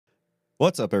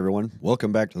What's up, everyone?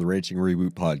 Welcome back to the Ranching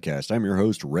Reboot Podcast. I'm your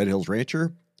host, Red Hills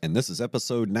Rancher, and this is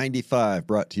episode 95,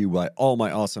 brought to you by all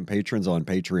my awesome patrons on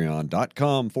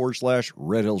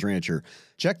patreon.com/Red Hills Rancher.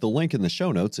 Check the link in the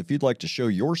show notes if you'd like to show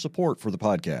your support for the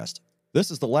podcast.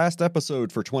 This is the last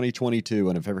episode for 2022,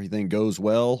 and if everything goes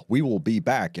well, we will be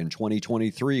back in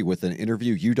 2023 with an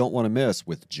interview you don't want to miss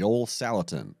with Joel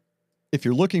Salatin. If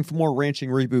you're looking for more Ranching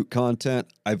Reboot content,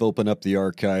 I've opened up the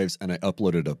archives and I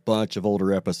uploaded a bunch of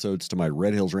older episodes to my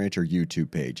Red Hills Rancher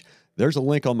YouTube page. There's a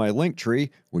link on my Linktree,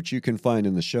 which you can find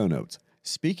in the show notes.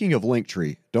 Speaking of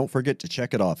Linktree, don't forget to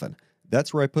check it often.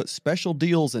 That's where I put special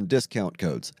deals and discount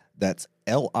codes. That's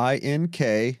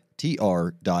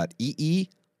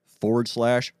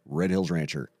linktr.ee/Red Hills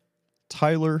Rancher.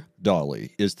 Tyler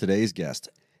Dolly is today's guest,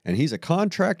 and he's a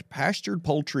contract pastured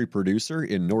poultry producer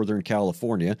in Northern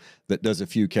California that does a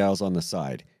few cows on the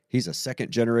side. He's a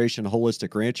second-generation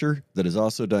holistic rancher that has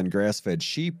also done grass-fed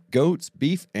sheep, goats,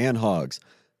 beef, and hogs.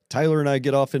 Tyler and I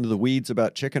get off into the weeds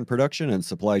about chicken production and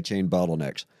supply chain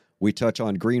bottlenecks. We touch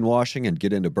on greenwashing and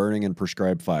get into burning and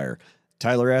prescribed fire.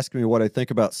 Tyler asked me what I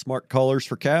think about smart collars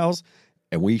for cows,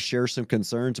 and we share some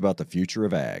concerns about the future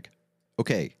of ag.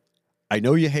 Okay, I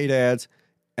know you hate ads,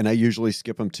 and I usually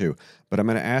skip them too, but I'm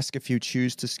going to ask if you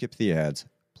choose to skip the ads,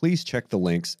 please check the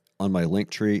links on my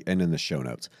Linktree and in the show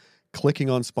notes. Clicking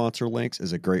on sponsor links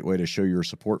is a great way to show your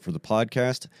support for the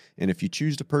podcast, and if you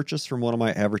choose to purchase from one of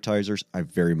my advertisers, I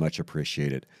very much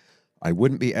appreciate it. I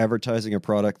wouldn't be advertising a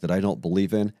product that I don't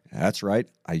believe in. That's right,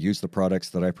 I use the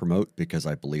products that I promote because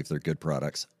I believe they're good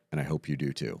products, and I hope you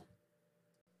do too.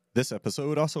 This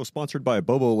episode also sponsored by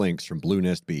Bobo Links from Blue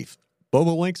Nest Beef.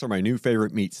 Bobo Links are my new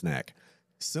favorite meat snack.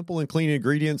 Simple and clean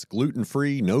ingredients,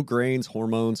 gluten-free, no grains,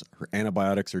 hormones, or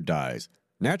antibiotics or dyes.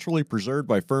 Naturally preserved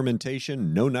by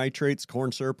fermentation, no nitrates,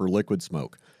 corn syrup, or liquid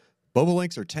smoke. Bobo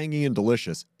Links are tangy and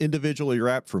delicious, individually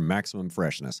wrapped for maximum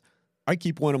freshness. I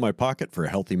keep one in my pocket for a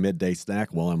healthy midday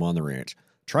snack while I'm on the ranch.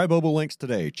 Try Bobo Links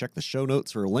today. Check the show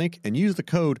notes for a link and use the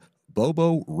code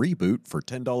BOBOREBOOT for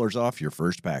 $10 off your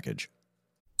first package.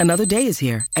 Another day is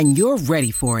here, and you're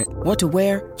ready for it. What to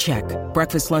wear? Check.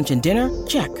 Breakfast, lunch, and dinner?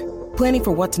 Check. Planning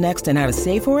for what's next and how to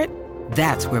save for it?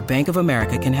 That's where Bank of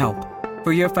America can help.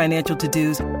 For your financial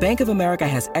to-dos, Bank of America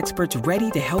has experts ready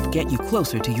to help get you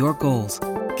closer to your goals.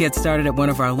 Get started at one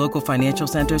of our local financial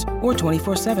centers or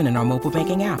 24/7 in our mobile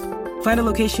banking app. Find a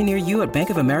location near you at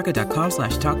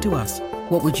bankofamerica.com/talktous.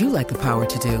 What would you like the power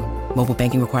to do? Mobile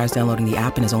banking requires downloading the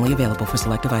app and is only available for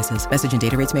select devices. Message and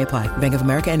data rates may apply. Bank of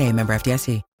America N.A., member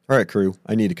FDIC. All right, crew,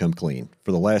 I need to come clean.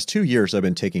 For the last 2 years, I've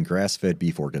been taking grass-fed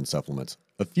beef organ supplements.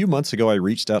 A few months ago, I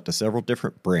reached out to several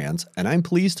different brands, and I'm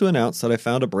pleased to announce that I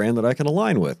found a brand that I can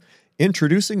align with.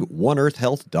 Introducing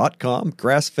OneEarthHealth.com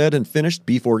grass-fed and finished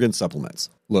beef organ supplements.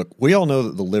 Look, we all know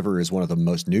that the liver is one of the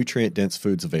most nutrient-dense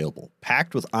foods available.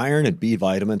 Packed with iron and B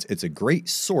vitamins, it's a great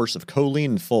source of choline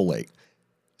and folate.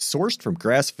 Sourced from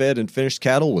grass-fed and finished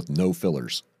cattle with no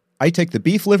fillers. I take the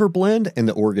beef liver blend and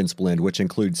the organs blend, which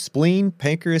includes spleen,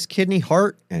 pancreas, kidney,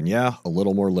 heart, and yeah, a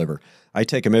little more liver. I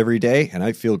take them every day, and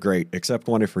I feel great, except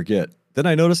when I forget. Then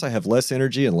I notice I have less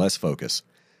energy and less focus.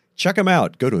 Check them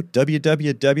out. Go to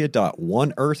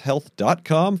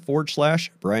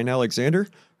www.oneearthhealth.com/Brian Alexander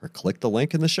or click the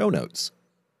link in the show notes.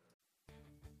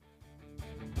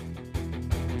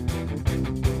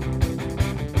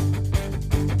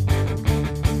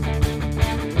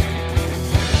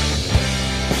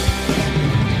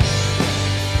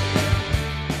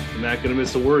 Not going to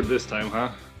miss a word this time,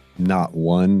 huh? Not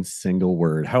one single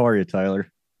word. How are you,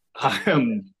 Tyler? I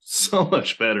am so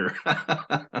much better.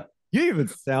 You even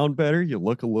sound better. You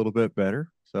look a little bit better.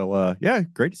 So, yeah,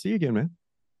 great to see you again, man.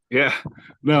 Yeah.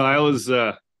 No, I was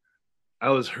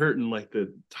hurting like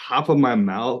the top of my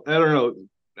mouth. I don't know.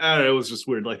 It was just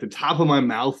weird. Like the top of my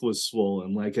mouth was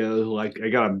swollen. Like I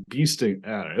got a bee sting.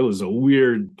 It was a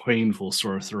weird, painful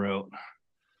sore throat.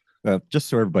 Just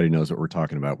so everybody knows what we're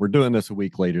talking about, we're doing this a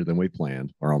week later than we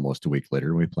planned, or almost a week later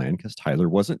than we planned, because Tyler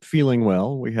wasn't feeling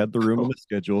well. We had the room in the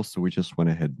schedule, so we just went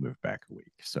ahead and moved back a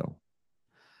week. So,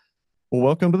 well,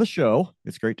 welcome to the show.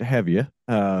 It's great to have you.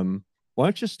 Why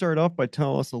don't you start off by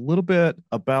telling us a little bit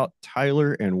about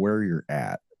Tyler and where you're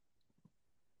at?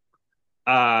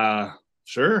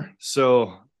 Sure.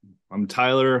 So I'm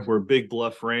Tyler. We're Big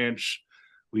Bluff Ranch.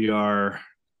 We are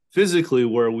physically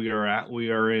where we are at.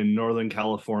 We are in Northern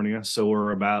California, so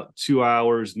we're about 2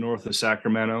 hours north of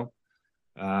Sacramento.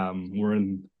 We're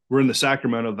in the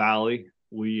Sacramento Valley.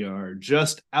 We are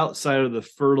just outside of the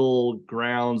fertile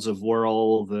grounds of where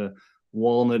all the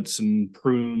walnuts and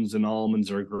prunes and almonds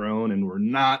are grown, and we're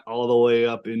not all the way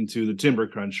up into the timber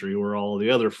country where all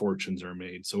the other fortunes are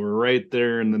made. So we're right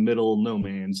there in the middle of no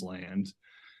man's land.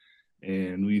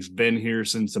 And we've been here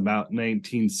since about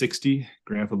 1960.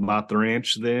 Grandpa bought the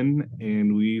ranch then,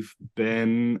 and we've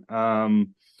been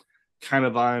kind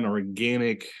of on an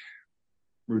organic,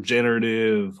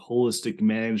 regenerative, holistic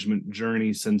management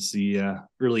journey since the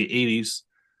early 80s.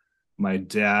 My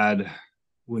dad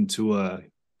went to a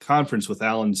conference with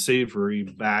Alan Savory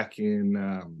back in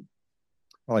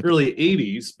Like early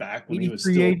 80s, back when he was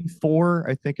 83, still 84,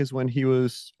 I think is when he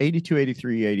was 82,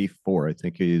 83, 84. I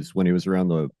think is when he was around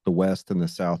the West and the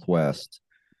Southwest.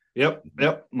 Yep.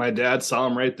 My dad saw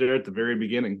him right there at the very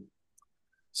beginning.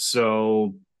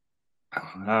 So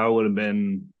I would have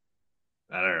been,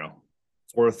 I don't know,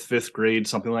 4th, 5th grade,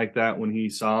 something like that when he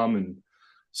saw him. And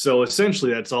so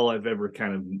essentially that's all I've ever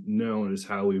kind of known is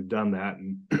how we've done that.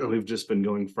 And we've just been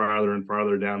going farther and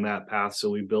farther down that path. So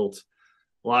we built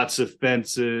lots of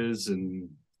fences and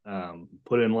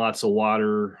put in lots of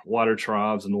water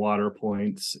troughs and water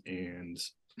points. And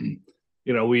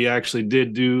we actually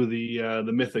did do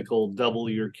the mythical double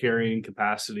your carrying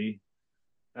capacity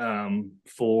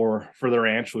for the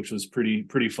ranch, which was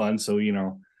pretty fun. So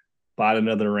bought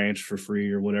another ranch for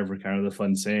free or whatever kind of the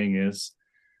fun saying is.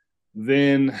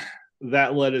 Then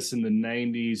that led us in the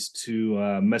 90s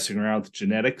to messing around with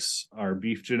genetics, our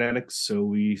beef genetics. So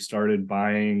we started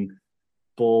buying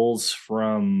bulls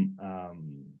from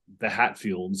the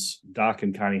Hatfields, Doc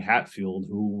and Connie Hatfield,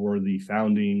 who were the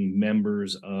founding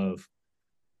members of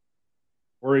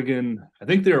Oregon. I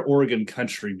think they're Oregon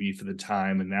Country Beef at the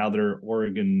time, and now they're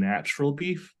Oregon Natural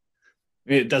Beef.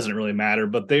 It doesn't really matter,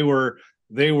 but they were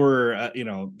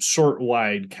short,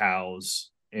 wide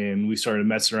cows, and we started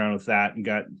messing around with that and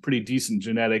got pretty decent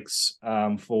genetics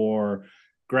for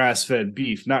grass-fed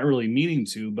beef. Not really meaning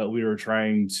to, but we were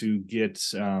trying to get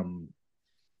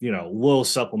low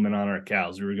supplement on our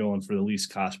cows. We were going for the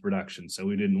least cost production, so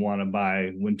we didn't want to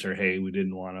buy winter hay. We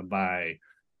didn't want to buy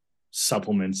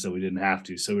supplements, so we didn't have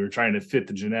to. So we were trying to fit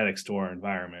the genetics to our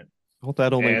environment. Well,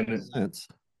 that only makes sense.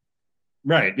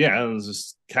 Right. Yeah. It was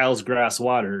just cows, grass,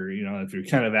 water. If you're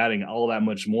kind of adding all that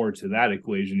much more to that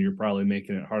equation, you're probably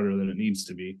making it harder than it needs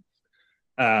to be.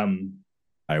 I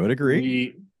would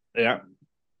agree.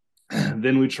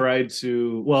 Then we tried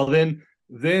to,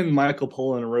 then Michael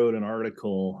Pollan wrote an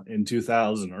article in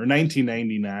 2000 or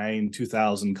 1999,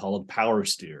 2000 called Power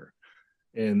Steer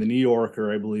in the New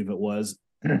Yorker, I believe it was.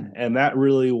 And that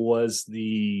really was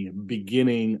the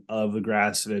beginning of the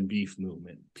grass-fed beef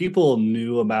movement. People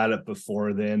knew about it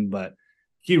before then, but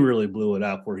he really blew it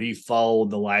up, where he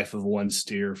followed the life of one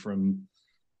steer from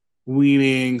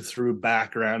weaning through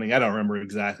backgrounding. I don't remember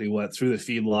exactly what, through the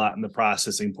feedlot and the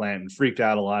processing plant, and freaked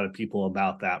out a lot of people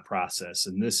about that process.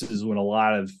 And this is when a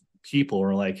lot of people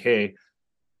were like, hey,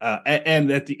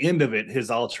 and at the end of it, his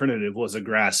alternative was a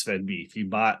grass-fed beef. He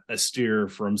bought a steer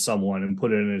from someone and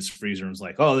put it in his freezer and was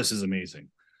like, oh, this is amazing.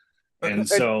 And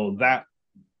so that...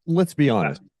 Let's be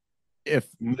honest. If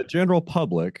the general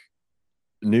public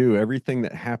knew everything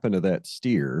that happened to that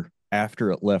steer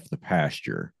after it left the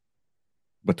pasture,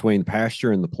 between the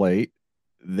pasture and the plate,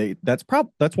 that's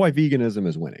why veganism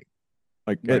is winning.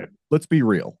 Right. Let's be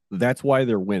real. That's why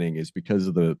they're winning, is because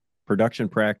of the production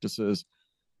practices,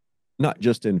 not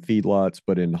just in feedlots,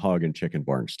 but in hog and chicken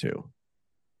barns too.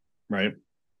 Right.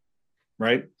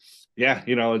 Yeah.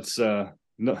 It's no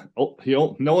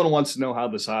one wants to know how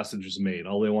the sausage is made.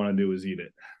 All they want to do is eat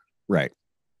it. Right.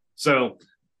 So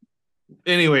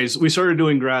anyways, we started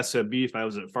doing grass-fed beef. I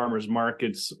was at farmers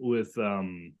markets with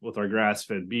our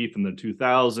grass-fed beef in the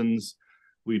 2000s.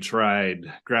 We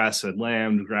tried grass-fed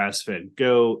lamb, grass-fed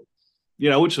goat,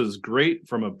 which was great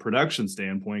from a production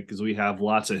standpoint because we have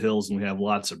lots of hills and we have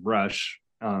lots of brush,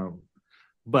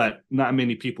 but not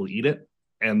many people eat it,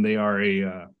 and they are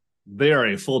a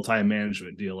full-time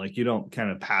management deal. Like, you don't kind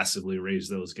of passively raise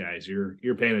those guys.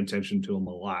 You're paying attention to them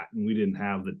a lot, and we didn't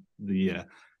have the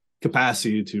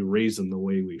capacity to raise them the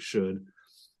way we should.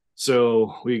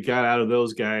 So we got out of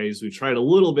those guys. We tried a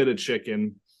little bit of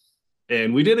chicken,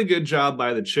 and we did a good job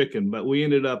by the chicken, but we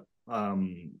ended up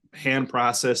hand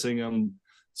processing them,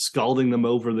 scalding them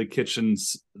over the kitchen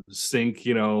sink,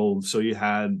 so you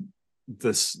had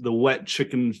the wet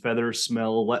chicken feather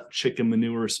smell, wet chicken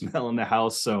manure smell in the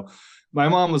house. So my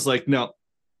mom was like, no,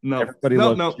 everybody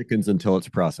loves chickens until it's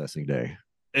processing day.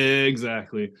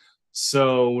 Exactly.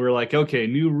 So we're like, okay,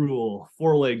 new rule,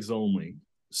 4 legs only.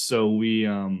 So we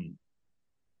we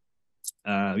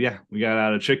got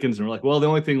out of chickens, and we're like, well, the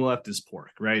only thing left is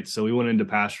pork, right? So we went into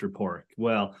pasture pork.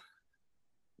 Well,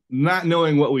 not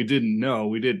knowing what we didn't know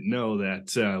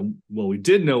that, we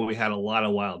did know we had a lot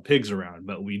of wild pigs around,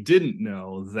 but we didn't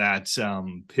know that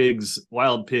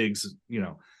wild pigs,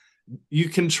 you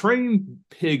can train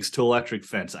pigs to electric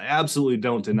fence. I absolutely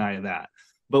don't deny that.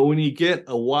 But when you get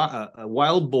a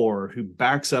wild boar who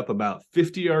backs up about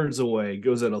 50 yards away,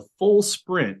 goes at a full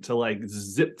sprint to like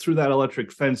zip through that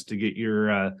electric fence to get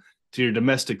your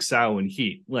domestic sow in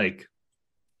heat, like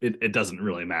it doesn't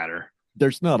really matter.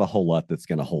 There's not a whole lot that's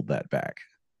going to hold that back.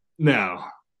 No.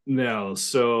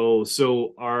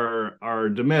 So our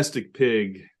domestic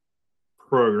pig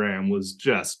program was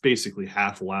just basically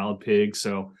half wild pig.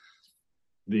 So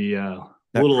that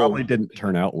probably didn't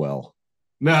turn out well.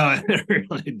 No, it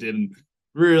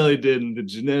really didn't. The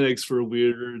genetics were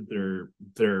weird.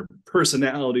 Their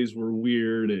personalities were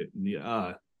weird.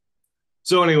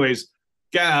 So anyways,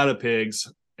 got out of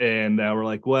pigs, and we're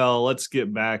like, well, let's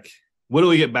get back. What do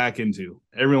we get back into?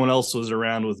 Everyone else was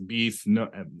around with beef. No,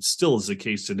 still is the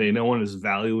case today. No one is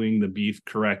valuing the beef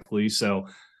correctly. So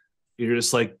you're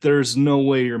just like, there's no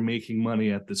way you're making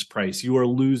money at this price. You are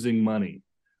losing money.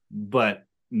 But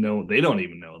no, they don't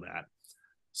even know that.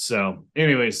 So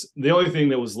anyways, the only thing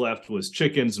that was left was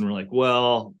chickens. And we're like,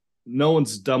 well, no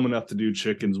one's dumb enough to do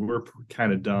chickens. We're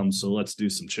kind of dumb. So let's do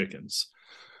some chickens.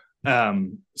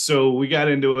 So we got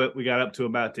into it. We got up to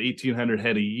about 1,800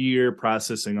 head a year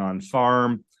processing on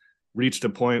farm, reached a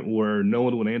point where no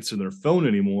one would answer their phone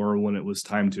anymore when it was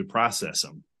time to process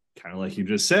them. Kind of like you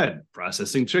just said,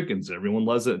 processing chickens. Everyone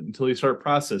loves it until you start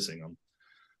processing them.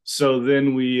 So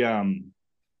then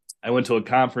I went to a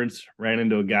conference, ran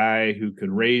into a guy who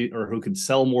could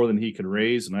sell more than he could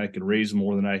raise, and I could raise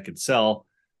more than I could sell.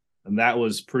 And that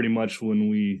was pretty much when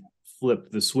we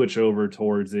flipped the switch over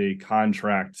towards a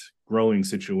contract growing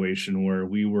situation where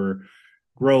we were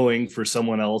growing for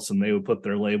someone else and they would put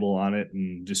their label on it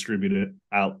and distribute it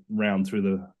out around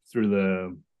through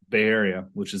the Bay Area,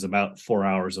 which is about 4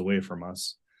 hours away from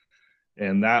us.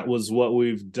 And that was what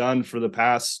we've done for the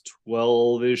past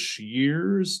 12-ish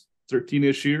years,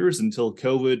 13-ish years, until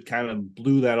COVID kind of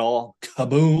blew that all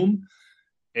kaboom.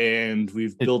 And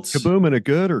we've built kaboom in a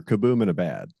good or kaboom in a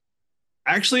bad?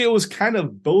 Actually, it was kind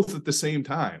of both at the same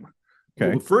time.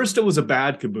 Okay. Well, first, it was a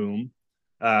bad kaboom.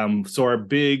 So our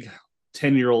big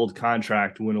 10-year-old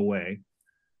contract went away.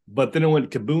 But then it went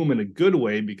kaboom in a good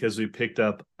way because we picked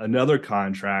up another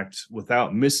contract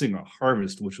without missing a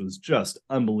harvest, which was just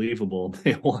unbelievable.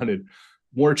 They wanted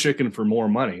more chicken for more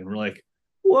money. And we're like,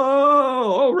 whoa,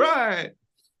 all right.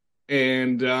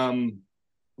 And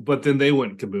but then they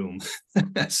went kaboom.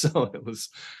 So it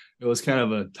was kind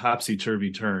of a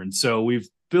topsy-turvy turn. So we've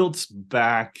built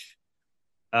back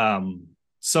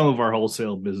some of our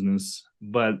wholesale business,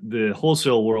 but the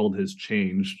wholesale world has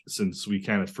changed since we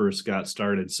kind of first got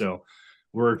started. So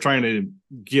we're trying to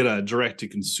get a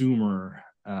direct-to-consumer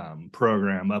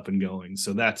program up and going.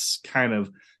 So that's kind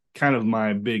of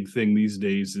my big thing these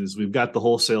days is we've got the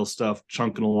wholesale stuff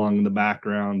chunking along in the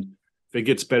background. If it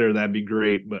gets better, that'd be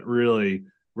great. But really,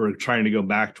 we're trying to go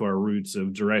back to our roots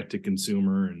of direct to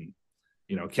consumer and,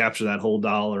 capture that whole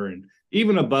dollar and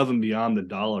even above and beyond the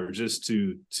dollar, just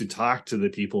to talk to the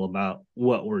people about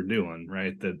what we're doing,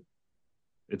 right? That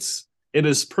it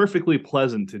is perfectly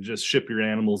pleasant to just ship your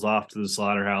animals off to the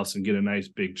slaughterhouse and get a nice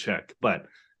big check. But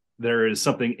there is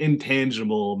something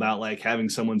intangible about like having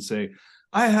someone say,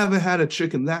 I haven't had a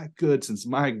chicken that good since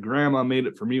my grandma made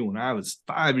it for me when I was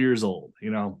 5 years old.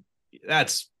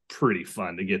 That's pretty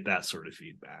fun to get that sort of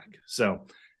feedback. So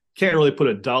can't really put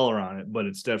a dollar on it, but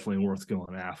it's definitely worth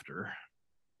going after.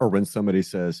 Or when somebody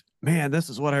says, man, this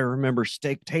is what I remember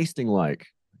steak tasting like.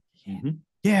 Mm-hmm.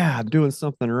 Yeah, I'm doing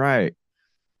something right.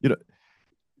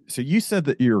 So you said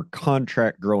that you're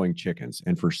contract growing chickens,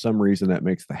 and for some reason that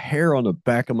makes the hair on the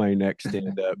back of my neck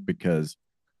stand up because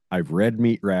I've read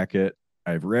Meat Racket,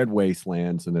 I've read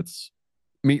Wastelands, and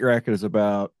Meat Racket is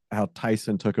about how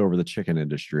Tyson took over the chicken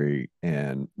industry,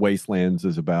 and Wastelands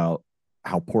is about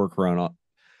how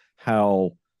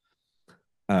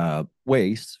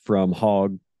waste from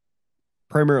hog,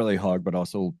 primarily hog, but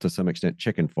also to some extent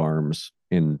chicken farms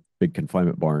in big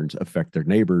confinement barns affect their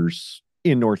neighbors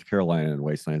in North Carolina. And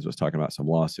Wastelands was talking about some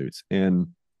lawsuits. And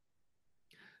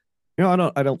I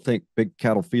don't think big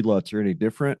cattle feedlots are any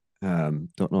different.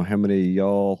 Don't know how many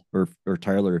y'all or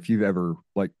Tyler, if you've ever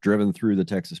like driven through the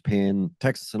Texas and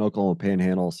Oklahoma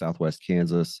Panhandle, Southwest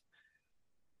Kansas.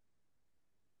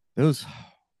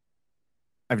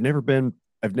 I've never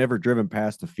driven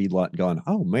past a feedlot and gone,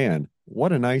 oh man,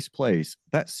 what a nice place.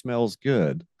 That smells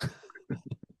good.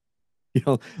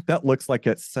 That looks like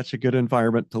it's such a good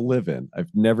environment to live in. I've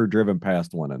never driven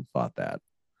past one and thought that.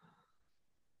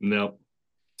 No.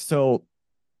 So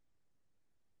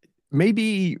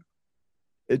maybe,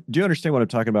 do you understand what I'm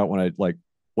talking about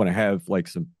when I have like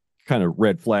some kind of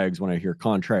red flags when I hear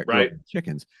contract right.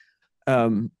 chickens?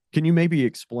 Can you maybe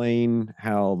explain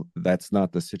how that's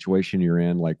not the situation you're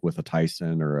in, like with a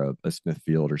Tyson or a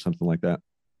Smithfield or something like that?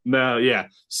 No, yeah.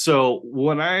 So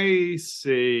when I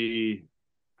say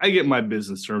I get my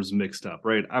business terms mixed up,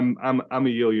 right? I'm a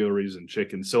yo-yo raising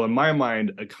chicken. So in my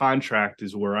mind, a contract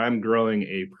is where I'm growing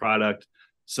a product,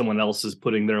 someone else is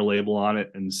putting their label on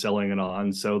it and selling it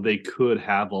on. So they could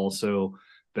have also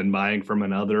been buying from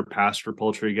another pasture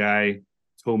poultry guy,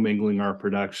 commingling our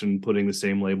production, putting the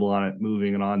same label on it,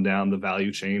 moving it on down the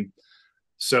value chain.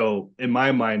 So in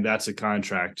my mind, that's a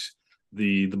contract.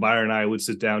 The buyer and I would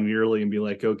sit down yearly and be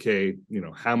like, okay,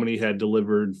 how many had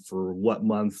delivered for what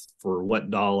month for what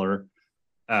dollar.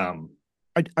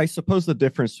 I suppose the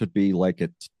difference would be like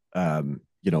at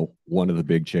one of the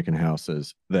big chicken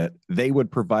houses that they would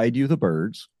provide you the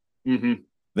birds. Mm-hmm.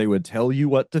 They would tell you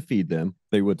what to feed them.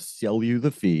 They would sell you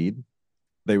the feed.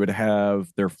 They would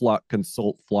have their flock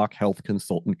health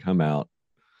consultant come out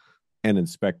and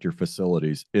inspect your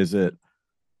facilities. Is it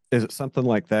something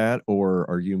like that, or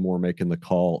are you more making the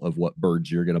call of what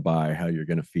birds you're going to buy, how you're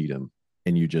going to feed them,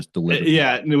 and you just deliver?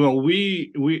 Yeah, no,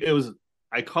 it was.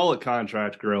 I call it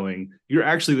contract growing. You're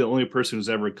actually the only person who's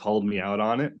ever called me out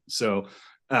on it. So,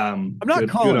 I'm not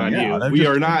calling good on you. you. We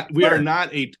are not. We are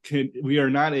not a. We are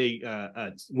not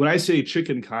a. When I say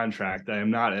chicken contract, I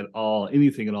am not at all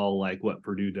anything at all like what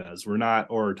Purdue does. We're not,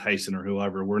 or Tyson or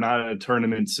whoever. We're not in a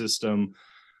tournament system.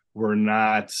 We're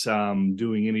not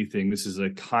doing anything. This is a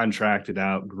contracted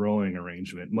out growing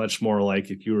arrangement, much more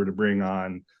like if you were to bring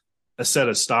on a set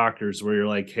of stockers where you're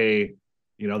like, hey,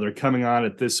 they're coming on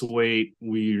at this weight.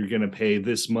 We're going to pay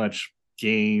this much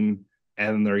gain,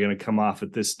 and they're going to come off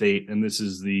at this date. And this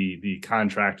is the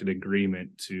contracted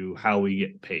agreement to how we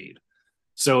get paid.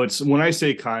 So it's, when I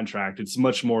say contract, it's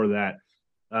much more that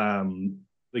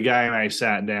the guy and I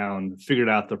sat down, figured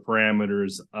out the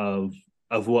parameters of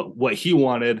what he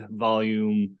wanted,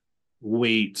 volume,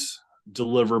 weight,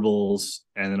 deliverables,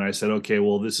 and then I said, okay,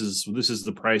 well, this is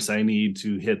the price I need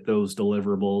to hit those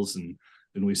deliverables, and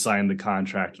then we signed the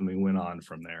contract and we went on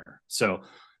from there. So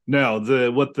no,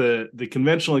 what the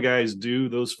conventional guys do,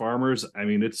 those farmers, I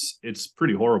mean, it's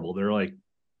pretty horrible. They're like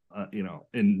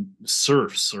in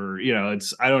serfs, or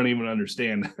it's, I don't even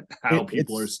understand how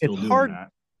people are still doing that.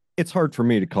 It's hard for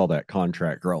me to call that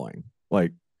contract growing.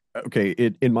 Like, okay,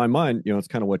 in my mind, it's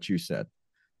kind of what you said.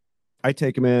 I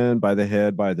take them in by the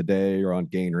head, by the day, or on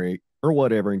gain rate or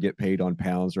whatever, and get paid on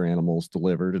pounds or animals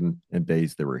delivered and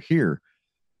days they were here.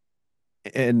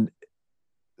 And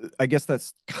I guess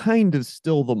that's kind of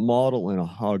still the model in a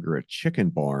hog or a chicken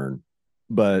barn.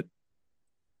 But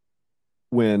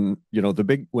when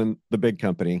the big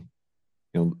company,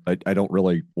 I don't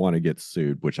really want to get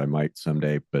sued, which I might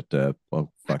someday, but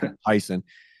fucking Tyson.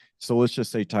 So let's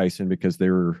just say Tyson, because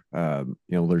they were,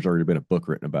 there's already been a book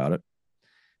written about it.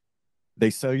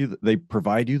 They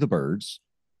provide you the birds,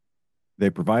 they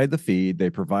provide the feed, they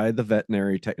provide the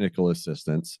veterinary technical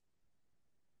assistance.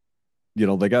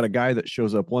 They got a guy that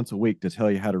shows up once a week to tell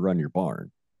you how to run your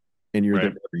barn, and you're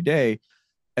there every day.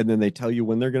 And then they tell you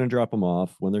when they're going to drop them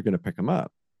off, when they're going to pick them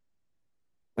up.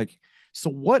 Like, so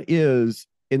what is,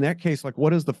 in that case, like,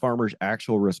 what is the farmer's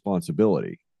actual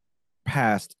responsibility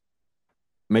past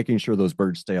making sure those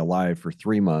birds stay alive for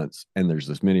 3 months and there's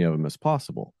as many of them as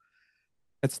possible?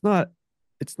 It's not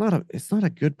a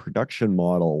good production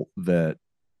model that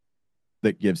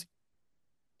gives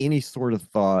any sort of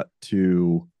thought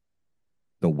to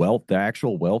the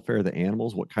actual welfare of the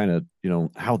animals, what kind of,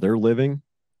 how they're living,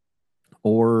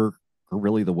 or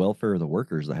really the welfare of the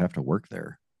workers that have to work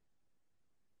there.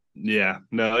 Yeah,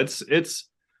 no,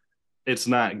 it's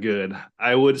not good.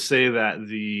 I would say that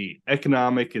the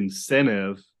economic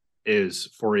incentive is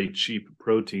for a cheap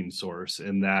protein source,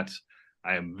 and that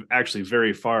I am actually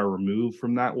very far removed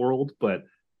from that world, but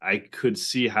I could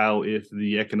see how, if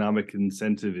the economic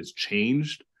incentive is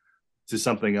changed to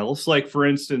something else, like for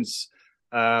instance,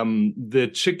 the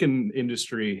chicken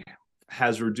industry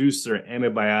has reduced their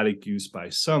antibiotic use by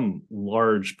some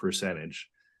large percentage.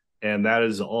 And that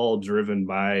is all driven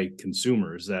by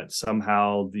consumers, that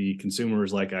somehow the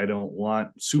consumers, like, I don't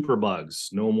want super bugs,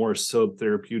 no more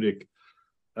subtherapeutic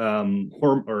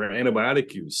or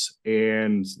antibiotic use.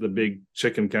 And the big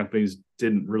chicken companies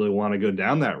didn't really want to go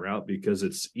down that route, because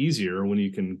it's easier when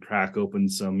you can crack open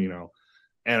some,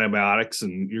 antibiotics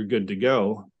and you're good to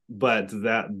go. But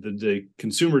that the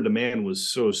consumer demand was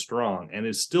so strong, and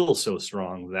is still so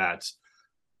strong, that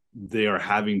they are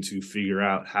having to figure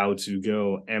out how to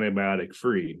go antibiotic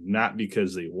free, not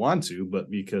because they want to,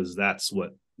 but because that's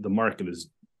what the market is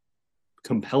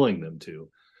compelling them to.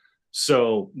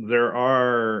 So there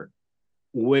are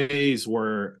ways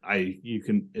where I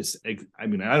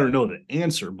mean, I don't know the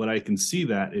answer, but I can see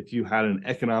that if you had an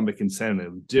economic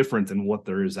incentive different than what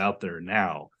there is out there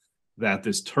now, that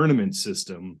this tournament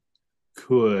system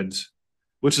could,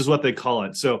 which is what they call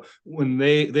it. So when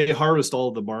they harvest all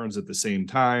of the barns at the same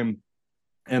time,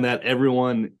 and that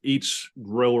each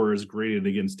grower is graded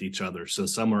against each other. So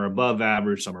some are above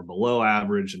average, some are below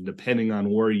average, and depending on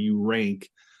where you rank,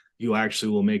 you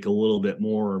actually will make a little bit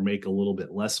more or make a little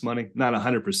bit less money. Not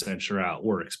 100% sure how it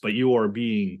works, but you are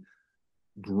being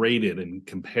graded and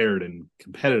compared and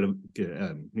competitive,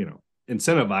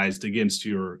 incentivized against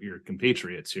your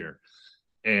compatriots here.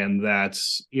 And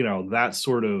that's, that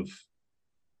sort of,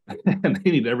 and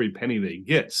they need every penny they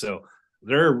get. So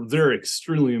they're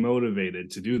extremely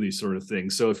motivated to do these sort of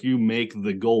things. So if you make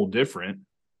the goal different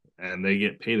and they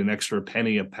get paid an extra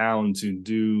penny a pound to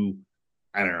do,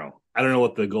 I don't know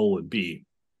what the goal would be,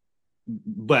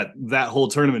 but that whole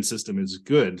tournament system is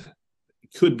good.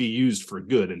 It could be used for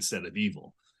good instead of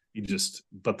evil.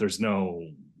 But there's no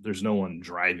one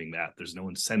driving that. There's no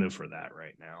incentive for that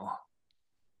right now.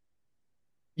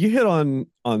 You hit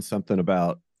on something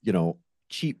about,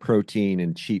 cheap protein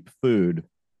and cheap food.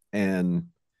 And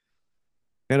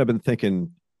I've been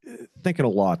thinking a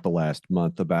lot the last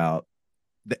month about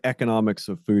the economics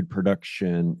of food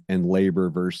production and labor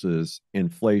versus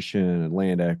inflation and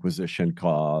land acquisition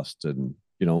cost and,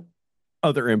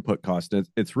 other input costs.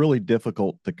 It's really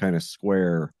difficult to kind of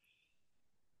square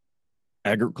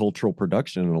agricultural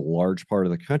production in a large part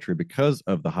of the country because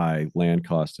of the high land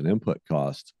cost and input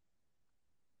cost.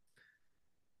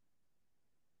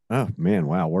 Oh man,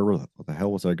 wow, what the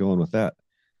hell was I going with that?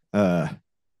 And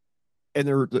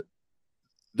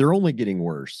they're only getting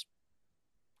worse.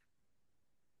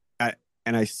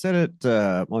 I said it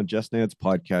on Just Nad's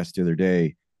podcast the other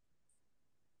day.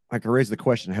 I can raise the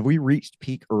question: have we reached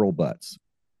peak Earl Butts?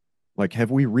 Like,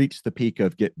 have we reached the peak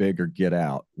of get big or get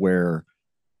out, where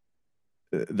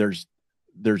there's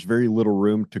very little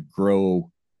room to grow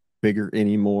bigger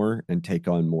anymore and take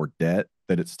on more debt?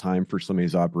 That it's time for some of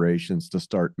these operations to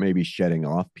start maybe shedding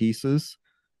off pieces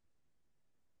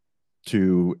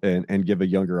to and give a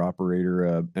younger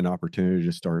operator an opportunity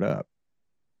to start up.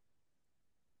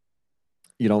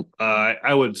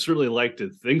 I would certainly like to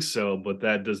think so, but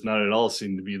that does not at all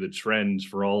seem to be the trend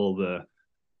for all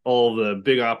the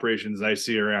big operations I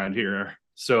see around here.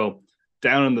 So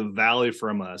down in the valley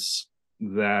from us,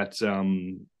 that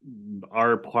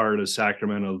our part of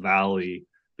Sacramento Valley,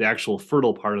 the actual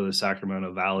fertile part of the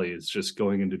Sacramento Valley, is just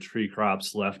going into tree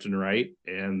crops left and right,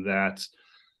 and that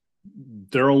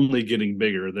they're only getting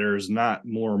bigger. There's not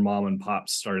more mom and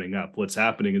pops starting up. What's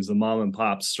happening is the mom and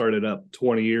pops started up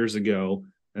 20 years ago,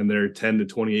 and their 10 to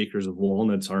 20 acres of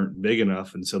walnuts aren't big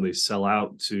enough, and so they sell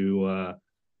out to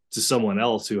someone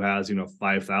else who has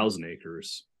 5,000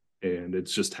 acres, and it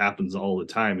just happens all the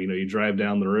time. You drive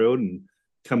down the road and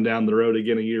come down the road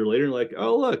again a year later, like,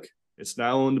 oh look, it's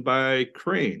now owned by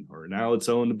Crane, or now it's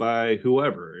owned by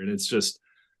whoever, and it's just,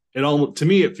 to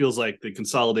me, it feels like the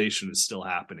consolidation is still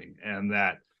happening, and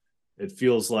that it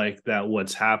feels like that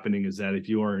what's happening is that if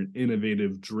you are an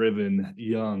innovative, driven,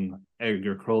 young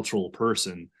agricultural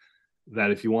person, that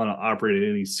if you want to operate at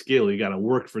any scale, you got to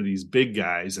work for these big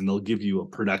guys, and they'll give you a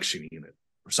production unit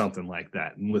or something like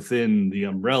that. And within the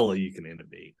umbrella, you can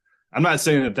innovate. I'm not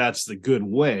saying that that's the good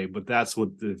way, but that's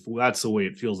the way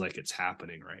it feels like it's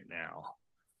happening right now.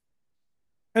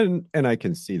 And I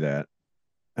can see that.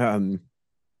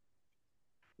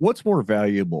 What's more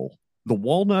valuable, the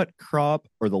walnut crop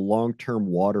or the long-term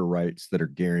water rights that are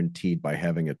guaranteed by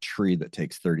having a tree that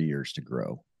takes 30 years to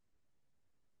grow?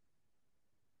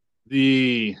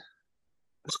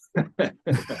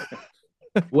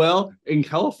 Well, in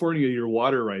California, your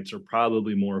water rights are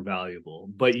probably more valuable,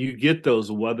 but you get those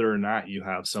whether or not you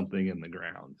have something in the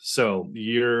ground. So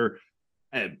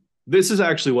and this is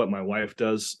actually what my wife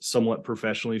does somewhat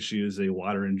professionally. She is a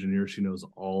water engineer. She knows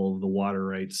all of the water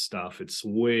rights stuff.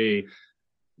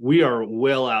 We are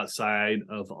well outside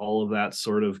of all of that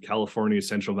sort of California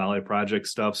Central Valley project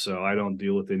stuff. So I don't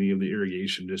deal with any of the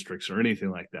irrigation districts or anything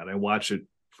like that. I watch it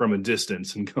from a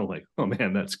distance and go like, oh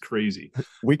man, that's crazy.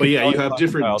 But yeah, you have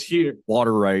different tier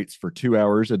water rights for 2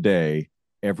 hours a day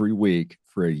every week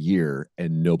for a year,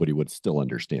 and nobody would still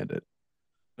understand it.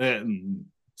 And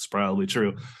it's probably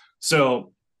true.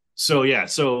 So yeah,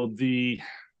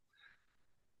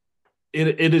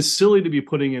 it is silly to be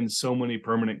putting in so many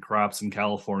permanent crops in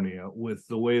California with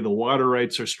the way the water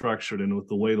rights are structured and with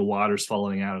the way the water's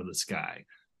falling out of the sky.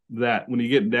 That when you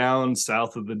get down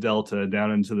south of the Delta,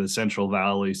 down into the Central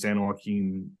Valley, San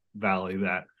Joaquin Valley,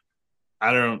 that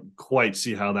I don't quite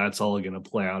see how that's all going to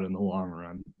play out in the long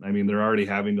run. I mean, they're already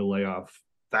having to lay off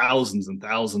thousands and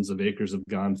thousands of acres have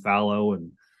gone fallow,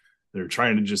 and they're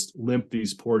trying to just limp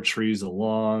these poor trees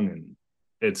along. And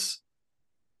it's,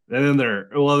 and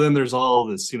then there's all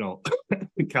this,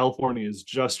 California is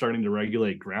just starting to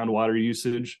regulate groundwater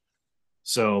usage.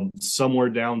 So somewhere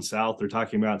down south, they're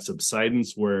talking about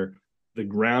subsidence where the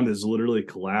ground has literally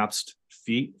collapsed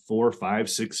feet, 4, 5,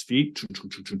 6 feet.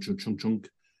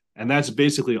 And that's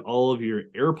basically all of your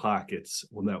air pockets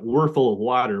that were full of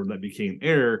water that became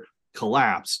air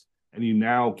collapsed. And you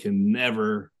now can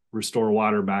never restore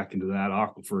water back into that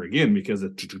aquifer again because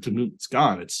it's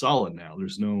gone. It's solid now.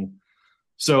 There's no,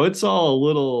 so it's a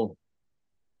little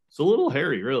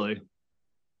hairy, really.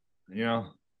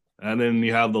 And then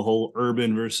you have the whole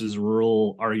urban versus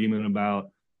rural argument about,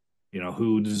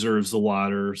 who deserves the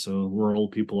water. So rural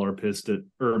people are pissed at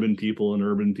urban people and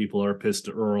urban people are pissed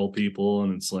at rural people.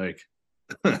 And it's like,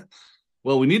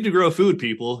 well, we need to grow food,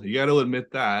 people. You got to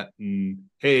admit that. And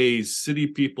hey, city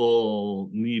people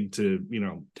need to,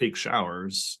 take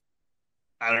showers.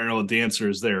 I don't know what the answer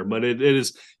is there, but it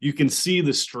is, you can see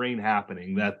the strain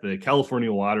happening that the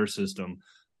California water system,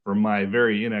 from my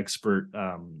very inexpert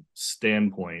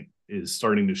standpoint, is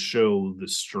starting to show the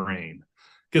strain.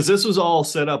 Because this was all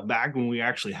set up back when we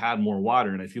actually had more water.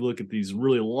 And if you look at these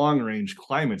really long range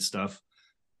climate stuff,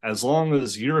 as long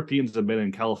as Europeans have been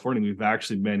in California, we've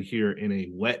actually been here in a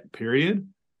wet period,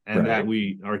 and right, that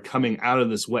we are coming out of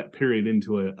this wet period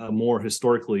into a more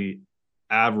historically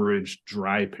average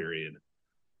dry period.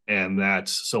 And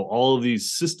that's, so all of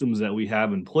these systems that we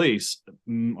have in place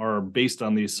are based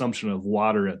on the assumption of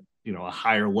water at, a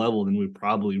higher level than we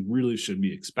probably really should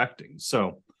be expecting.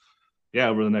 So yeah,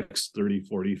 over the next 30,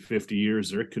 40, 50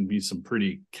 years, there could be some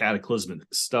pretty cataclysmic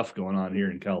stuff going on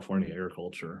here in California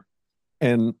agriculture.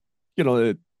 And,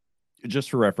 just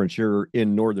for reference, you're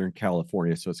in Northern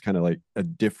California, so it's kind of like a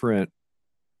different,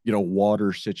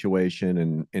 water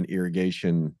situation and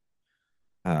irrigation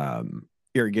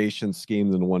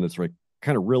scheme than the one that's like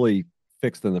kind of really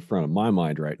fixed in the front of my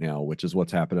mind right now, which is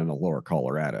what's happening in lower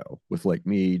Colorado with Lake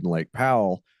Mead and Lake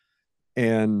Powell.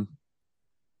 And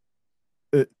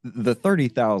the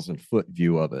 30,000 foot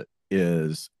view of it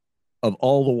is, of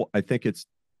all the, I think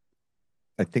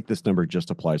this number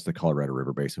just applies to the Colorado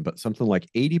River Basin, but something like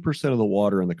 80% of the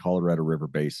water in the Colorado River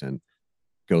Basin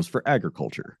goes for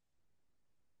agriculture.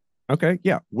 Okay,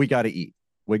 yeah, we got to eat.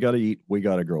 We got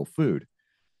to grow food.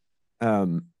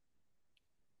 But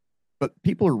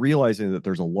people are realizing that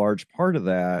there's a large part of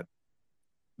that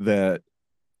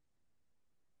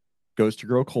goes to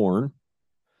grow corn,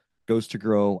 goes to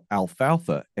grow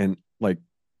alfalfa. And like,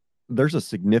 there's a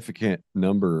significant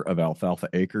number of alfalfa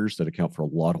acres that account for a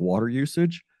lot of water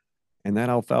usage. And that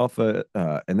alfalfa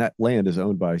and that land is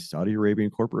owned by Saudi Arabian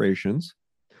corporations.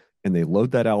 And they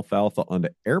load that alfalfa onto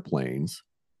airplanes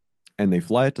and they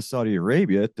fly it to Saudi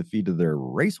Arabia to feed to their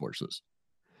racehorses.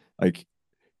 Like,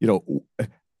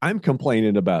 I'm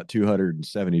complaining about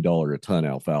 $270 a ton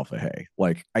alfalfa hay.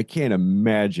 Like, I can't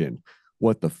imagine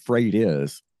what the freight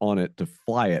is on it to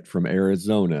fly it from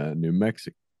Arizona, New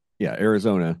Mexico. Yeah,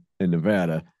 Arizona and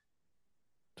Nevada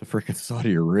to freaking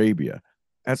Saudi Arabia.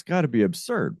 That's got to be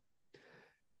absurd.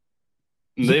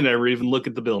 They never even look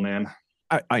at the bill, man.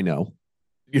 I know.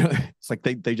 It's like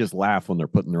they just laugh when they're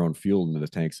putting their own fuel into the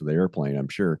tanks of the airplane, I'm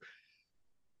sure.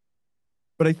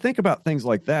 But I think about things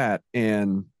like that,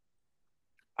 and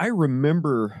I kind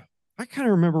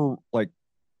of remember like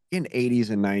in 80s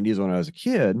and 90s when I was a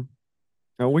kid,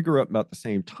 we grew up about the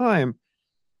same time.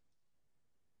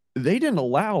 They didn't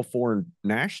allow foreign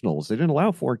nationals. They didn't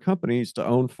allow foreign companies to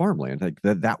own farmland. Like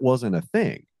that wasn't a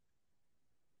thing.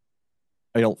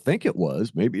 I don't think it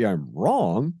was. Maybe I'm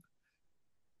wrong.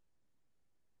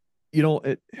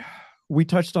 We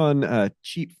touched on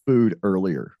cheap food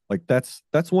earlier. Like that's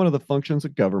one of the functions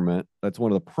of government. That's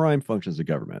one of the prime functions of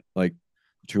government, like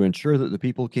to ensure that the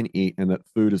people can eat and that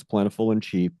food is plentiful and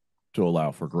cheap to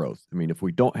allow for growth. I mean, if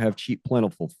we don't have cheap,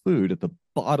 plentiful food at the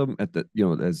bottom,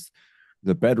 as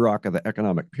the bedrock of the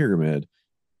economic pyramid,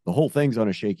 the whole thing's on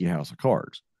a shaky house of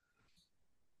cards.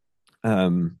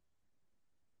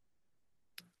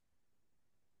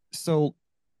 So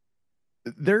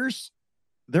there's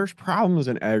problems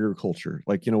in agriculture.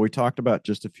 Like, we talked about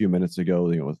just a few minutes ago,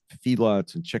 with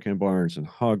feedlots and chicken barns and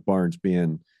hog barns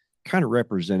being kind of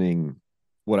representing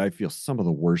what I feel some of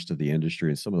the worst of the industry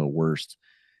and some of the worst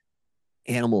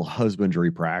animal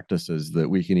husbandry practices that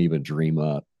we can even dream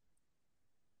up.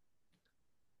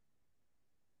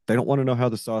 They don't want to know how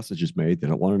the sausage is made. They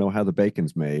don't want to know how the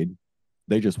bacon's made.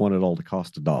 They just want it all to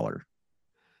cost $1.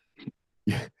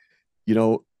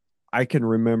 I can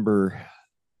remember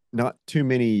not too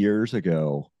many years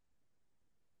ago,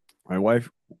 my wife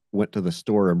went to the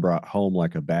store and brought home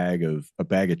like a bag of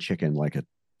chicken, like a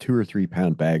 2 or 3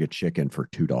 pound bag of chicken for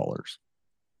 $2,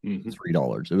 Mm-hmm.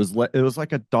 $3. It was like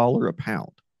 $1 a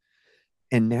pound.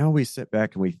 And now we sit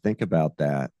back and we think about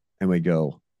that and we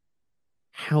go,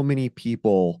 how many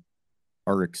people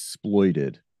are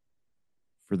exploited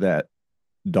for that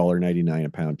 $1.99 a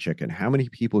pound chicken? How many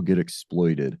people get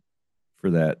exploited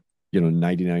for that,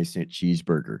 99-cent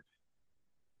cheeseburger?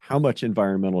 How much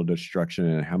environmental destruction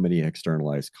and how many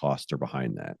externalized costs are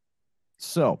behind that?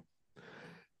 So,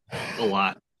 A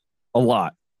lot. a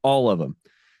lot, all of them.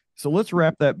 So let's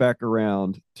wrap that back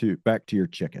to your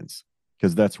chickens,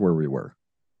 because that's where we were.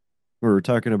 We were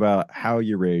talking about how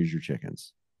you raise your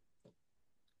chickens.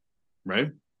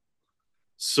 Right.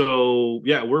 So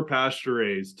yeah, we're pasture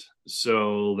raised.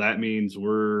 So that means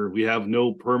we have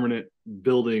no permanent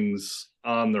buildings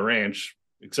on the ranch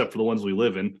except for the ones we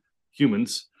live in,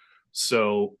 humans.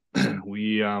 So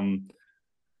we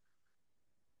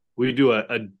we do a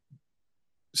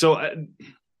so I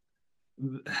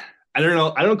don't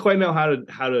know, I don't quite know how to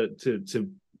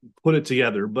put it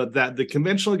together, but that the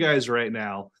conventional guys right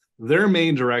now, their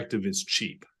main directive is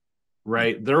cheap,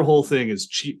 right? Their whole thing is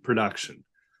cheap production.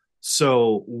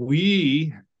 So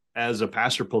we, as a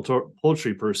pasture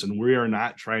poultry person, we are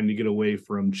not trying to get away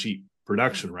from cheap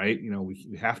production, right?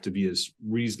 We have to be as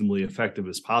reasonably effective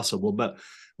as possible, but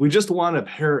we just want to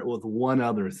pair it with one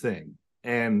other thing.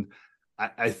 And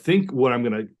I think what I'm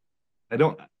going to, I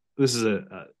don't, this is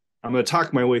I'm going to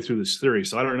talk my way through this theory.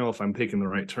 So I don't know if I'm picking the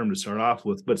right term to start off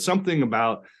with, but something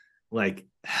about like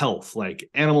health, like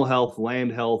animal health,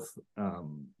 land health,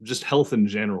 just health in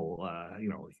general,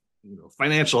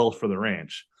 financial health for the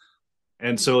ranch.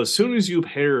 And so as soon as you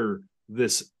pair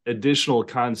this additional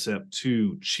concept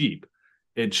to cheap,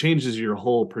 it changes your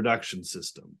whole production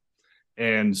system.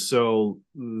 And so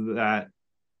that,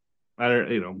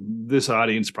 this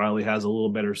audience probably has a little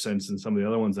better sense than some of the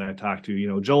other ones that I talked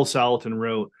to. Joel Salatin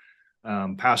wrote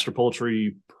Pasture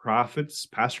Profits,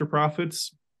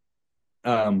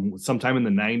 sometime in the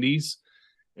 90s.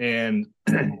 And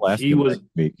he was,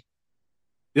 yeah,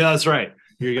 that's right.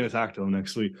 You're going to talk to him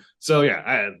next week. So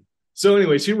yeah, so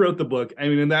anyways, he wrote the book. I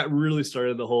mean, and that really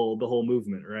started the whole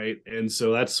movement, right? And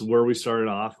so that's where we started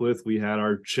off with. We had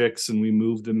our chicks and we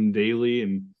moved them daily,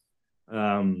 and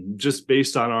just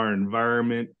based on our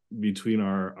environment, between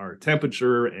our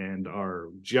temperature and our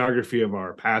geography of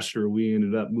our pasture, we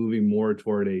ended up moving more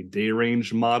toward a day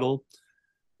range model,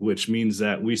 which means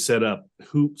that we set up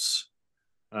hoops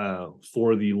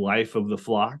for the life of the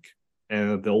flock.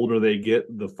 And the older they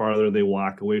get, the farther they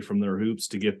walk away from their hoops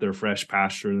to get their fresh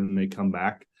pasture, and then they come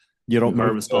back. You don't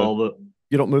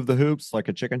move the hoops like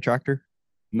a chicken tractor?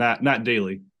 Not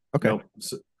daily. Okay. Nope.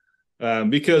 So,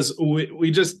 because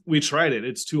we tried it.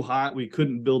 It's too hot. We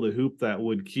couldn't build a hoop that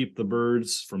would keep the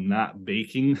birds from not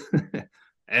baking.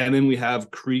 And then we have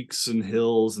creeks and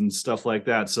hills and stuff like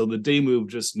that. So the day move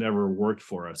just never worked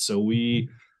for us. So we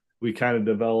kind of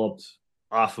developed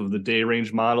off of the day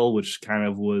range model, which kind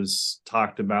of was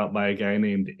talked about by a guy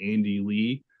named Andy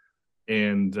Lee.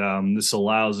 And this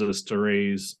allows us to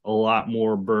raise a lot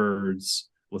more birds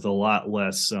with a lot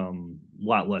less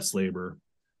labor.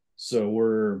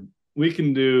 So we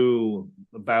can do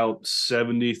about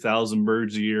 70,000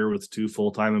 birds a year with 2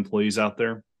 full-time employees out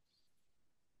there.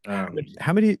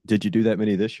 How many did you do that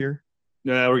many this year?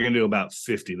 Yeah, we're going to do about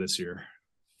 50 this year.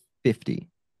 50.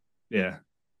 Yeah.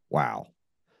 Wow.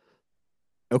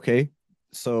 Okay.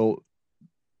 So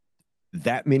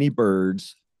that many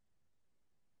birds,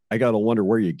 I got to wonder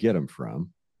where you get them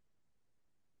from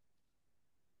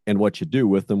and what you do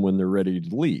with them when they're ready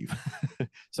to leave.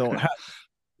 So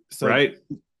right.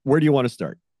 Where do you want to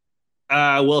start?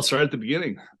 Well, start at the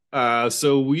beginning.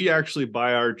 So we actually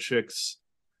buy our chicks.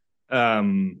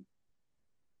 Well,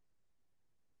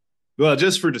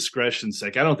 just for discretion's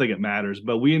sake, I don't think it matters,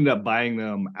 but we end up buying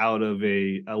them out of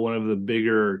one of the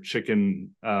bigger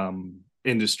chicken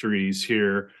industries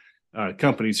here,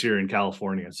 companies here in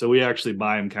California. So we actually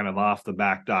buy them kind of off the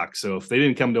back dock. So if they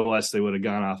didn't come to us, they would have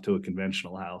gone off to a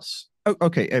conventional house. Oh,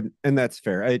 okay, and that's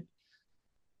fair.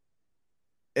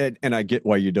 And I get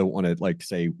why you don't want to like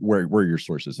say where your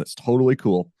source is. That's totally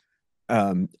cool.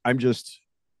 I'm just,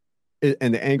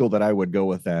 and the angle that I would go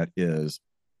with that is,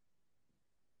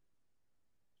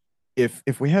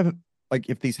 if we have, like,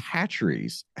 if these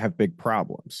hatcheries have big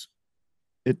problems,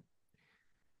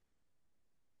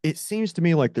 it seems to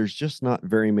me like there's just not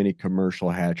very many commercial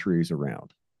hatcheries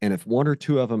around. And if one or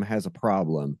two of them has a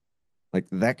problem, like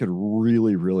that could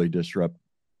really, really disrupt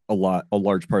a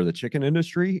large part of the chicken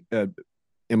industry.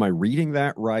 Am I reading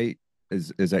that right?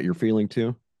 Is that your feeling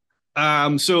too?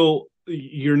 So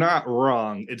you're not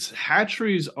wrong. It's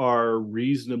hatcheries are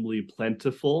reasonably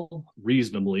plentiful,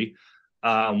 reasonably.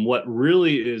 What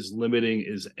really is limiting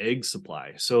is egg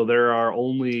supply. So there are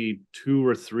only 2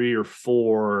 or 3 or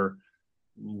 4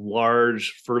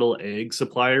 large fertile egg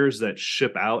suppliers that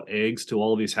ship out eggs to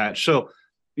all these hatch. So,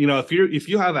 if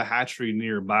you have a hatchery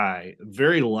nearby,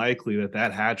 very likely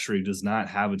that hatchery does not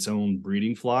have its own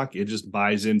breeding flock. It just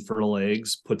buys in fertile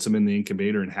eggs, puts them in the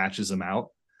incubator, and hatches them out.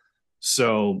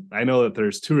 So I know that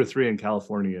there's 2 or 3 in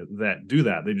California that do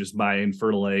that. They just buy in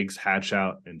fertile eggs, hatch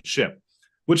out, and ship,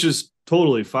 which is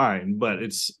totally fine. But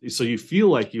it's so you feel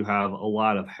like you have a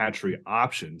lot of hatchery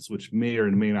options, which may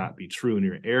or may not be true in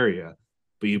your area,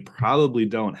 but you probably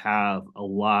don't have a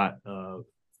lot of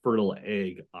fertile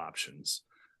egg options.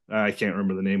 I can't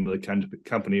remember the name of the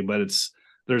company, but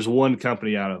there's one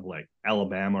company out of like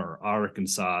Alabama or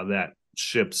Arkansas that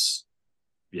ships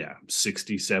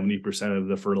 60-70% of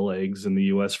the fertile eggs in the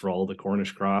US for all the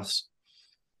Cornish cross.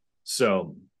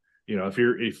 So, if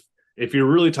you're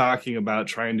really talking about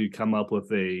trying to come up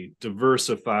with a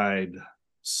diversified,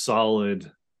 solid,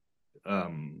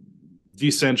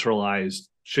 decentralized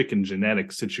chicken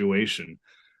genetic situation,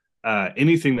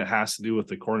 anything that has to do with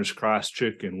the Cornish cross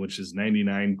chicken, which is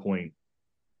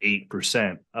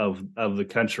 99.8% of the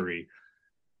country,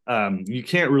 you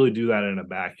can't really do that in a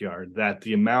backyard. That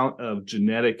the amount of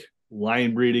genetic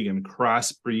line breeding and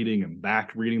cross breeding and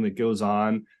back breeding that goes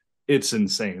on, it's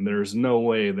insane. There's no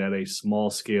way that a small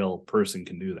scale person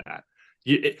can do that.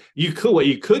 What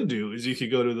you could do is you could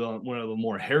go to one of the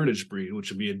more heritage breed, which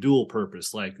would be a dual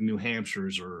purpose, like New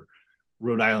Hampshires or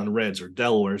Rhode Island Reds or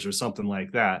Delawares or something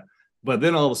like that. But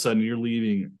then all of a sudden you're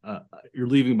leaving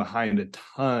behind a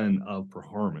ton of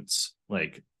performance,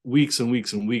 like weeks and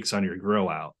weeks and weeks on your grow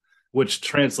out, which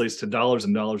translates to dollars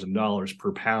and dollars and dollars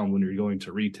per pound when you're going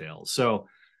to retail. So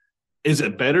is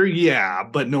it better? Yeah,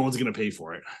 but no one's going to pay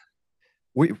for it.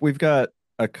 We've got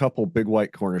a couple big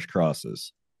white Cornish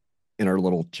crosses in our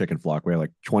little chicken flock. We have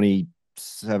like 29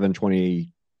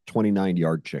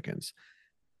 yard chickens,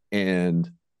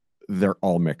 and they're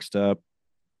all mixed up,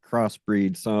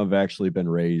 crossbreed. Some have actually been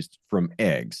raised from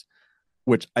eggs,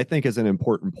 which I think is an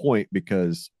important point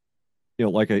because,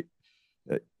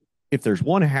 if there's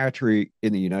one hatchery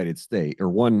in the United States or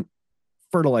one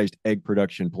fertilized egg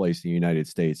production place in the United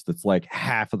States that's like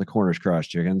half of the Cornish cross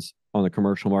chickens on the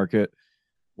commercial market,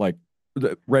 like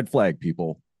the red flag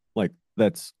people, like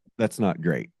that's not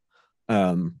great.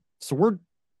 So we're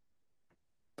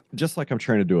just like I'm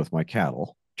trying to do with my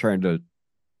cattle, trying to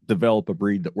develop a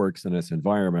breed that works in this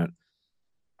environment.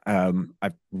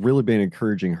 I've really been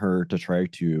encouraging her to try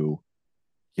to,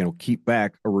 keep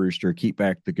back a rooster, keep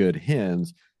back the good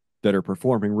hens that are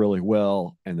performing really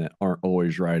well and that aren't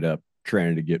always right up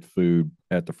trying to get food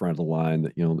at the front of the line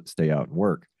that, that stay out and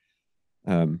work.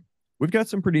 We've got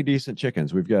some pretty decent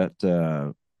chickens. We've got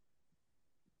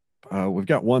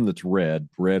one that's red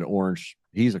orange.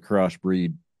 He's a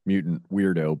crossbreed mutant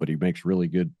weirdo, but he makes really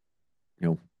good,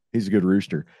 he's a good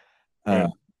rooster. I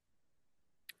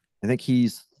think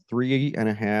he's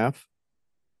 3.5.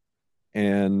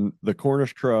 And the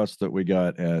Cornish cross that we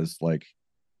got as like,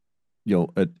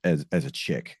 as a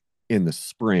chick in the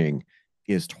spring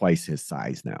is twice his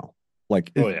size now.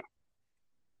 Like, oh yeah.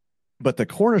 But the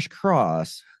Cornish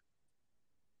cross,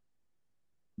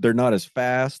 they're not as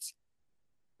fast.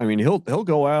 I mean, he'll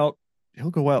go out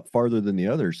farther than the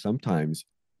others sometimes,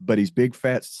 but he's big,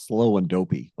 fat, slow, and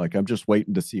dopey. Like I'm just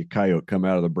waiting to see a coyote come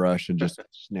out of the brush and just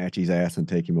snatch his ass and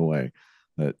take him away.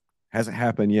 But hasn't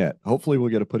happened yet. Hopefully we'll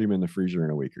get to put him in the freezer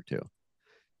in a week or two.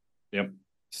 Yep.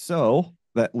 So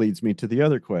that leads me to the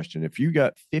other question. If you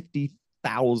got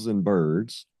 50,000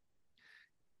 birds,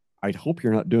 I'd hope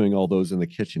you're not doing all those in the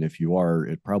kitchen. If you are,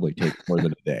 it probably takes more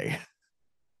than a day.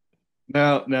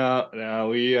 No.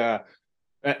 We at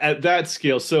that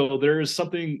scale. So there is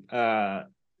something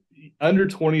under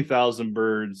 20,000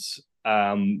 birds.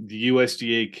 The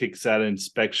USDA kicks that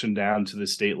inspection down to the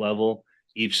state level.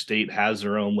 Each state has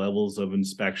their own levels of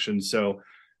inspection. So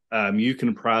you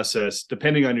can process,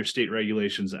 depending on your state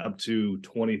regulations, up to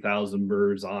 20,000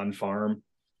 birds on farm.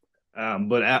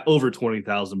 But at over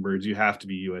 20,000 birds, you have to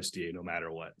be USDA no matter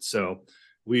what. So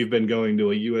we've been going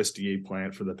to a USDA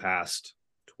plant for the past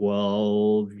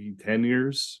 10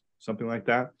 years, something like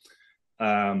that.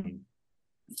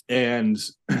 And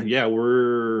yeah,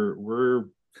 we're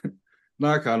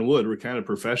knock on wood, we're kind of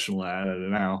professional at it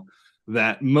now.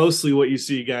 That mostly what you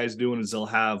see guys doing is they'll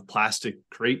have plastic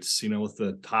crates, with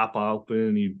the top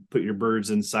open, you put your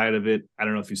birds inside of it. I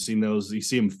don't know if you've seen those. You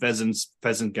see them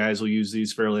pheasant guys will use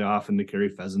these fairly often to carry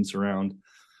pheasants around.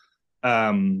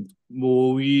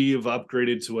 We've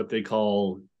upgraded to what they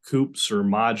call coops or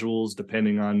modules,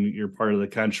 depending on your part of the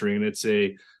country. And it's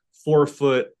a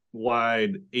 4-foot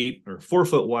wide,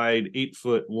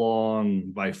 8-foot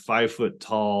long by 5-foot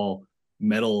tall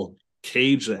metal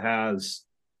cage that has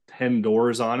 10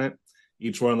 doors on it.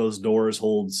 Each one of those doors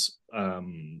holds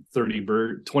 25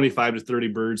 to 30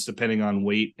 birds, depending on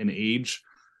weight and age.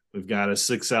 We've got a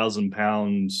 6,000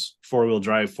 pounds 4-wheel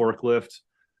drive forklift,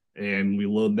 and we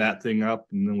load that thing up,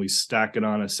 and then we stack it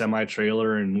on a semi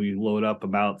trailer, and we load up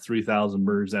about 3,000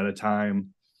 birds at a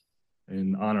time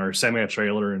and on our semi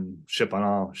trailer and ship them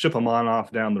on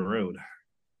off down the road.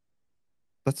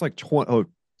 That's like 20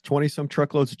 some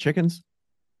truckloads of chickens.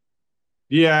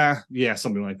 Yeah,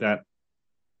 something like that.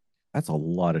 That's a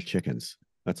lot of chickens.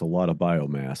 That's a lot of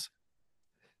biomass.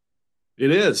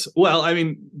 It is. Well, I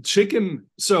mean, chicken.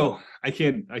 So I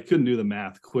couldn't do the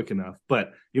math quick enough,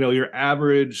 but your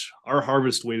average, our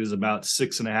harvest weight is about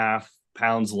 6.5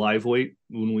 pounds live weight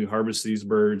when we harvest these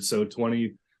birds. So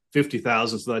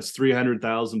 50,000. So that's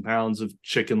 300,000 pounds of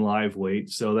chicken live weight.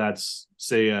 So that's,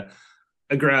 say, a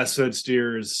grass-fed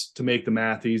steer is, to make the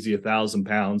math easy, 1,000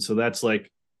 pounds. So that's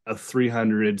like a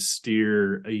 300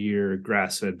 steer a year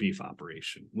grass-fed beef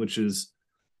operation, which is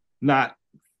not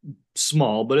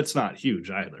small, but it's not huge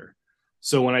either.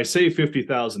 So when I say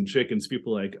 50,000 chickens,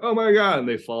 people are like, oh my God, and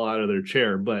they fall out of their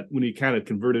chair. But when you kind of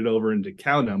convert it over into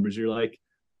cow numbers, you're like,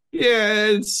 yeah,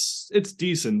 it's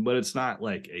decent, but it's not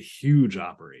like a huge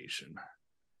operation.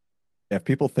 If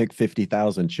people think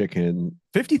 50,000 chickens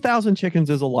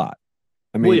is a lot.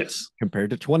 I mean, well, yes,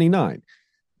 compared to 29,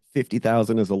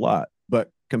 50,000 is a lot. But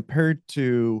compared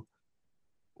to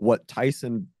what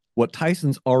Tyson's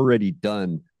already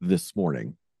done this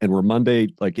morning, and we're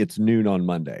Monday, like it's noon on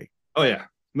Monday. Oh yeah.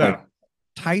 No. Like,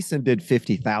 Tyson did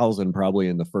 50,000 probably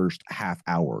in the first half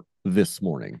hour this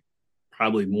morning.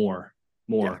 Probably more.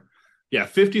 Yeah,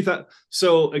 50,000.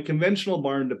 So a conventional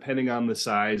barn, depending on the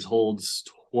size, holds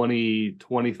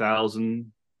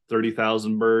 20,000,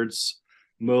 30,000 birds.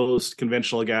 Most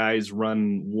conventional guys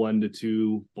run 1 to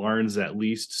 2 barns at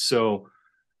least. So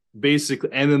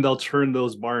basically, and then they'll turn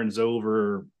those barns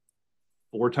over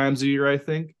 4 times a year, I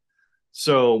think.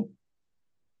 So,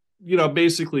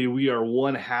 basically we are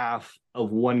 1/2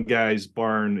 of one guy's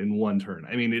barn in one turn.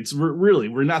 I mean,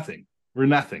 we're nothing.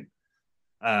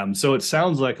 So it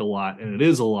sounds like a lot, and it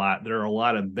is a lot. There are a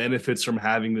lot of benefits from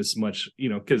having this much,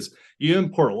 because you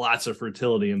import lots of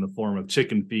fertility in the form of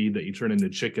chicken feed that you turn into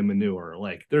chicken manure.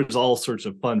 Like, there's all sorts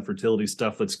of fun fertility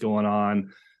stuff that's going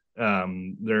on.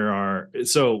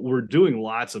 So we're doing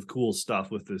lots of cool stuff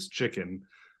with this chicken.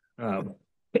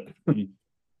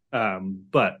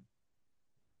 But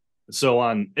so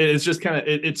on, it's just kind of,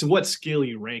 it's what scale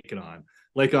you rank it on.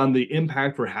 Like, on the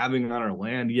impact we're having on our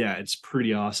land, yeah, it's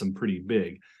pretty awesome, pretty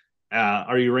big.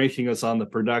 Are you ranking us on the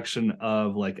production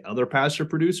of like other pasture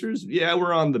producers? Yeah,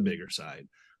 we're on the bigger side.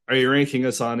 Are you ranking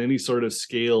us on any sort of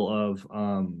scale of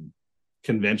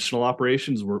conventional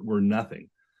operations? We're nothing.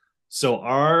 So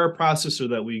our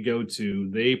processor that we go to,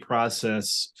 they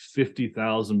process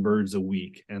 50,000 birds a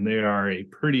week, and they are a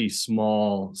pretty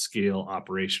small scale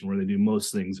operation where they do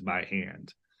most things by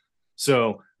hand.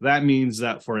 So that means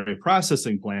that for a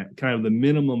processing plant, kind of the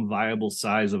minimum viable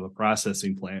size of a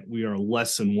processing plant, we are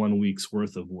less than 1 week's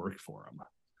worth of work for them.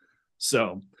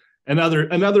 So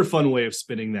another fun way of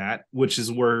spinning that, which is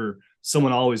where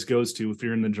someone always goes to if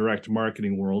you're in the direct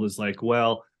marketing world, is like,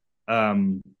 well,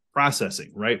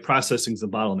 processing, right? Processing is the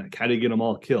bottleneck. How do you get them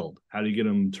all killed? How do you get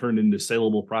them turned into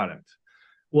saleable product?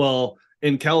 Well,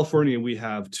 in California, we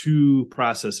have 2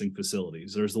 processing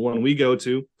facilities. There's the one we go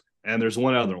to, and there's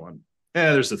one other one.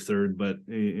 There's a third, but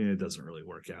it doesn't really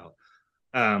work out.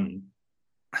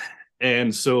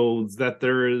 And so that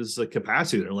there is a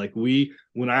capacity there. Like,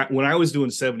 when I was doing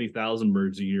 70,000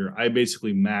 birds a year, I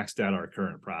basically maxed out our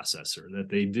current processor, that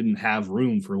they didn't have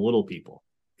room for little people,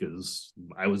 because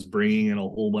I was bringing in a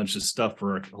whole bunch of stuff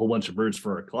for a whole bunch of birds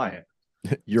for our client.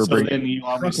 You're so bringing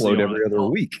a truckload every other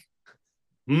week.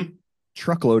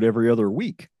 Truckload every other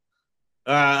week.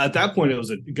 At that point, it was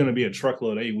going to be a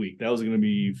truckload a week. That was going to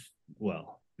be,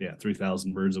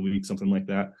 3,000 birds a week, something like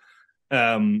that.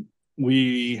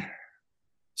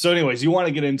 So anyways, you want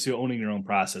to get into owning your own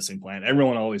processing plant.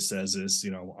 Everyone always says this,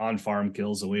 on-farm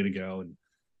kills the way to go. And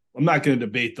I'm not going to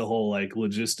debate the whole like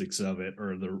logistics of it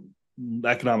or the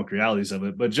economic realities of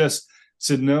it, but just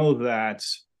to know that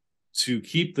to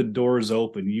keep the doors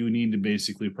open, you need to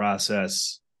basically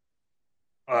process,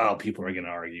 people are going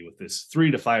to argue with this,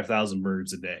 3,000 to 5,000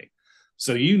 birds a day.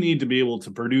 So you need to be able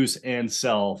to produce and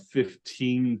sell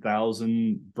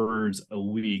 15,000 birds a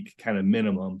week, kind of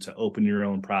minimum, to open your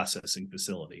own processing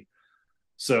facility.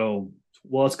 So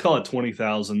well, let's call it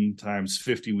 20,000 times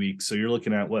 50 weeks. So you're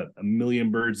looking at what, 1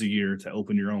 million birds a year to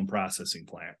open your own processing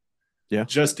plant. Yeah.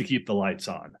 Just to keep the lights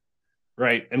on.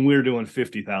 Right. And we're doing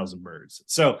 50,000 birds.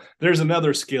 So there's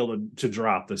another scale to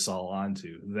drop this all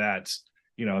onto that,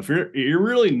 you know, if you're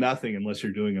really nothing unless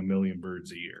you're doing 1 million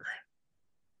birds a year.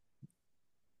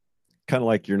 Kind of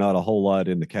like you're not a whole lot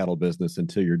in the cattle business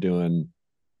until you're doing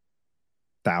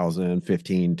 1,000,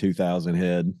 15, 2,000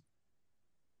 head.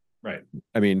 Right.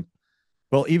 I mean,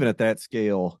 well, even at that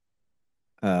scale,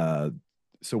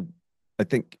 so I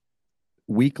think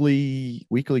weekly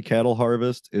cattle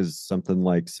harvest is something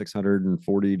like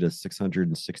 640 to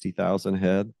 660,000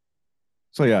 head.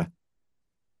 So yeah,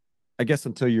 I guess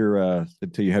until you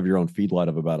have your own feedlot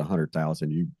of about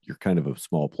 100,000, you're kind of a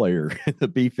small player in the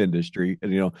beef industry.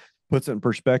 And, you know, puts it in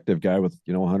perspective, guy with,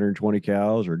 you know, 120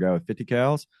 cows or a guy with 50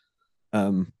 cows,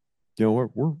 you know,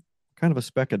 we're kind of a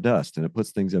speck of dust, and it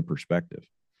puts things in perspective.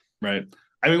 Right.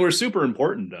 I mean, we're super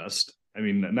important dust. I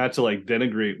mean, not to like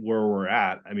denigrate where we're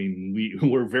at. I mean,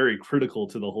 we're very critical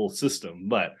to the whole system,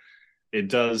 but it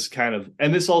does kind of,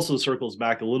 and this also circles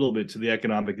back a little bit to the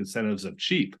economic incentives of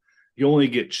cheap. You only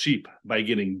get cheap by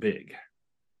getting big,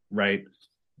 right?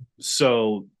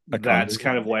 So that's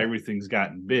kind of why everything's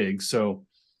gotten big. So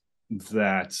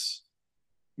that's,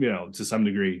 you know, to some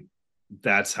degree,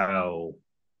 that's how,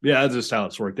 yeah, that's just how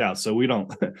it's worked out. So we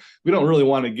don't really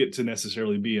want to get to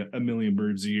necessarily be a 1 million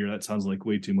birds a year. That sounds like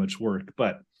way too much work,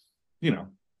 but you know,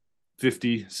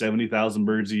 50, 70,000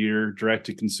 birds a year, direct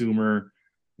to consumer,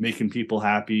 making people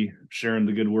happy, sharing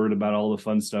the good word about all the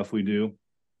fun stuff we do.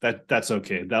 That's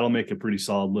okay. That'll make a pretty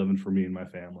solid living for me and my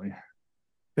family.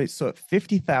 Okay, so at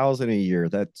 50,000 a year,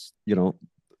 that's, you know,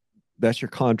 that's your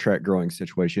contract growing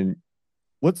situation.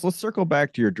 Let's circle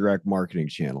back to your direct marketing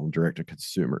channel and direct to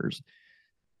consumers.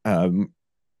 I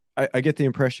get the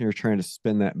impression you're trying to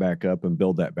spin that back up and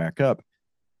build that back up.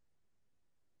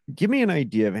 Give me an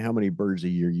idea of how many birds a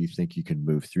year you think you can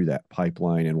move through that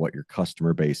pipeline and what your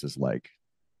customer base is like.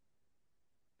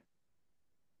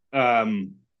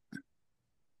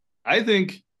 I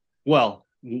think, well,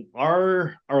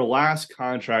 our last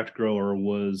contract grower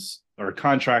we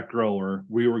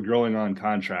were growing on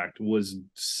contract, was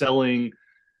selling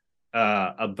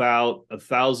about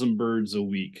 1,000 birds a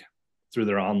week through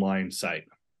their online site.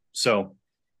 So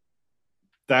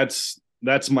that's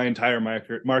my entire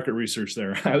market research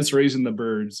there. I was raising the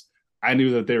birds. I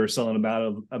knew that they were selling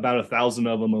about 1,000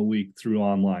 of them a week through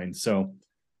online. So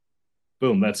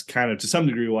boom, that's kind of to some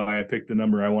degree why I picked the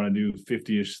number. I want to do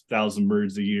 50-ish thousand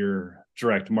birds a year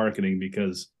direct marketing,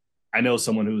 because I know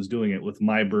someone who was doing it with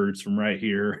my birds from right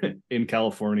here in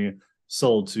California,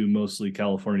 sold to mostly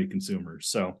California consumers.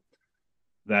 So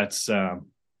that's, and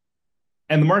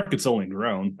the market's only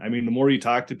grown. I mean, the more you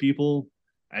talk to people,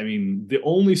 I mean, the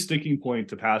only sticking point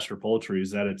to pasture poultry is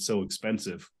that it's so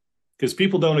expensive, because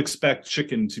people don't expect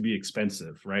chicken to be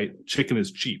expensive, right? Chicken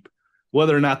is cheap.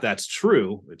 Whether or not that's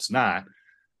true, it's not.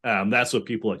 That's what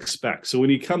people expect. So when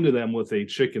you come to them with a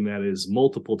chicken that is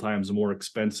multiple times more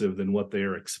expensive than what they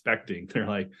are expecting, they're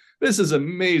like, this is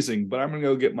amazing, but I'm going to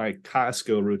go get my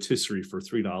Costco rotisserie for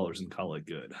 $3 and call it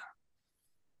good.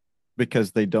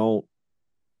 Because they don't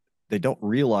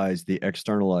realize the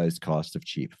externalized cost of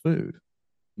cheap food.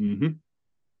 Mm-hmm.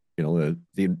 You know,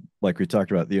 the like we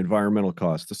talked about, the environmental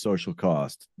cost, the social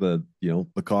cost, the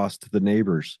cost to the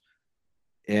neighbors,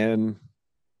 and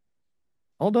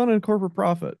all done in corporate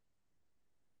profit,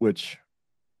 which,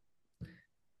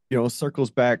 you know, circles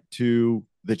back to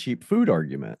the cheap food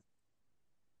argument.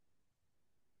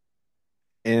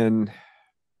 And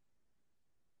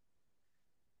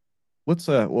let's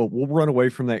we'll run away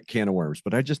from that can of worms,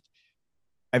 but I've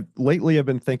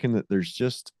been thinking that there's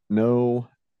just no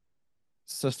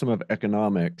system of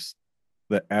economics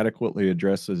that adequately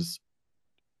addresses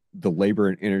the labor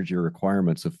and energy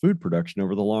requirements of food production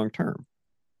over the long term.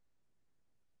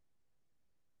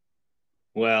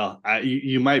 Well,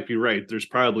 you might be right. There's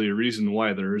probably a reason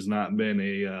why there has not been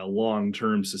a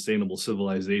long-term sustainable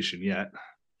civilization yet.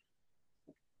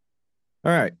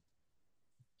 All right.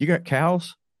 You got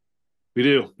cows? We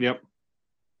do. Yep.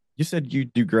 You said you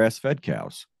do grass-fed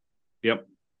cows. Yep.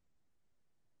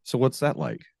 So what's that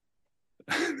like?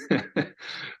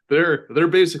 They're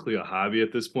basically a hobby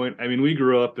at this point. I mean,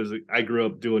 I grew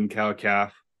up doing cow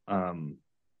calf. You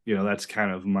know, that's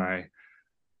kind of my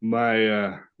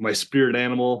spirit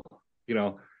animal. You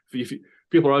know, if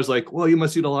people are always like, well, you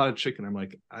must eat a lot of chicken. I'm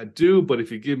like, I do, but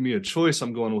if you give me a choice,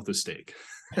 I'm going with a steak.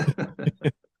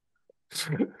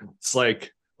 It's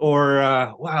like, or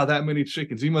wow, that many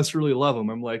chickens, you must really love them.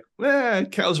 I'm like,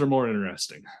 cows are more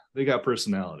interesting. They got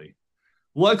personality.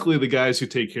 luckily the guys who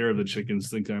take care of the chickens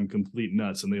think I'm complete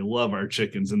nuts, and they love our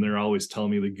chickens, and they're always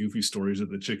telling me the goofy stories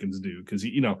that the chickens do, because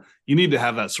you need to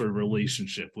have that sort of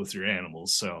relationship with your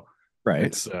animals. So Right.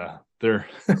 it's they're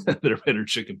they're better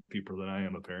chicken people than I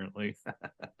am, apparently.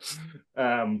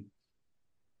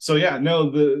 So yeah, no,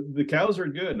 the cows are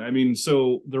good. I mean,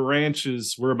 so the ranch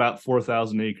we're about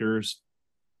 4,000 acres,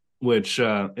 which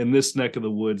in this neck of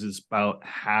the woods is about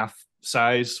half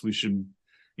size. We should,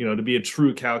 to be a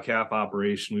true cow calf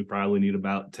operation, we probably need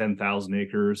about 10,000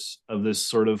 acres of this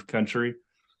sort of country.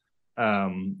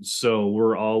 So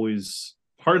we're always,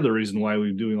 part of the reason why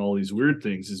we're doing all these weird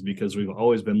things is because we've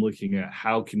always been looking at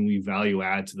how can we value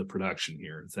add to the production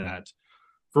here, that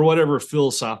for whatever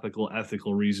philosophical,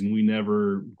 ethical reason, we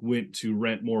never went to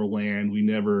rent more land. We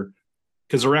never,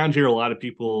 because around here, a lot of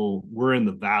people, we're in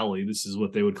the valley. This is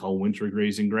what they would call winter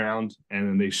grazing ground. And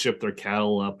then they ship their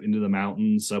cattle up into the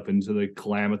mountains, up into the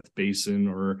Klamath Basin,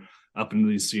 or up into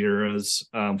the Sierras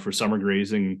for summer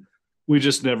grazing. We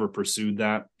just never pursued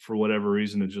that for whatever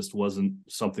reason. It just wasn't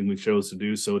something we chose to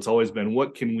do. So it's always been,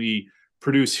 what can we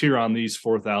produce here on these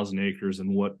 4,000 acres,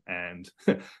 and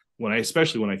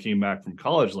especially when I came back from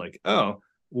college, like, oh,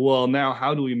 well, now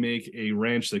how do we make a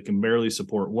ranch that can barely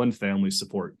support one family,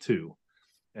 support two?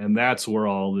 And that's where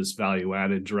all this value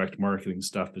added direct marketing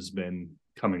stuff has been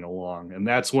coming along. And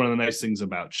that's one of the nice things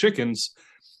about chickens,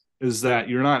 is that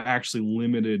you're not actually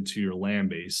limited to your land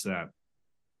base, that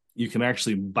you can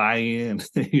actually buy in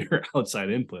your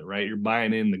outside input, right? You're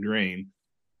buying in the grain.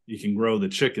 You can grow the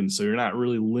chickens, so you're not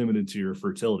really limited to your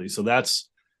fertility. So that's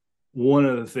one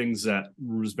of the things that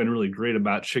has been really great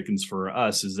about chickens for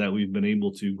us, is that we've been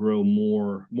able to grow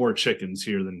more chickens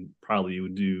here than probably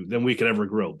than we could ever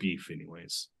grow beef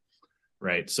anyways.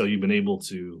 Right. So you've been able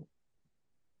to,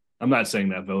 I'm not saying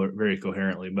that very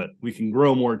coherently, but we can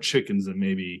grow more chickens than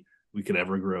maybe we could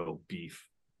ever grow beef.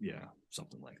 Yeah.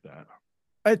 Something like that.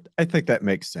 I think that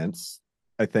makes sense.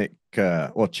 I think,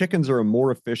 chickens are a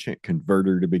more efficient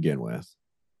converter to begin with.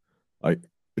 But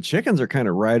chickens are kind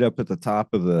of right up at the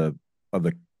top of the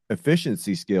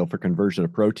efficiency scale for conversion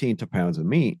of protein to pounds of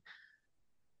meat.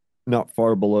 Not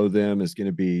far below them is going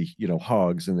to be,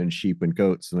 hogs, and then sheep and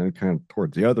goats, and then kind of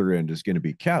towards the other end is going to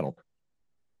be cattle.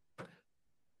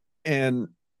 And,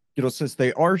 since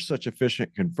they are such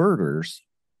efficient converters,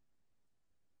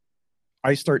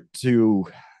 I start to,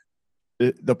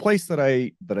 the place that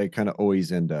I kind of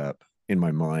always end up in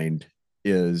my mind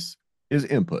is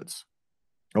inputs.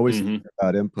 Always think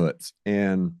about inputs.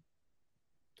 And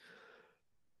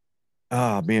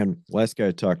last guy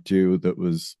I talked to that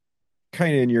was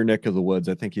kind of in your neck of the woods,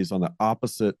 I think he's on the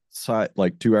opposite side,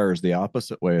 like 2 hours the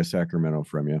opposite way of Sacramento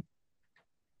from you.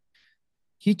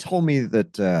 He told me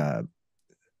that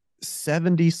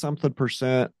 70 something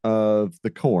percent of the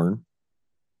corn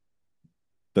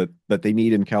that they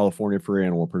need in California for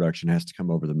animal production has to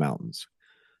come over the mountains.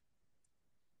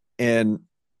 And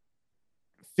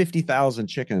 50,000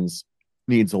 chickens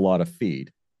needs a lot of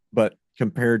feed, but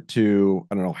compared to,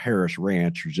 I don't know, Harris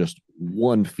Ranch or just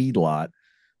one feedlot,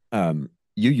 you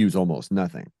use almost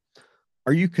nothing.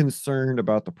 Are you concerned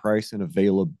about the price and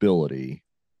availability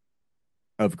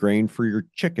of grain for your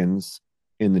chickens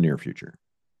in the near future?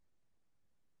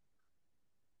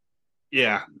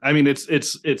 Yeah, I mean, it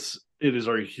is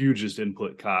our hugest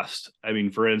input cost. I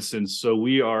mean, for instance, so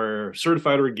we are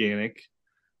certified organic.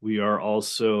 We are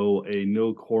also a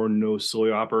no corn, no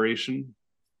soy operation.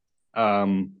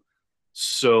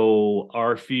 So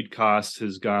our feed cost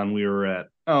has gone, we were at,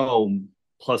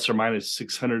 plus or minus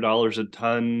 $600 a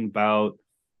ton about,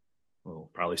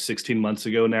 probably 16 months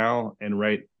ago now. And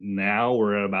right now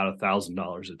we're at about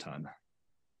 $1,000 a ton.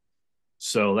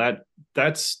 So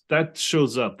that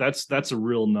shows up. That's a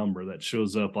real number that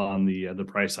shows up on the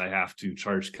price I have to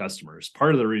charge customers.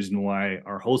 Part of the reason why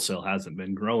our wholesale hasn't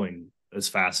been growing as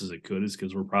fast as it could is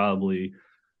because we're probably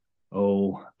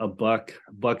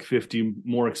 $1.50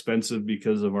 more expensive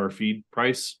because of our feed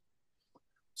price.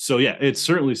 So yeah, it's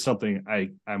certainly something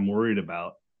I'm worried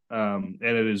about, and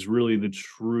it is really the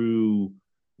true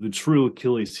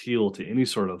Achilles heel to any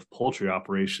sort of poultry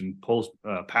operation,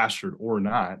 pastured or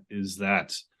not, is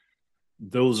that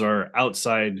those are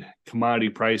outside commodity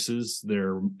prices.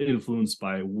 They're influenced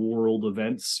by world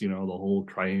events, the whole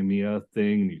Crimea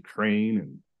thing in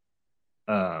Ukraine.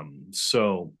 And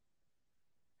so,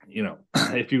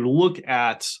 if you look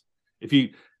at,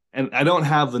 and I don't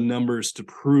have the numbers to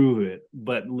prove it,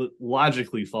 but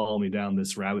logically follow me down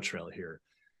this rabbit trail here.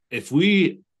 If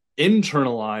we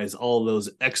internalize all those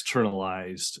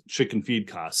externalized chicken feed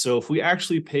costs, so if we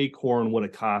actually pay corn what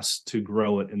it costs to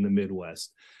grow it in the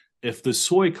Midwest, if the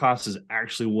soy cost is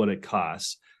actually what it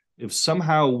costs, if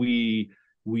somehow we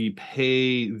we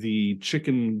pay the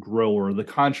chicken grower, the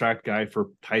contract guy for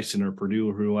Tyson or Purdue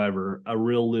or whoever, a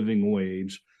real living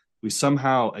wage. We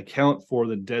somehow account for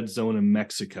the dead zone in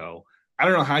Mexico. I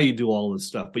don't know how you do all this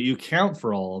stuff, but you account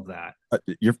for all of that.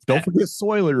 Don't forget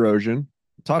soil erosion.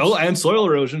 And soil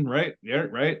erosion, right? Yeah,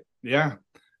 right. Yeah.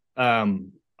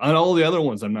 And all the other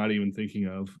ones I'm not even thinking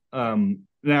of.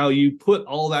 Now you put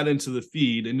all that into the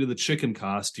feed, into the chicken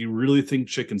cost. Do you really think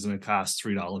chicken's going to cost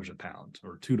 $3 a pound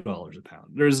or $2 a pound?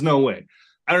 There's no way.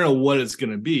 I don't know what it's going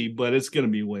to be, but it's going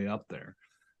to be way up there.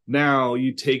 Now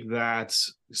you take that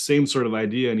same sort of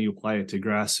idea and you apply it to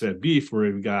grass-fed beef, where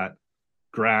you've got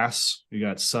grass, you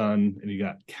got sun, and you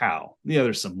got cow. Yeah,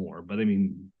 there's some more, but I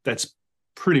mean, that's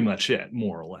pretty much it,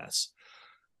 more or less.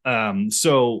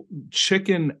 So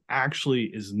chicken actually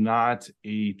is not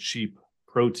a cheap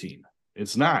protein.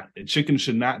 It's not. Chicken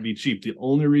should not be cheap. The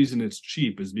only reason it's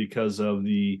cheap is because of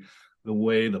the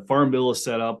way the farm bill is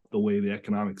set up, the way the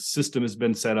economic system has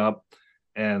been set up,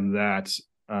 and that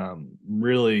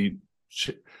really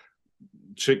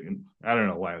chicken. I don't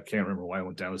know why. I can't remember why I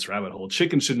went down this rabbit hole.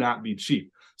 Chicken should not be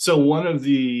cheap. So one of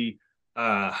the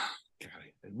I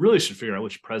really should figure out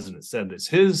which president said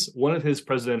this. One of his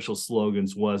presidential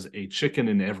slogans was "a chicken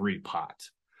in every pot."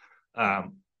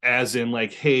 As in,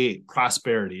 like, hey,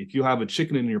 prosperity. If you have a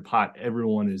chicken in your pot,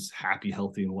 everyone is happy,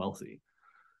 healthy, and wealthy.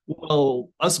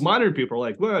 Well, us modern people are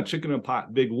like, well, chicken in a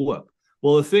pot, big whoop.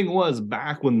 Well, the thing was,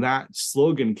 back when that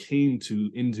slogan came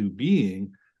into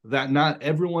being, that not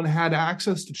everyone had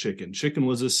access to chicken. Chicken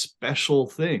was a special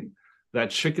thing.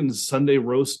 That chicken Sunday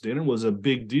roast dinner was a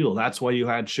big deal. That's why you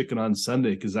had chicken on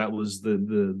Sunday, because that was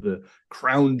the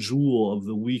crown jewel of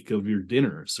the week of your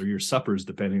dinners or your suppers,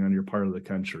 depending on your part of the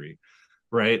country.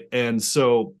 Right. And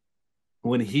so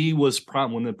when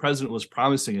the president was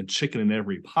promising a chicken in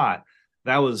every pot,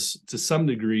 that was to some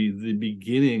degree the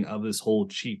beginning of this whole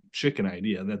cheap chicken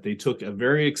idea, that they took a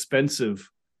very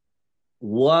expensive,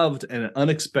 loved and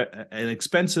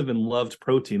expensive and loved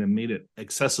protein and made it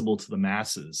accessible to the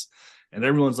masses. And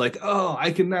everyone's like, oh,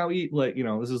 I can now eat, like,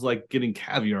 this is like getting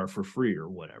caviar for free or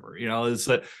whatever. It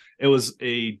was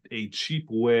a cheap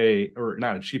way, or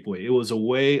not a cheap way. It was a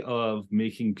way of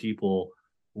making people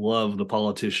love the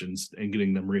politicians and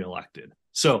getting them reelected.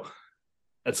 So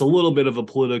that's a little bit of a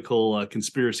political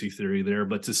conspiracy theory there,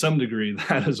 but to some degree,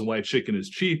 that is why chicken is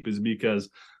cheap, is because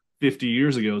 50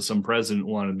 years ago, some president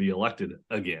wanted to be elected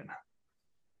again,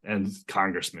 and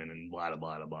congressman and blah,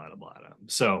 blah, blah, blah, blah.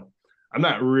 So I'm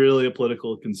not really a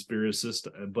political conspiracist,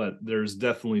 but there's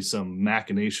definitely some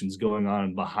machinations going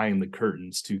on behind the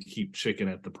curtains to keep chicken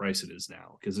at the price it is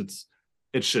now, because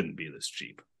it shouldn't be this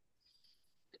cheap.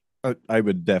 I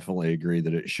would definitely agree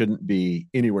that it shouldn't be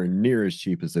anywhere near as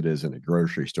cheap as it is in a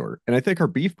grocery store. And I think our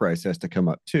beef price has to come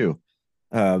up too.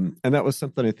 And that was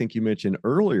something I think you mentioned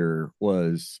earlier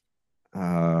was,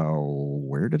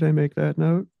 where did I make that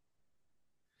note?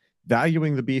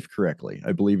 Valuing the beef correctly,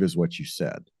 I believe, is what you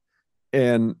said.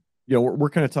 And,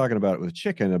 we're kind of talking about it with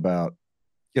chicken, about,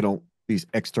 these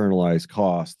externalized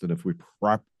costs. And if we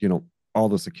all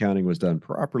this accounting was done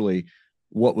properly,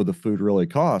 what would the food really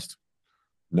cost?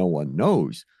 No one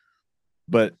knows.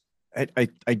 But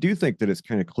I do think that it's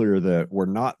kind of clear that we're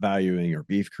not valuing our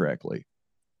beef correctly.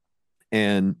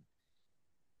 And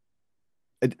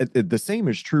the same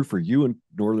is true for you in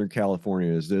Northern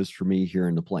California as it is for me here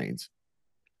in the Plains.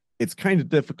 It's kind of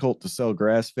difficult to sell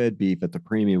grass-fed beef at the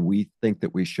premium we think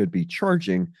that we should be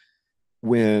charging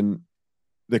when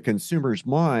the consumer's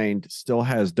mind still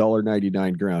has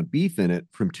 $1.99 ground beef in it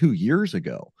from 2 years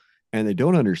ago. And they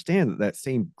don't understand that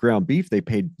same ground beef they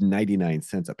paid 99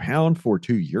 cents a pound for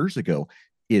 2 years ago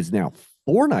is now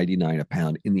 $4.99 a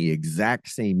pound in the exact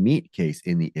same meat case,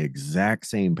 in the exact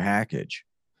same package.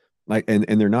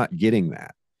 And they're not getting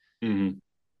that. Mm-hmm.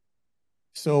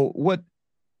 So what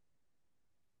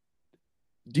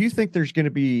do you think that's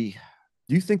going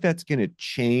to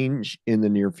change in the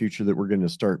near future, that we're going to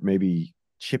start maybe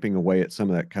chipping away at some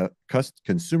of that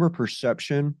consumer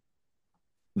perception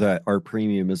that our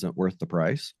premium isn't worth the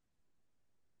price?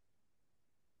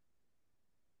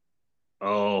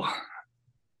 Oh,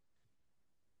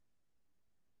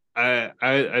 I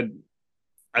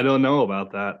don't know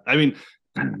about that. I mean,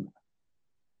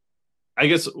 I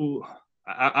guess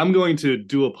I'm going to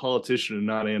do a politician and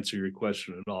not answer your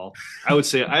question at all. I would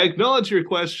say, I acknowledge your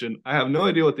question. I have no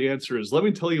idea what the answer is. Let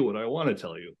me tell you what I want to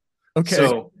tell you. Okay.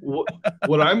 So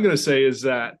what I'm going to say is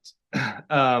that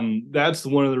that's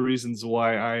one of the reasons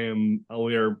why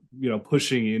we are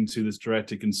pushing into this direct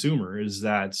to consumer, is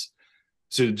that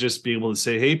to just be able to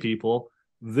say, hey, people,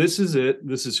 this is it.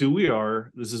 This is who we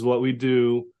are. This is what we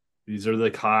do. These are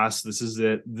the costs. This is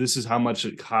it. This is how much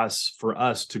it costs for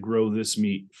us to grow this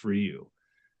meat for you.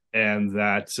 And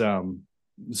that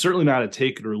certainly not a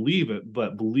take it or leave it,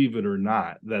 but believe it or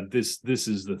not, that this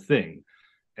is the thing.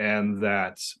 And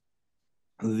that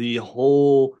the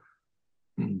whole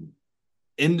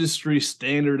industry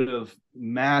standard of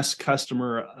mass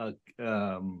customer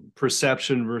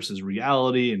perception versus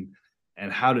reality,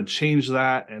 and how to change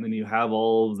that. And then you have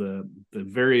all of the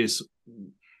various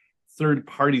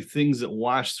third-party things that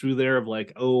wash through there of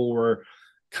like, oh, we're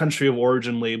country of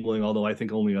origin labeling, although I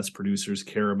think only us producers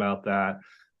care about that,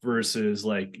 versus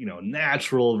like,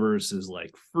 natural versus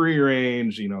like free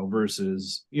range,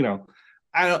 versus,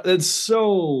 it's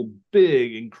so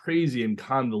big and crazy and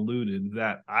convoluted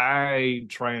that I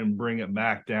try and bring it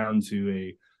back down to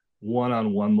a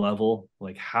one-on-one level.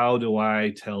 Like, how do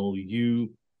I tell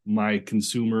you, my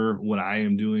consumer, what I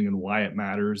am doing and why it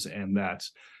matters? And that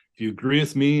if you agree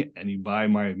with me and you buy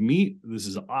my meat, this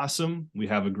is awesome. We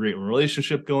have a great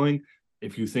relationship going.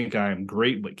 If you think I'm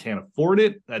great but can't afford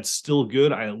it, that's still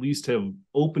good. I at least have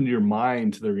opened your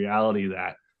mind to the reality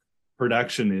that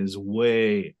production is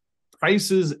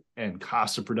prices and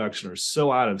cost of production are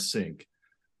so out of sync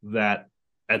that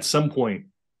at some point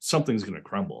something's going to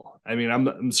crumble. I mean,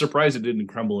 I'm surprised it didn't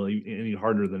crumble any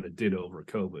harder than it did over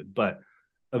COVID, but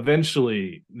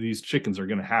eventually these chickens are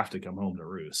going to have to come home to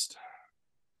roost.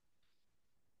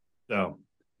 So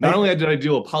not only did I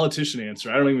do a politician answer,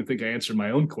 I don't even think I answered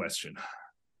my own question.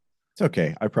 It's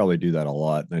okay. I probably do that a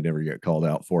lot and I never get called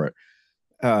out for it.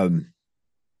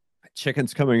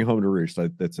 Chickens coming home to roost. I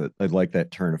like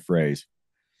that turn of phrase.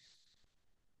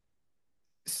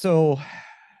 So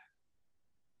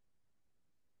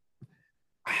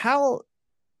how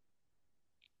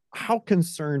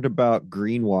concerned about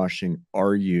greenwashing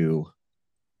are you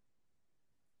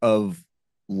of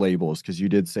labels? Because you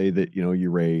did say that, you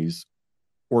raise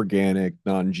organic,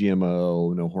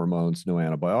 non-GMO, no hormones, no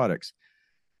antibiotics.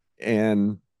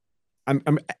 And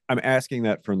I'm asking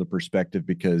that from the perspective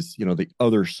because, the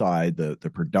other side, the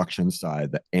production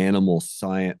side, the animal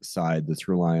science side that's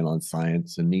relying on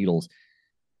science and needles,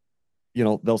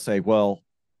 they'll say, well,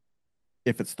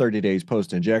 if it's 30 days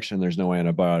post-injection, there's no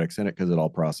antibiotics in it because it all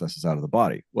processes out of the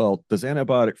body. Well, does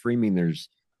antibiotic free mean there's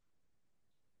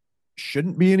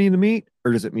shouldn't be any in the meat,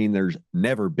 or does it mean there's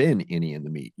never been any in the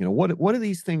meat? What do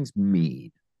these things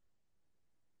mean?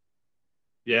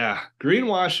 Yeah,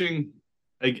 greenwashing,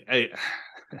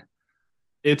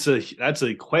 that's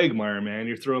a quagmire, man.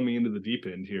 You're throwing me into the deep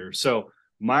end here. So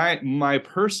my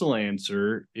personal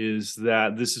answer is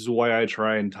that this is why I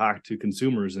try and talk to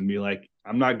consumers and be like,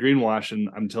 I'm not greenwashing.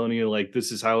 I'm telling you, like,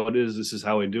 this is how it is. This is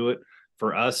how I do it.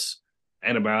 For us,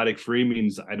 antibiotic free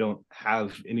means I don't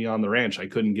have any on the ranch. I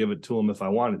couldn't give it to them if I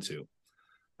wanted to.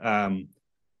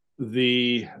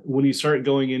 When you start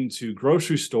going into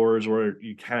grocery stores where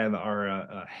you kind of are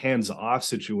a hands-off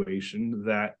situation,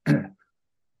 that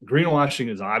greenwashing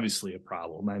is obviously a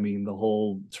problem. I mean, the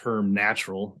whole term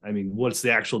natural, I mean, what's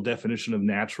the actual definition of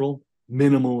natural?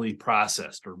 Minimally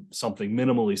processed or something,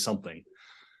 minimally something.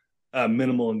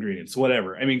 Minimal ingredients,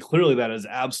 whatever. I mean, clearly that is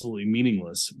absolutely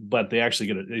meaningless, but they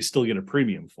still get a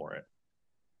premium for it.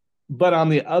 But on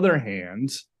the other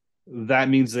hand, that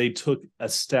means they took a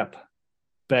step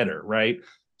better, right?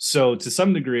 So to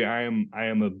some degree, I am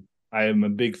a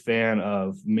big fan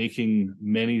of making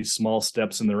many small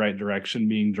steps in the right direction,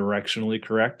 being directionally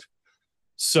correct.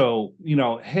 So,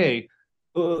 hey,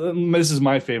 this is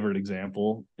my favorite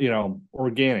example,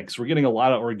 organics. We're getting a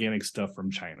lot of organic stuff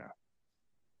from China.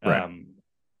 Right.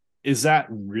 Is that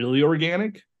really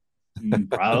organic?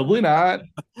 Probably not.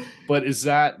 But is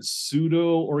that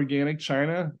pseudo organic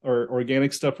China or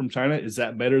organic stuff from China? Is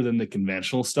that better than the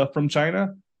conventional stuff from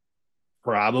China?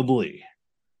 Probably.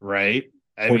 Right.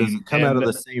 Or does it come out of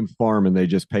the same farm and they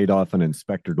just paid off an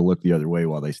inspector to look the other way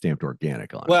while they stamped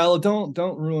organic on it? Well, don't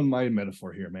ruin my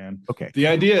metaphor here, man. Okay. The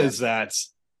idea is that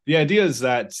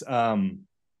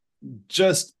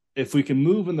just if we can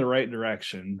move in the right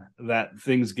direction, that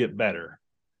things get better.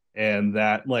 And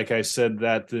that, like I said,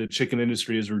 that the chicken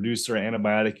industry has reduced their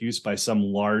antibiotic use by some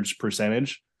large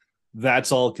percentage.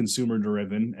 That's all consumer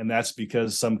driven. And that's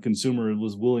because some consumer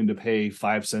was willing to pay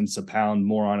 5 cents a pound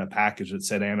more on a package that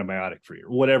said antibiotic free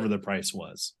or whatever the price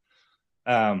was.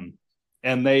 And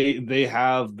they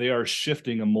are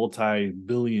shifting a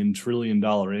multi-billion trillion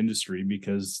dollar industry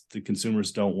because the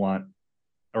consumers are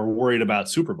worried about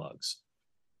superbugs.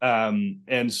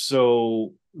 And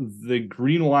so the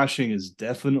greenwashing is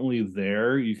definitely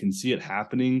there. You can see it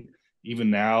happening.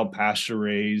 Even now, pasture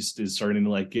raised is starting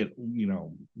to get,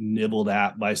 nibbled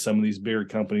at by some of these bigger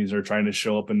companies that are trying to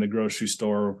show up in the grocery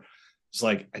store. It's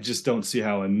like, I just don't see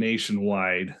how a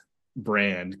nationwide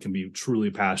brand can be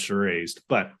truly pasture raised.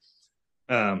 But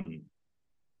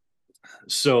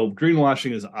so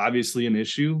greenwashing is obviously an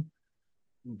issue,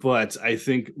 but I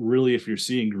think really if you're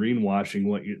seeing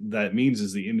greenwashing, that means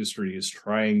is the industry is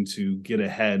trying to get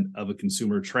ahead of a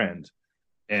consumer trend,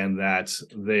 and that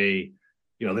they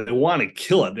want to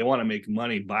kill it, they want to make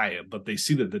money by it, but they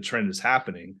see that the trend is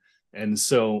happening. And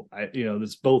so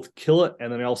it's both kill it,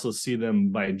 and then I also see them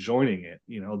by joining it.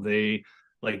 They,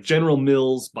 like, General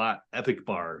Mills bought Epic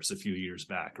Bars a few years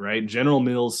back, right? General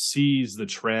Mills sees the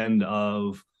trend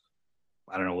of,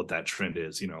 I don't know what that trend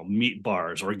is, meat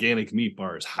bars, organic meat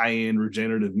bars, high-end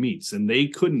regenerative meats, and they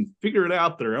couldn't figure it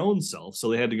out their own self, so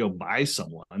they had to go buy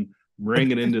someone,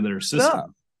 bring it into their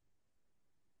system.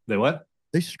 They what?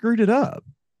 They screwed it up.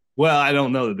 Well, I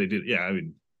don't know that they did. Yeah, I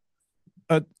mean,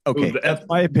 okay. That's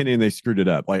my opinion. They screwed it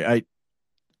up. Like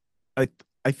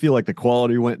I feel like the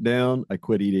quality went down. I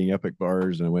quit eating Epic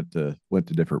Bars and I went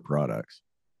to different products.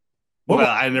 Well,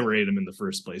 I never ate them in the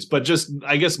first place, but just,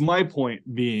 I guess my point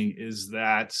being is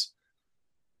that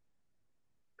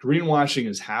greenwashing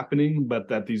is happening, but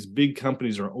that these big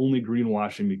companies are only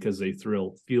greenwashing because they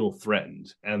feel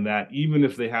threatened, and that even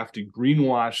if they have to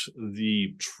greenwash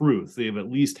the truth, they've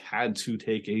at least had to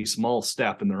take a small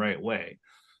step in the right way.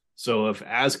 So if,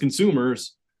 as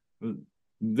consumers,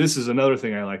 this is another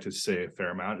thing I like to say a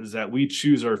fair amount, is that we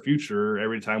choose our future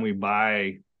every time we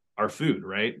buy our food,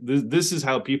 right? This is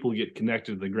how people get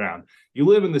connected to the ground. You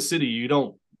live in the city, you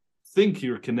don't think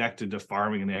you're connected to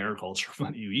farming and agriculture,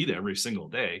 but you eat every single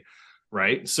day,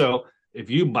 right? So if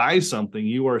you buy something,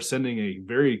 you are sending a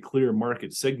very clear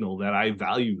market signal that I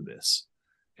value this.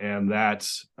 And that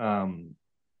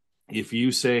if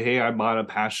you say, hey, I bought a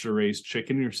pasture raised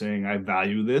chicken, you're saying I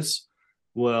value this.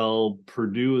 Well,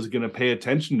 Purdue is going to pay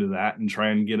attention to that and try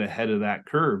and get ahead of that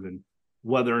curve. And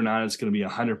whether or not it's going to be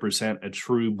 100% a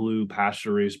true blue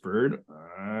pasture raised bird,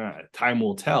 time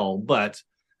will tell, but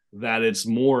that it's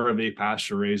more of a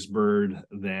pasture raised bird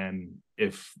than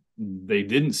if they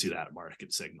didn't see that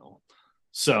market signal.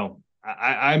 So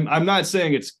I'm not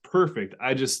saying it's perfect.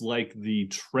 I just like the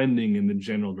trending in the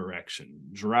general direction.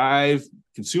 Drive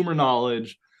consumer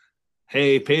knowledge.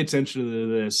 Hey, pay attention to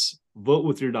this, vote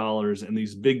with your dollars, and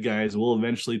these big guys will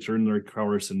eventually turn their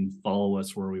course and follow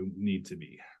us where we need to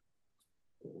be.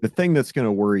 The thing that's going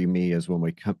to worry me is when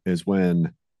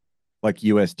like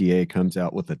USDA comes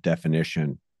out with a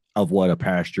definition of what a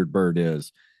pastured bird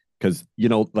is, because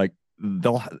like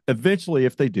they'll eventually,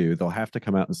 if they do, they'll have to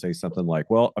come out and say something like,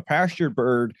 well, a pastured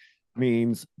bird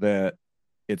means that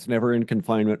it's never in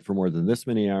confinement for more than this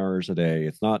many hours a day.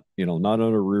 It's not not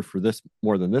on a roof for this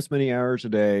more than this many hours a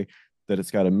day, that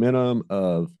it's got a minimum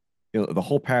of the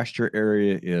whole pasture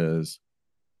area is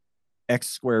X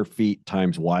square feet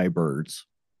times Y birds.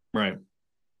 Right.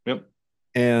 Yep.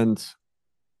 And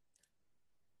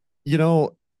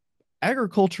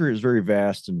agriculture is very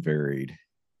vast and varied.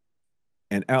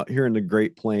 And out here in the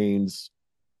Great Plains,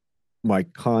 my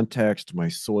context, my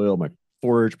soil, my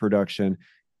forage production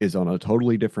is on a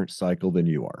totally different cycle than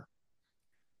you are.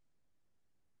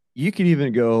 You could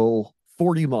even go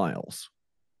 40 miles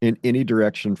in any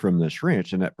direction from this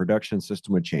ranch, and that production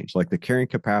system would change. Like the carrying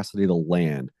capacity of the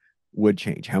land would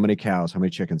change. How many cows, how many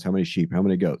chickens, how many sheep, how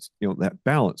many goats, that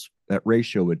balance, that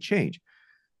ratio would change.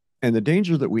 And the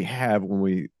danger that we have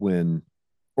when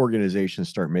organizations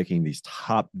start making these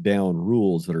top-down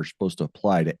rules that are supposed to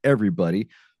apply to everybody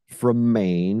from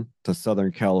Maine to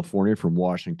Southern California, from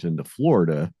Washington to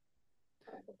Florida,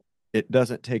 it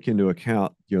doesn't take into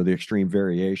account, the extreme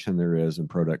variation there is in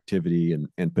productivity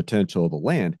and potential of the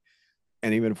land.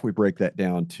 And even if we break that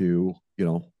down to,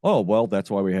 oh, well, that's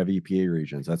why we have EPA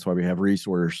regions. That's why we have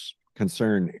resource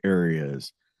concern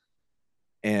areas.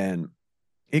 And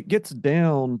it gets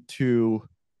down to,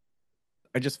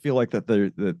 I just feel like that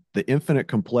the infinite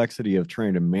complexity of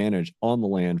trying to manage on the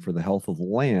land for the health of the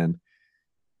land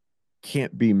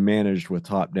can't be managed with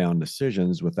top-down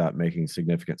decisions without making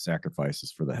significant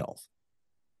sacrifices for the health.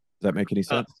 Does that make any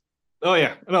sense? Oh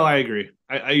yeah, no, I agree.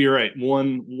 You're right.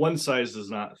 One size does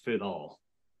not fit all,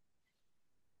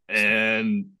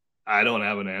 and I don't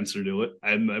have an answer to it.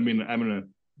 I'm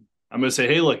gonna say,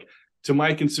 hey, look, to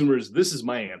my consumers, this is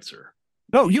my answer.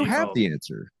 No, you have the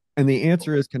answer. And the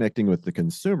answer is connecting with the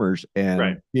consumers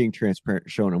and being transparent,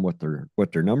 showing them what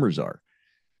their numbers are.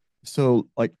 So,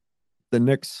 like, the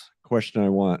next question I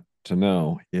want to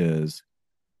know is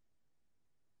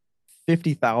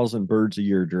 50,000 birds a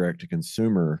year direct to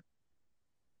consumer.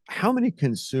 How many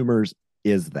consumers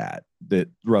is that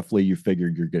roughly you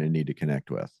figured you're going to need to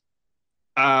connect with?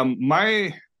 I'm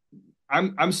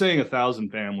saying 1,000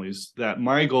 families. That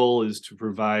my goal is to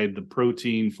provide the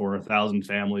protein for 1,000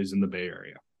 families in the Bay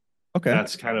Area. Okay.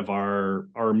 That's kind of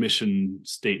our mission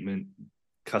statement,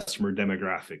 customer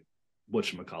demographic,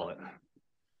 whatchamacallit.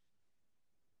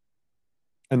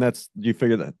 And that's, you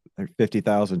figure that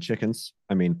 50,000 chickens,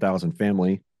 I mean, 1,000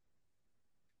 family,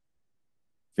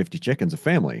 50 chickens a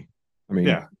family. I mean,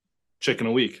 Yeah, chicken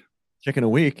a week. chicken a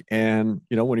week. And,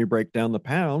 when you break down the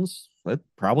pounds, that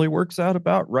probably works out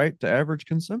about right to average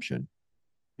consumption.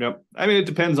 Yep. I mean, it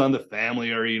depends on the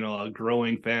family. Or a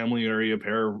growing family, or a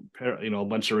a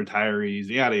bunch of retirees,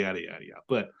 yada, yada, yada, yada.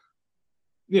 But,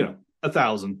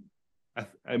 1,000.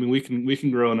 I mean, we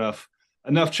can grow enough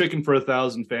chicken for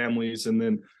 1,000 families. And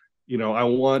then, I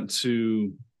want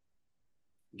to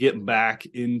get back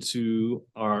into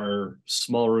our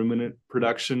small ruminant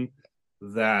production.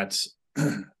 That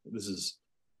this is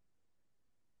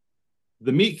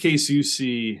the meat case you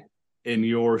see in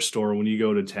your store when you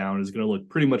go to town is going to look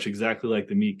pretty much exactly like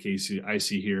the meat case I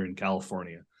see here in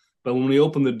California. But when we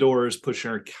open the doors,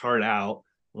 pushing our cart out,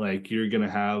 like, you're going to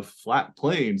have flat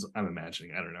plains. I'm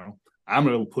imagining, I don't know. I'm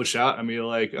going to push out. I mean,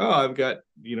 like, oh, I've got,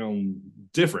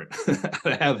 different.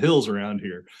 I have hills around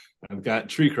here. I've got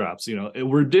tree crops,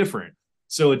 we're different.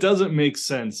 So it doesn't make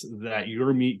sense that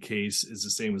your meat case is the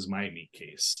same as my meat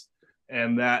case.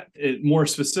 And that it more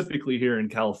specifically here in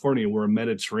California, we're a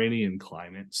Mediterranean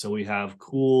climate. So we have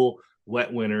cool,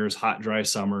 wet winters, hot, dry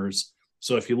summers.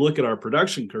 So if you look at our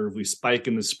production curve, we spike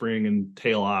in the spring and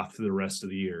tail off through the rest of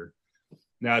the year.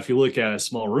 Now, if you look at a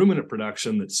small ruminant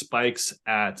production that spikes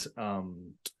at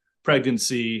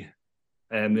pregnancy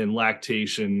and then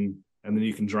lactation, and then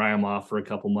you can dry them off for a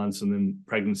couple months, and then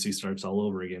pregnancy starts all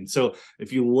over again. So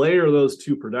if you layer those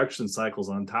two production cycles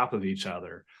on top of each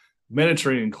other,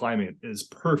 Mediterranean climate is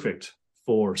perfect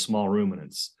for small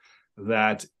ruminants.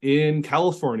 That in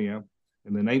California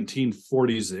in the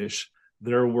 1940s-ish,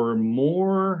 there were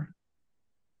more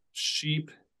sheep.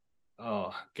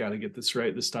 Oh, got to get this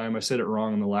right this time. I said it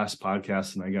wrong in the last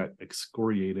podcast and I got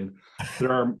excoriated.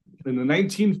 In the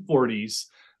 1940s,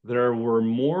 there were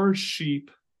more sheep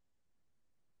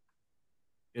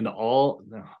in all.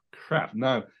 No, crap.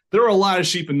 No, there were a lot of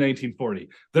sheep in 1940.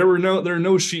 There are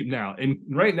no sheep now. And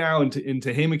right now in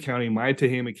Tehama County, my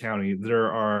Tehama County,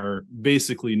 there are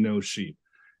basically no sheep.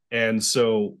 And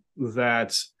so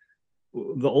that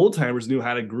the old timers knew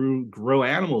how to grow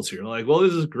animals here. Like, well,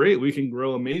 this is great. We can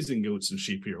grow amazing goats and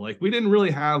sheep here. Like, we didn't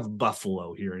really have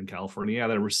buffalo here in California. Yeah,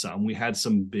 there were some. We had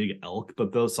some big elk,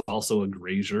 but those also a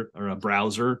grazer or a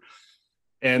browser.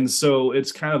 And so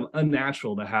it's kind of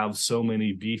unnatural to have so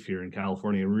many beef here in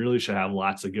California. We really should have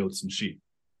lots of goats and sheep.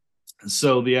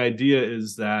 So the idea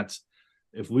is that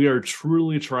if we are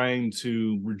truly trying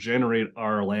to regenerate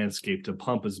our landscape, to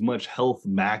pump as much health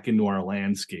back into our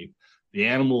landscape, the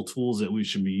animal tools that we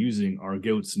should be using are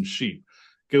goats and sheep.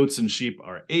 Goats and sheep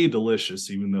are delicious,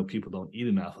 even though people don't eat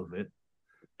enough of it.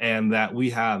 And that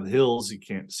we have hills, you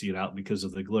can't see it out because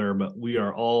of the glare, but we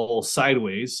are all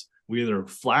sideways. We either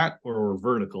flat or we're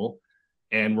vertical,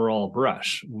 and we're all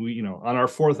brush. We, on our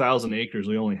 4,000 acres,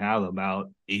 we only have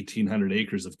about 1,800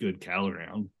 acres of good cattle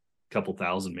ground, a couple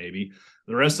thousand maybe.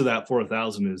 The rest of that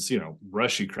 4,000 is,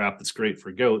 brushy crap that's great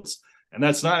for goats. And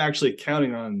that's not actually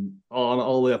counting on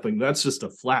all the way up. And that's just a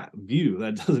flat view.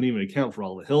 That doesn't even account for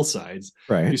all the hillsides.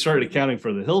 Right. If you started accounting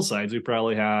for the hillsides, we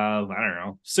probably have,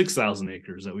 6,000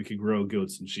 acres that we could grow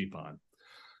goats and sheep on.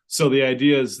 So the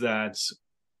idea is that,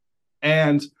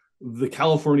 and the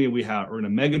California we're in a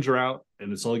mega drought,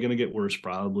 and it's only going to get worse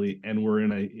probably. And we're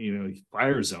in a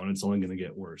fire zone. It's only going to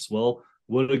get worse. Well,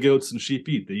 what do goats and sheep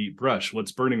eat? They eat brush.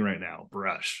 What's burning right now?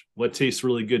 Brush. What tastes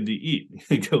really good to eat?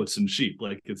 Goats and sheep.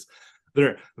 Like, it's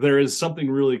there is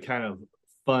something really kind of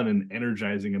fun and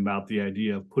energizing about the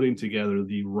idea of putting together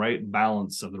the right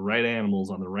balance of the right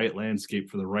animals on the right landscape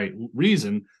for the right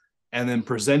reason, and then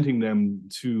presenting them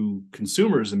to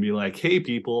consumers and be like, hey,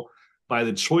 people, by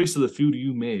the choice of the food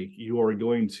you make, you are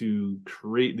going to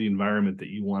create the environment that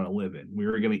you want to live in. We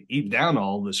are going to eat down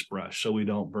all this brush so we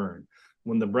don't burn.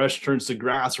 When the brush turns to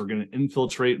grass, we're going to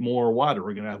infiltrate more water.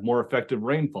 We're going to have more effective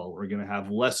rainfall. We're going to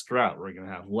have less drought. We're going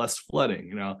to have less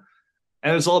flooding,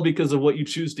 And it's all because of what you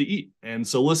choose to eat. And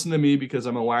so listen to me, because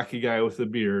I'm a wacky guy with a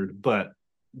beard, but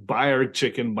buy our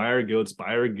chicken, buy our goats,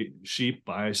 buy our sheep,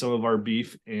 buy some of our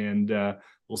beef, and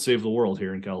we'll save the world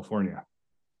here in California.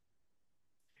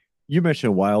 You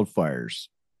mentioned wildfires.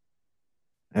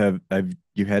 Have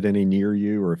you had any near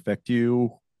you or affect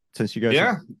you since you guys?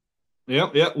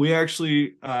 Yeah. We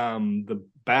actually, the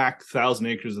back 1,000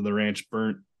 acres of the ranch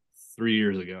burnt 3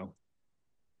 years ago.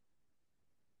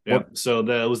 Yep. So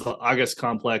that was the August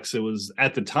complex. It was,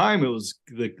 at the time, it was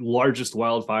the largest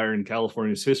wildfire in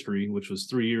California's history, which was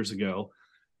 3 years ago.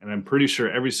 And I'm pretty sure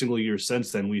every single year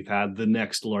since then, we've had the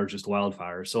next largest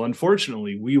wildfire. So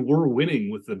unfortunately, we were winning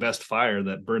with the best fire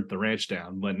that burnt the ranch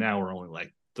down, but now we're only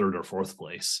like third or fourth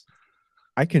place.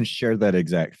 I can share that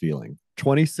exact feeling.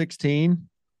 2016,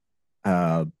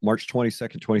 March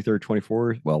 22nd, 23rd,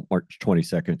 24th, well, March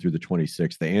 22nd through the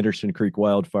 26th, the Anderson Creek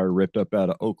wildfire ripped up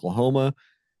out of Oklahoma,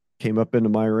 came up into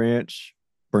my ranch,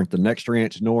 burnt the next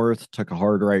ranch north, took a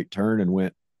hard right turn, and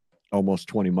went almost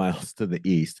 20 miles to the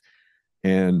east.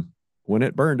 And when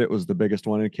it burned, it was the biggest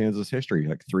one in Kansas history,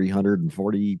 like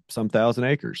 340 some thousand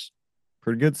acres.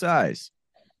 Pretty good size.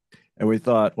 And we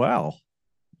thought, wow,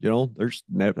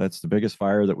 that's the biggest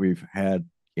fire that we've had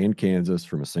in Kansas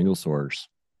from a single source.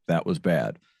 That was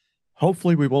bad.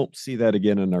 Hopefully we won't see that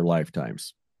again in our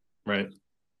lifetimes. Right.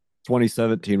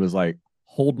 2017 was like,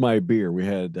 hold my beer. We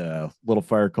had a little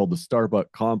fire called the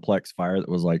Starbuck Complex fire that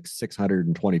was like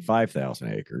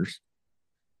 625,000 acres.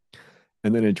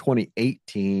 And then in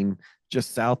 2018,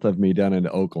 just south of me down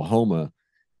into Oklahoma,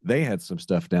 they had some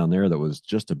stuff down there that was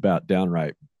just about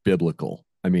downright biblical.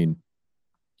 I mean,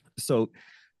 so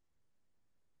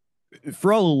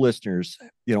for all the listeners,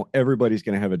 everybody's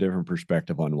going to have a different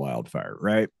perspective on wildfire,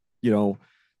 right?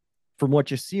 From what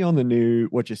you see on the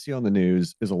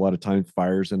news is a lot of times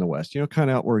fires in the West, kind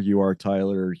of out where you are,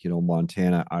 Tyler,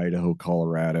 Montana, Idaho,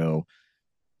 Colorado,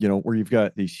 where you've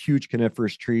got these huge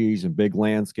coniferous trees and big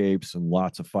landscapes and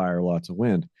lots of fire, lots of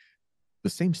wind. The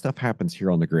same stuff happens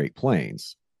here on the Great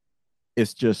Plains.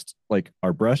 It's just like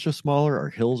our brush is smaller, our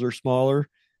hills are smaller,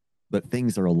 but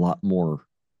things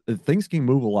can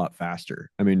move a lot faster.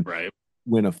 I mean, right.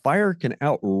 When a fire can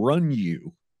outrun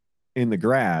you in the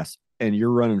grass and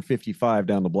you're running 55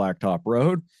 down the blacktop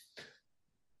road,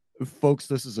 folks,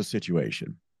 this is a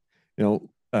situation.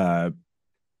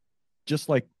 Just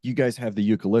like you guys have the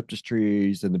eucalyptus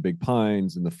trees and the big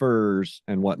pines and the firs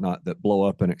and whatnot that blow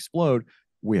up and explode,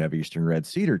 we have eastern red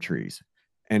cedar trees.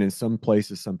 And in some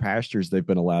places, some pastures, they've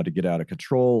been allowed to get out of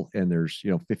control. And there's,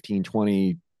 15,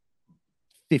 20,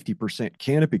 50%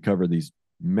 canopy cover, these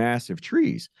massive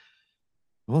trees.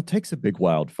 Well, it takes a big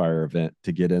wildfire event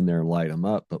to get in there and light them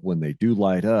up. But when they do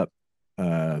light up,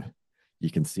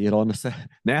 you can see it on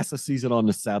NASA sees it on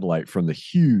the satellite from the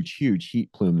huge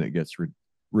heat plume that gets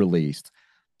released,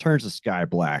 turns the sky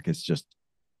black. It's just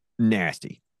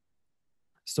nasty.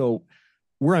 So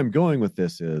where I'm going with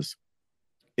this is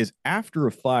after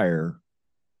a fire,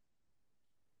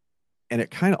 and it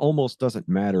kind of almost doesn't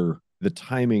matter the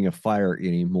timing of fire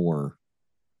anymore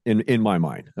in my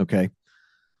mind. Okay.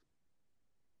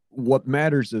 What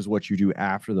matters is what you do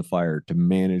after the fire to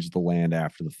manage the land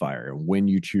after the fire, and when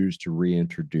you choose to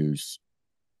reintroduce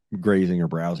grazing or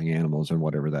browsing animals and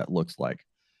whatever that looks like.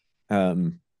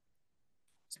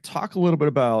 Talk a little bit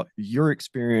about your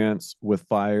experience with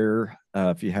fire,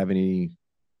 if you have any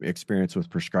experience with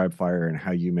prescribed fire, and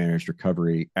how you managed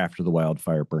recovery after the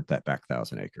wildfire burnt that back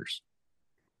 1,000 acres.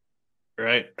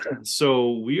 Right.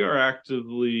 So we are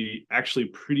actually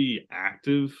pretty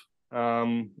active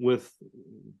with,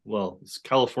 it's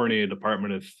California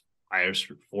Department of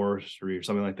Forestry or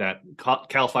something like that.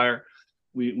 Cal Fire.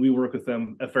 We work with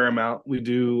them a fair amount. We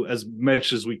do as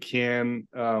much as we can,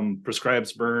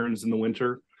 prescribes burns in the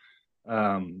winter.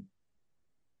 I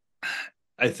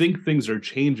think things are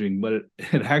changing, but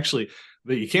it actually,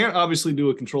 that you can't obviously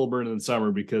do a control burn in the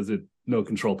summer because no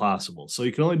control possible. So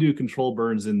you can only do control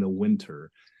burns in the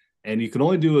winter, and you can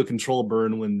only do a control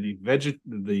burn when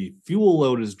the fuel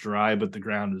load is dry, but the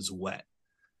ground is wet.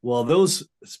 Well, those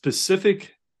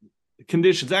specific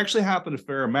conditions actually happen a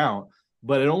fair amount,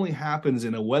 but it only happens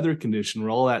in a weather condition where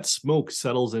all that smoke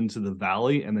settles into the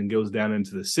valley and then goes down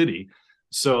into the city.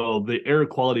 So the Air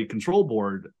Quality Control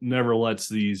Board never lets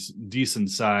these decent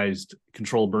sized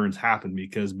control burns happen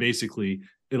because basically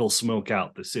it'll smoke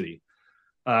out the city.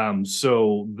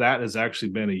 So that has actually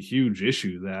been a huge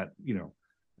issue that,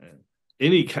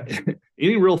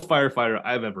 any real firefighter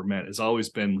I've ever met has always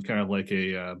been kind of like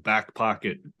a back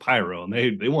pocket pyro, and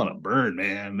they want to burn,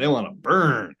 man. They want to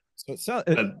burn. So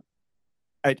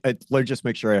let's just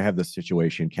make sure I have the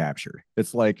situation captured.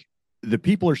 It's like the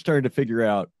people are starting to figure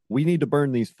out we need to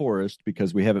burn these forests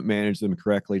because we haven't managed them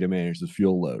correctly to manage the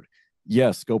fuel load.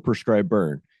 Yes, go prescribe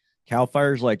burn. Cal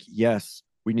Fire's like, yes,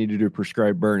 we need to do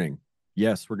prescribed burning.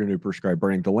 Yes, we're going to do prescribed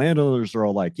burning. The landowners are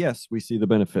all like, yes, we see the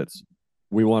benefits.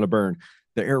 We want to burn.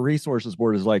 The Air Resources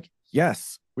Board is like,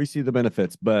 yes, we see the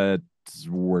benefits, but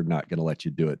we're not going to let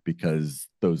you do it because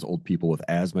those old people with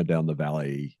asthma down the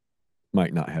valley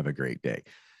might not have a great day.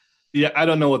 Yeah, I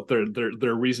don't know what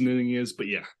their reasoning is, but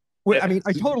yeah. Well, I mean,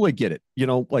 I totally get it.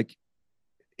 Like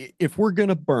if we're going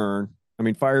to burn, I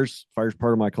mean, fire's part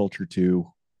of my culture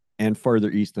too. and farther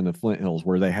east in the Flint Hills,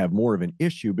 where they have more of an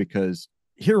issue because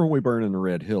here when we burn in the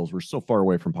Red Hills, we're so far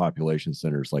away from population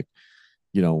centers. Like,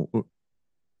 you know,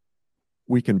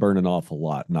 we can burn an awful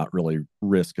lot, not really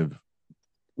risk of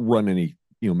run any,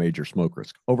 major smoke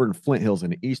risk. Over in Flint Hills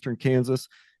in eastern Kansas,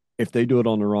 if they do it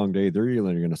on the wrong day, they're either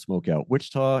going to smoke out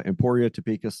Wichita, Emporia,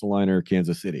 Topeka, Salina, or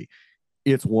Kansas City.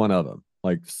 It's one of them.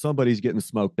 Like somebody's getting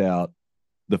smoked out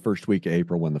the first week of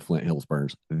April when the Flint Hills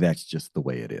burns. That's just the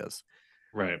way it is.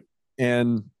 Right.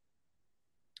 And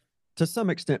to some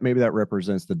extent, maybe that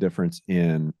represents the difference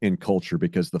in culture,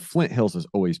 because the Flint Hills has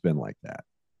always been like that.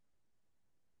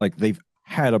 Like they've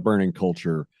had a burning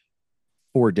culture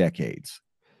for decades.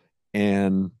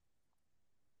 And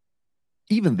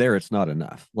even there, it's not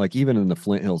enough. Like even in the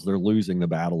Flint Hills, they're losing the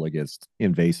battle against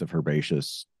invasive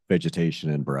herbaceous vegetation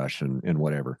and brush and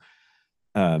whatever.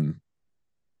 But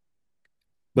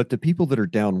the people that are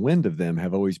downwind of them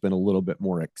have always been a little bit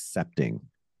more accepting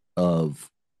of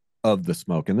the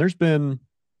smoke. And there's been,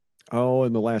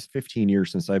 in the last 15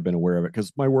 years since I've been aware of it,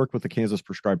 because my work with the Kansas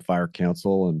Prescribed Fire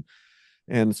Council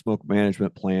and smoke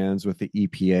management plans with the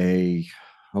EPA,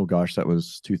 oh gosh, that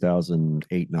was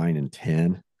 2008, 9, and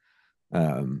 10.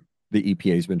 The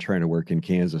EPA has been trying to work in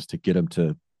Kansas to get them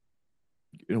to,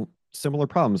 similar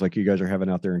problems like you guys are having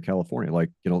out there in California. Like,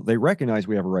 they recognize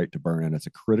we have a right to burn, and it's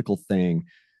a critical thing,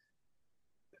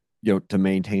 to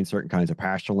maintain certain kinds of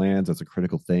pasture lands. It's a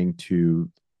critical thing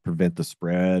to prevent the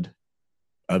spread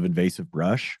of invasive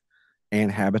brush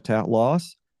and habitat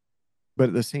loss. But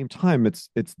at the same time, it's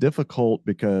difficult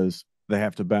because they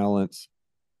have to balance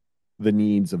the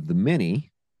needs of the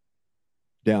many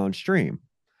downstream.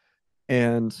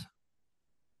 And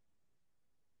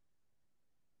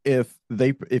if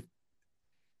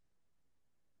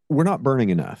we're not burning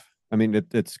enough, I mean,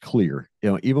 it's clear,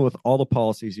 even with all the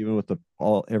policies, even with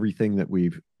everything that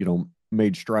we've,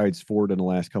 made strides forward in the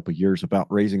last couple of years about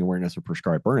raising awareness of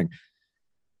prescribed burning.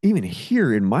 Even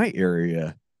here in my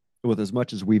area, with as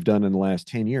much as we've done in the last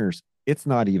 10 years, it's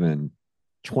not even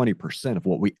 20% of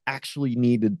what we actually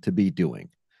needed to be doing.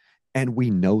 And we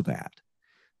know that.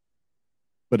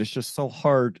 But it's just so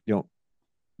hard,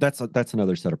 that's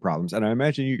another set of problems. And I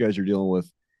imagine you guys are dealing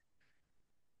with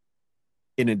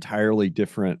an entirely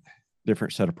different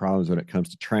set of problems when it comes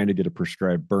to trying to get a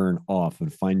prescribed burn off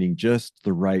and finding just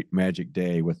the right magic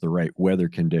day with the right weather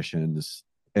conditions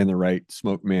and the right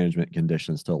smoke management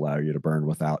conditions to allow you to burn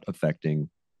without affecting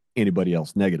anybody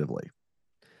else negatively.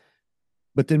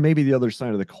 But then maybe the other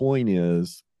side of the coin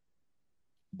is,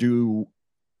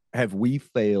 have we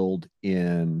failed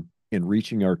in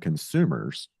reaching our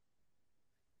consumers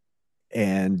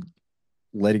and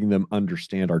letting them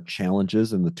understand our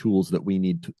challenges and the tools that we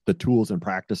need, the tools and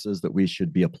practices that we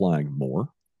should be applying more?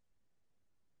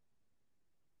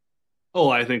 Oh,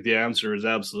 I think the answer is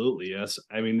absolutely yes.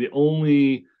 I mean, the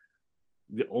only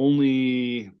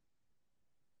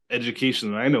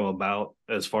education that I know about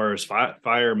as far as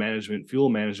fire management, fuel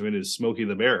management is Smokey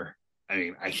the Bear. I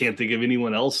mean, I can't think of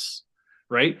anyone else,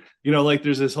 right? Like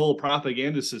there's this whole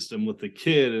propaganda system with the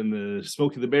kid and the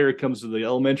Smokey the Bear comes to the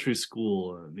elementary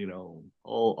school and,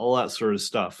 all that sort of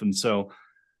stuff. And so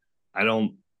I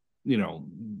don't,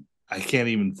 I can't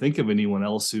even think of anyone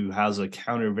else who has a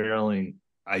countervailing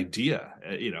idea.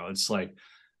 It's like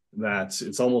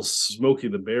it's almost Smokey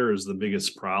the Bear is the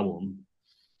biggest problem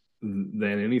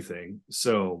than anything.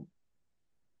 So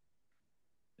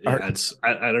yeah,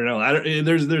 I don't know.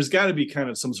 There's got to be kind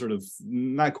of some sort of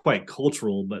not quite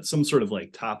cultural, but some sort of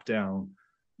like top down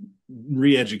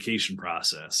re-education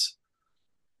process.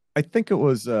 I think it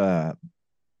was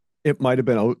it might have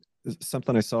been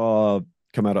something I saw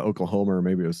come out of Oklahoma, or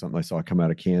maybe it was something I saw come out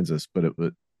of Kansas, but it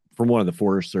was from one of the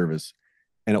Forest Service,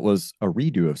 and it was a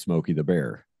redo of Smokey the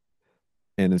Bear.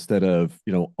 And instead of,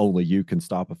 only you can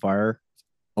stop a fire,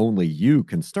 only you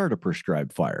can start a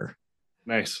prescribed fire.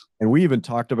 Nice. And we even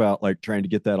talked about like trying to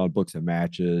get that on books and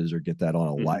matches or get that on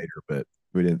a lighter, but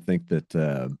we didn't think that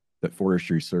that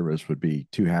Forestry Service would be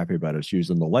too happy about us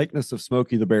using the likeness of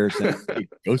Smokey the Bear saying, hey,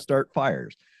 go start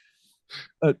fires.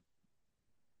 That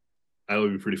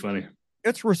would be pretty funny.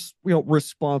 It's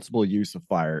responsible use of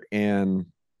fire. And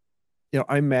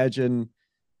I imagine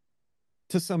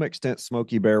to some extent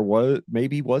Smokey Bear was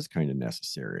kind of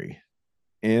necessary.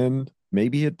 And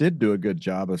maybe it did do a good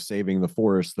job of saving the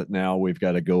forest that now we've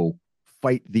got to go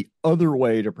fight the other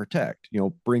way to protect,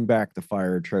 bring back the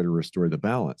fire, try to restore the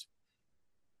balance.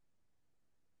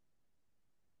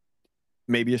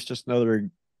 Maybe it's just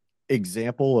another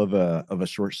example of a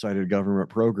short-sighted government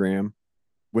program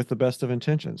with the best of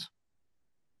intentions.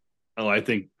 Oh, I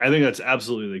think that's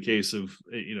absolutely the case of,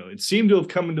 it seemed to have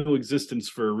come into existence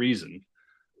for a reason.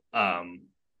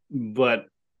 But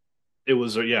it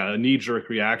was a knee-jerk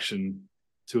reaction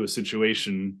to a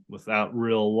situation without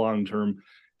real long-term.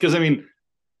 Because I mean,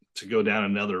 to go down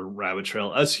another rabbit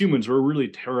trail, us humans, we're really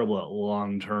terrible at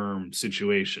long-term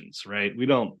situations, right? We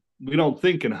don't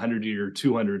think in 100-year,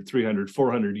 200, 300,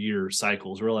 400-year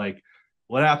cycles. We're like,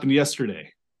 what happened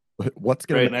yesterday? What's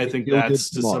going right? And I think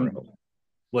that's to some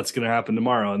what's going to happen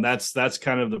tomorrow. And that's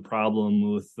kind of the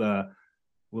problem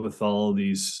with all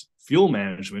these fuel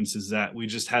managements, is that we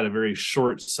just had a very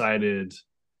short-sighted,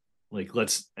 like,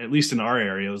 let's, at least in our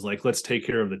area, it was like, let's take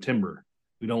care of the timber.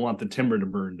 We don't want the timber to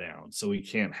burn down, so we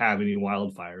can't have any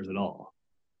wildfires at all.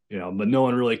 But no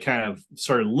one really kind of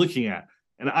started looking at,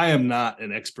 and I am not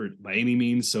an expert by any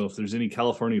means, so if there's any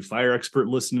California fire expert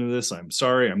listening to this, I'm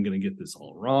sorry, I'm going to get this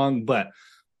all wrong, but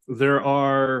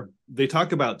they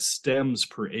talk about stems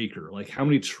per acre, like how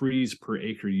many trees per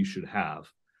acre you should have,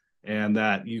 and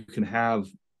that you can have,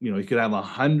 you could have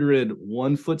 100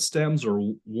 1-foot stems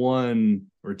or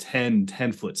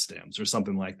 10-foot stems or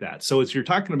something like that. So you're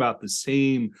talking about the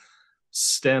same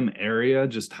stem area,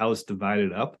 just how it's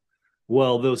divided up.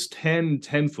 Well, those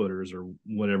 10-footers or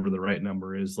whatever the right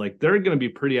number is, like, they're going to be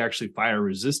pretty actually fire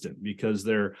resistant, because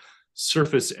their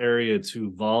surface area to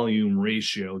volume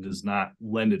ratio does not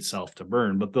lend itself to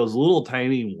burn. But those little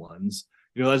tiny ones,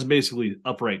 that's basically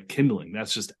upright kindling.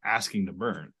 That's just asking to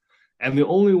burn. And the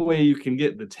only way you can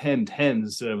get the 10-10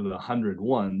 instead of the 100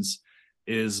 ones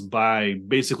is by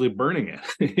basically burning it.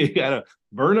 You got to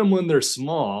burn them when they're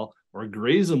small, or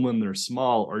graze them when they're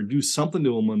small, or do something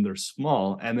to them when they're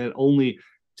small. And then only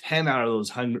 10 out of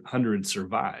those 100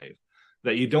 survive.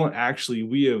 That you don't actually,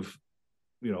 we have,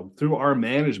 through our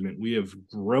management, we have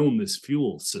grown this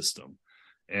fuel system.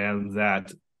 And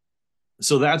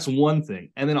so that's one thing.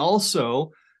 And then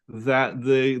also, that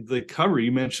the cover,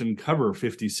 you mentioned cover,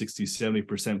 50, 60,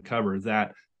 70% cover,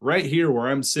 that right here where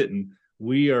I'm sitting,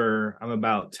 I'm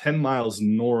about 10 miles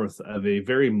north of a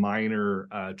very minor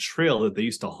trail that they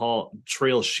used to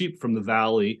trail sheep from the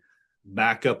valley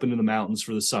back up into the mountains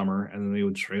for the summer, and then they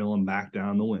would trail them back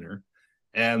down in the winter.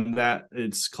 And that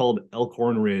it's called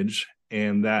Elkhorn Ridge,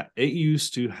 and that it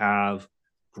used to have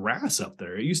grass up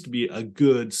there. It used to be a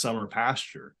good summer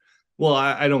pasture. Well,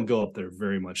 I don't go up there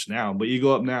very much now, but you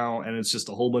go up now and it's just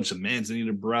a whole bunch of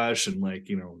manzanita brush and, like,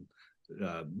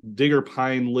 digger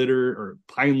pine litter,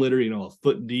 a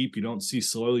foot deep. You don't see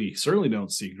soil. You certainly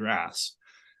don't see grass.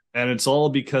 And it's all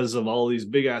because of all these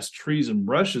big ass trees and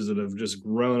brushes that have just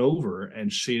grown over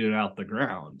and shaded out the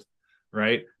ground.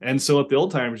 Right. And so what the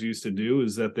old timers used to do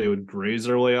is that they would graze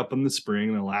their way up in the spring,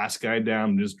 and the last guy down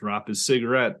and just drop his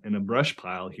cigarette in a brush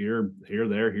pile here,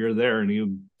 there, and he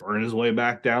would burn his way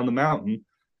back down the mountain.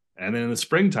 And then in the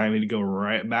springtime, he'd go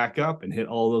right back up and hit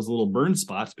all those little burn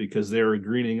spots, because they were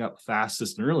greening up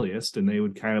fastest and earliest, and they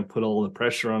would kind of put all the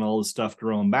pressure on all the stuff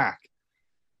growing back.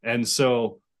 And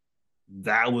so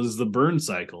that was the burn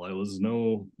cycle. It was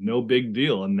no big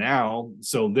deal. And now,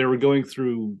 so they were going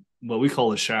through what we call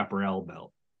the chaparral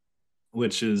belt,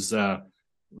 which is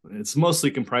it's mostly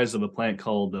comprised of a plant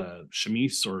called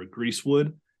chamise or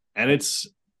greasewood, and it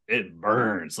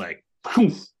burns like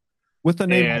poof. With the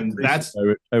name, and that's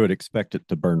I would expect it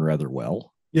to burn rather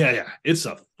well. Yeah, it's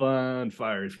a fun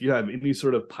fire. If you have any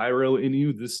sort of pyro in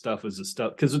you, this stuff is a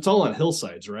stuff, because it's all on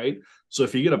hillsides, right? So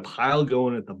if you get a pile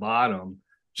going at the bottom,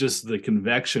 just the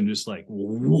convection, just like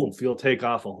woof, you'll take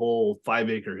off a whole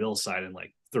 5-acre hillside in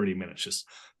like 30 minutes. Just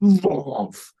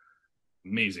woof.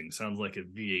 Amazing. Sounds like a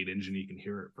V8 engine. You can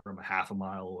hear it from a half a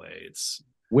mile away.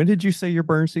 When did you say your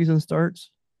burn season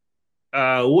starts?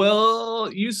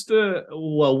 What the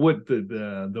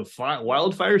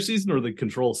wildfire season or the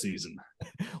control season?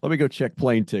 Let me go check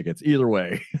plane tickets. Either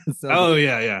way.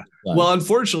 Yeah. Well,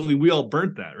 unfortunately, we all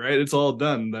burnt that, right? It's all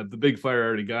done. That the big fire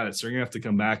already got it. So you're gonna have to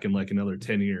come back in like another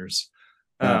 10 years.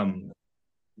 But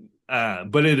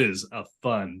it is a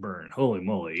fun burn. Holy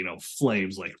moly,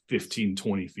 flames like 15,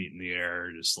 20 feet in the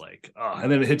air, just like, and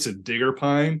then it hits a digger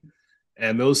pine,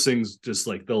 and those things just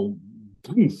like they'll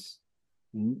poof,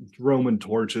 Roman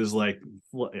torches, like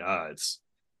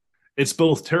it's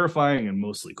both terrifying and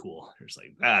mostly cool. It's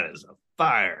like, that is a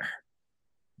fire.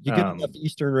 You get enough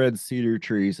eastern red cedar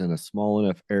trees in a small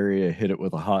enough area, hit it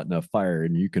with a hot enough fire,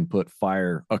 and you can put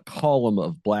a column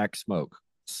of black smoke,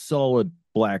 solid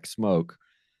black smoke,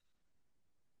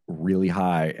 really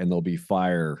high, and there'll be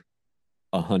fire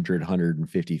 100,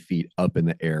 150 feet up in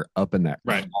the air, up in that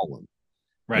column.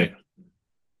 Right.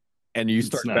 And you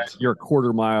start back, you're a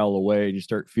quarter mile away, and you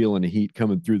start feeling the heat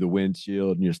coming through the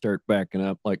windshield, and you start backing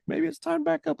up, like maybe it's time to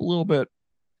back up a little bit.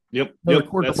 Yep.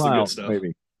 Quarter That's mile, the good stuff.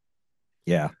 maybe.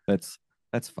 Yeah, that's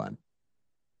fun.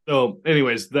 So,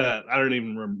 anyways, that I don't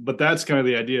even remember, but that's kind of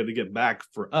the idea to get back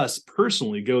for us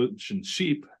personally, goats and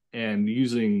sheep, and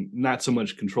using not so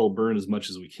much controlled burn as much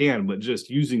as we can, but just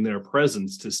using their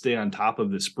presence to stay on top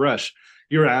of this brush.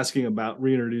 You're asking about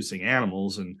reintroducing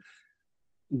animals, and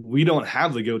we don't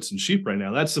have the goats and sheep right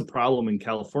now. That's the problem in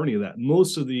California, that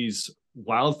most of these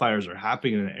wildfires are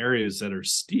happening in areas that are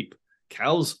steep.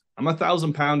 Cows, I'm a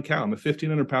 1,000-pound cow. I'm a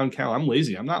 1,500-pound cow. I'm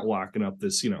lazy. I'm not walking up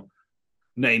this,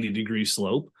 90-degree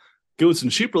slope. Goats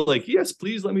and sheep are like, yes,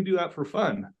 please let me do that for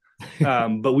fun.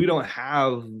 But we don't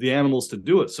have the animals to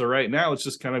do it. So right now it's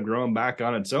just kind of growing back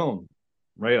on its own,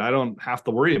 right? I don't have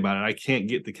to worry about it. I can't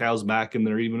get the cows back in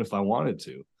there even if I wanted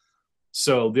to.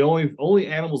 So the only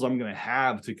animals I'm going to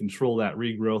have to control that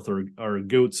regrowth are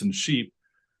goats and sheep.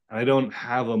 I don't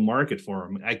have a market for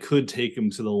them. I could take them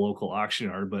to the local auction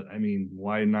yard, but I mean,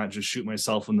 why not just shoot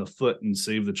myself in the foot and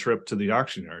save the trip to the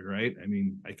auction yard, right? I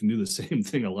mean, I can do the same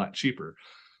thing a lot cheaper.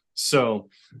 So,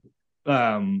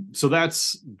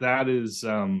 that is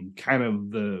kind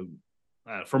of the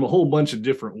from a whole bunch of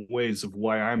different ways of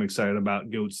why I'm excited about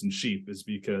goats and sheep, is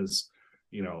because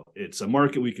it's a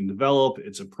market we can develop.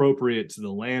 It's appropriate to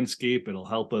the landscape. It'll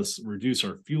help us reduce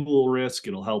our fuel risk.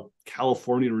 It'll help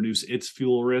California reduce its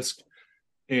fuel risk.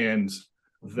 And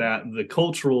that the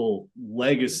cultural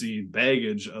legacy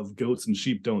baggage of goats and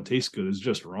sheep don't taste good is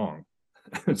just wrong.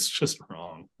 It's just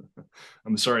wrong.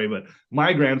 I'm sorry, but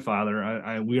my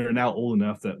grandfather, we are now old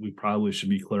enough that we probably should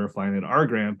be clarifying that our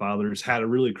grandfathers had a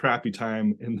really crappy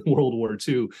time in World War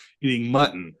II eating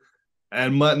mutton.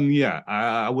 And mutton, yeah,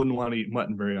 I wouldn't want to eat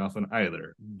mutton very often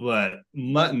either. But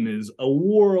mutton is a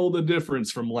world of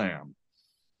difference from lamb.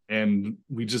 And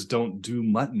we just don't do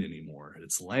mutton anymore.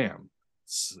 It's lamb.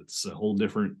 It's a whole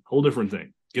different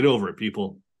thing. Get over it,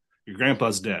 people. Your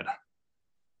grandpa's dead.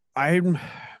 I'm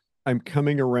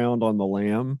coming around on the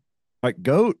lamb. Like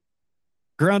goat,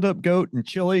 ground up goat and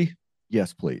chili.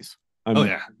 Yes, please.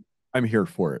 I'm here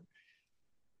for it.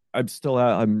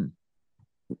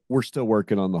 We're still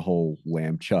working on the whole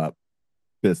lamb chop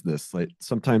business. Like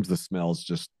sometimes the smells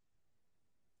just,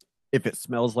 if it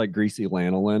smells like greasy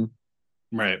lanolin,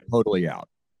 right, totally out.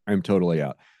 I'm totally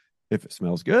out. If it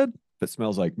smells good, if it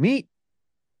smells like meat,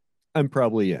 I'm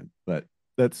probably in. But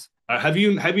that's have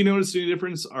you noticed any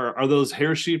difference? Are those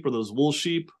hair sheep or those wool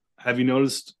sheep? Have you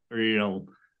noticed, or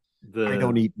I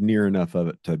don't eat near enough of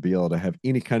it to be able to have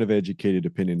any kind of educated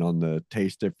opinion on the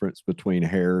taste difference between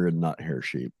hair and not hair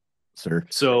sheep, sir.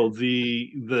 So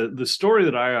the story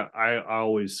that I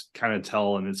always kind of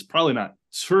tell, and it's probably not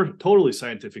totally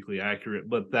scientifically accurate,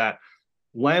 but that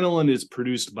lanolin is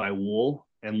produced by wool,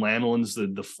 and lanolin's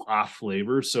the off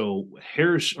flavor. So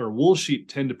hair or wool sheep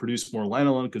tend to produce more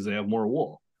lanolin because they have more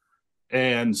wool.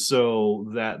 And so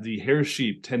that the hair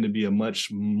sheep tend to be a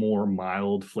much more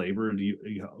mild flavor.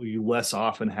 You less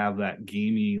often have that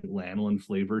gamey lanolin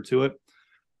flavor to it.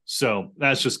 So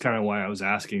that's just kind of why I was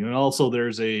asking. And also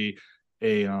there's a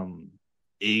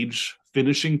age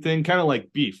finishing thing, kind of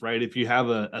like beef, right? If you have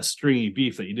a stringy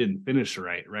beef that you didn't finish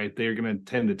right, they're going to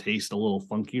tend to taste a little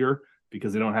funkier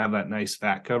because they don't have that nice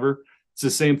fat cover. It's the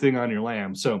same thing on your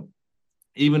lamb. So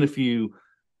even if you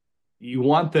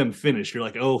want them finished, you're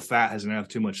like, oh, fat doesn't have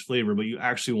too much flavor, but you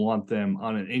actually want them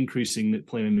on an increasing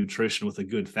plane of nutrition with a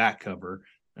good fat cover,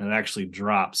 and it actually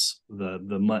drops the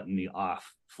muttony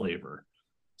off flavor.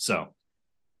 So,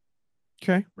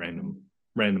 okay,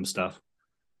 random stuff.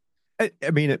 I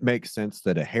mean, it makes sense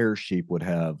that a hair sheep would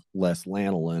have less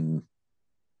lanolin,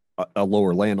 a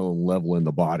lower lanolin level in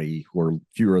the body, or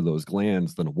fewer of those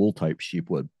glands than a wool type sheep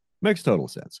would. Makes total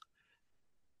sense.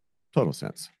 Total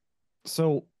sense.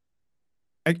 So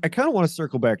I kind of want to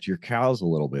circle back to your cows a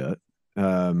little bit.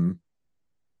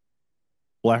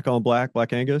 Black on black,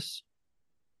 Black Angus?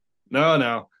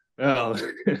 No.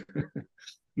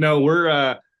 No, we're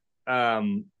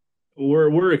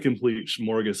a complete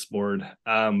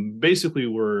smorgasbord. Basically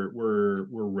we're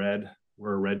red.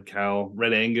 We're a red cow,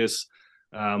 red Angus.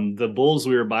 The bulls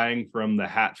we were buying from the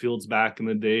Hatfields back in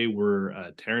the day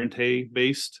were Tarente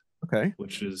based. Okay.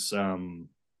 Which is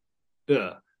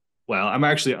well, I'm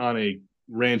actually on a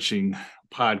ranching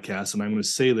podcast, and I'm going to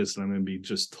say this, and I'm going to be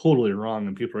just totally wrong,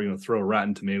 and people are going to throw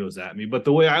rotten tomatoes at me. But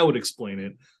the way I would explain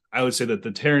it, I would say that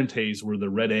the Tarentes were the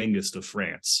red Angus of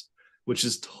France, which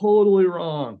is totally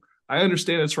wrong. I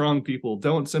understand it's wrong, people.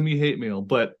 Don't send me hate mail,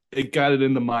 but it got it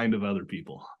in the mind of other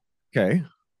people. Okay.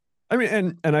 I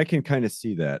mean, and I can kind of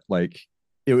see that. Like,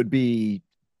 it would be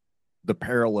the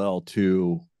parallel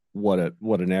to what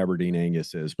an Aberdeen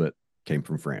Angus is, but came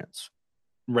from France.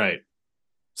 Right.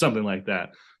 Something like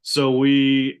that. So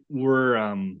we're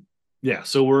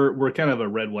kind of a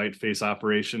red white face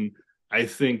operation. I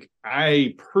think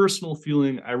personal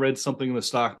feeling, I read something in the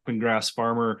Stockman Grass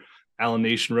Farmer, Alan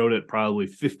Nation wrote it probably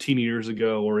 15 years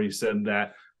ago, where he said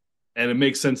that, and it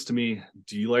makes sense to me.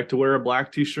 Do you like to wear a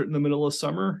black t-shirt in the middle of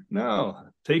summer? No.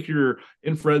 Take your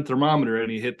infrared thermometer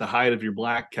and you hit the height of your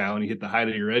black cow and you hit the height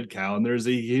of your red cow, and there's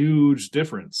a huge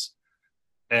difference.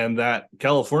 And that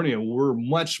California, we're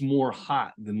much more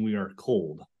hot than we are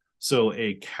cold. So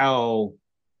a cow,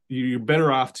 you're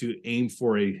better off to aim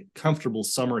for a comfortable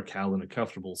summer cow than a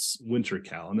comfortable winter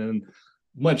cow. And then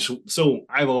so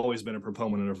I've always been a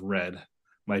proponent of red.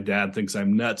 My dad thinks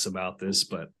I'm nuts about this,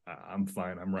 but I'm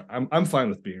fine. I'm fine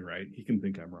with being right. He can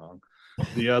think I'm wrong.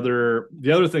 The other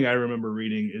thing I remember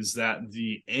reading is that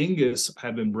the Angus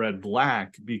have been bred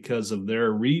black because of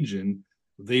their region.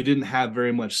 They didn't have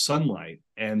very much sunlight.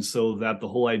 And so that the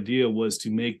whole idea was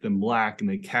to make them black, and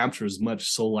they capture as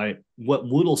much what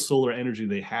little solar energy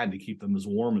they had to keep them as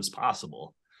warm as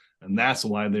possible. And that's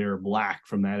why they're black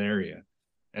from that area.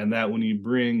 And that when you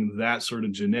bring that sort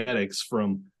of genetics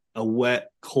from a wet,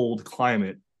 cold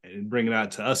climate and bring it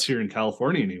out to us here in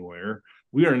California anywhere,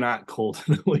 we are not cold,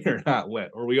 we are not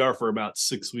wet, or we are for about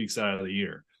 6 weeks out of the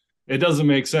year. It doesn't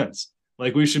make sense.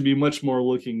 Like, we should be much more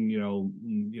looking,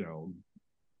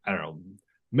 I don't know,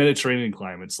 Mediterranean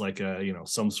climates, like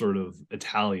some sort of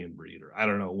Italian breed, or I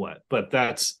don't know what. But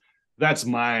that's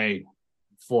my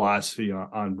philosophy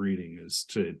on breeding, is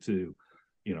to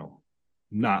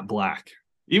not black.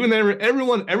 Even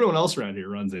everyone else around here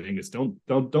runs Angus.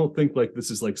 Don't think like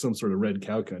this is like some sort of red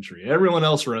cow country. Everyone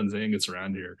else runs Angus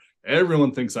around here.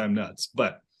 Everyone thinks I'm nuts,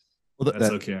 but that's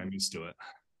okay. I'm used to it.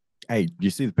 Hey, do you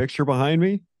see the picture behind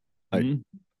me?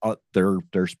 Mm-hmm.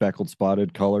 They're speckled,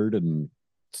 spotted, colored, and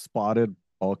spotted,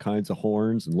 all kinds of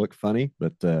horns, and look funny.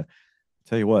 But tell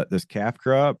you what, this calf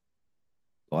crop,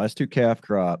 the last two calf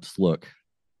crops look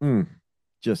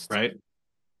just right,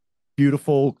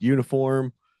 beautiful,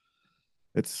 uniform.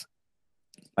 It's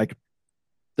like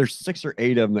there's 6 or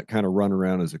 8 of them that kind of run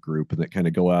around as a group and that kind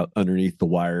of go out underneath the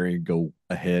wiring, go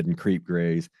ahead and creep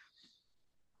graze.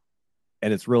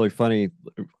 And it's really funny.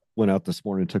 Went out this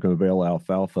morning, took them a bale of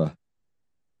alfalfa.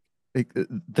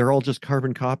 They're all just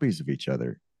carbon copies of each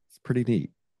other. It's pretty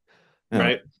neat.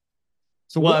 Right.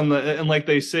 So, and like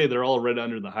they say, they're all red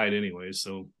under the hide anyway.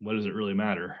 So what does it really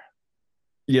matter?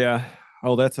 Yeah.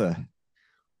 Oh, that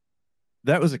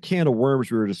was a can of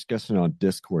worms we were discussing on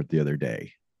Discord the other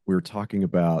day. We were talking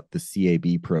about the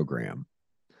CAB program.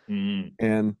 Mm.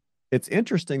 And it's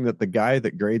interesting that the guy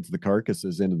that grades the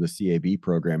carcasses into the CAB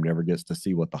program never gets to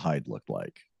see what the hide looked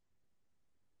like.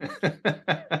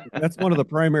 That's one of the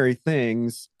primary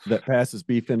things that passes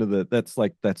beef into that's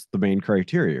the main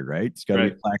criteria, right? It's got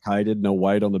to be black hided, no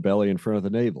white on the belly in front of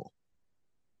the navel.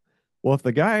 Well, if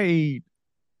the guy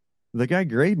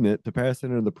grading it to pass it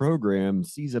into the program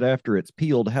sees it after it's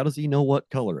peeled, how does he know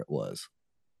what color it was?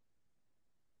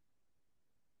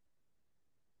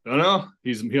 I don't know.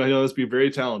 He must be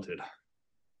very talented.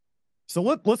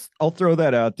 So I'll throw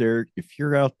that out there. If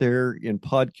you're out there in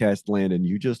podcast land and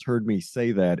you just heard me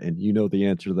say that and you know the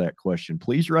answer to that question,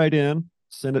 please write in,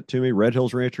 send it to me,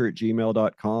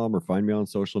 redhillsrancher@gmail.com, or find me on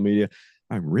social media.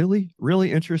 I'm really,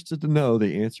 really interested to know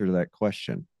the answer to that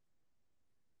question.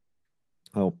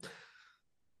 Oh,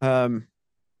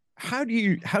 how do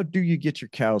you get your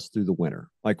cows through the winter?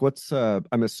 Like,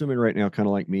 I'm assuming right now, kind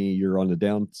of like me, you're on the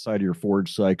downside of your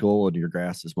forage cycle and your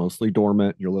grass is mostly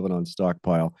dormant. You're living on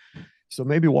stockpile. So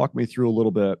maybe walk me through a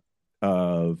little bit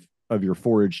of your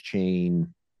forage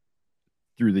chain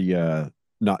through the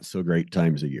not so great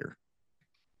times of year.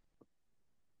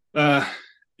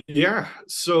 Yeah.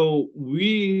 So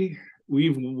we've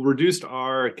reduced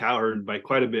our cow herd by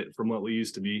quite a bit from what we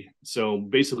used to be. So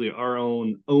basically our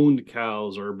owned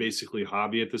cows are basically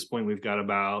hobby at this point. We've got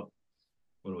about,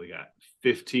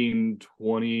 15,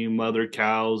 20 mother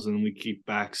cows, and we keep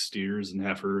back steers and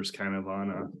heifers kind of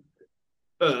on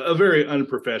a very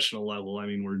unprofessional level. I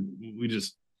mean,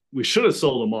 we should have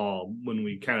sold them all when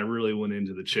we kind of really went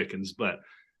into the chickens, but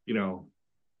you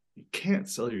can't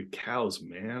sell your cows,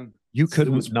 man. You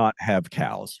couldn't not have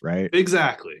cows, right?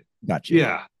 Exactly. Gotcha.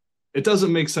 Yeah. It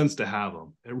doesn't make sense to have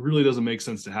them. It really doesn't make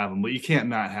sense to have them, but you can't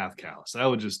not have cows.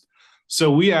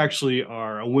 So we actually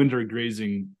are a winter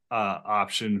grazing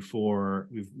option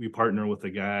we partner with a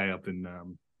guy up in,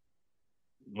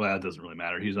 well, it doesn't really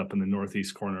matter. He's up in the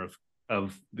northeast corner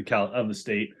of the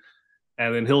state.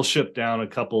 And then he'll ship down a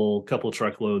couple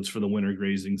truckloads for the winter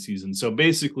grazing season. So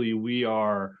basically we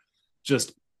are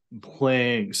just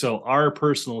playing. So our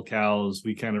personal cows,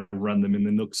 we kind of run them in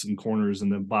the nooks and corners and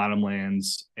the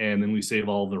bottomlands, and then we save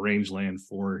all the rangeland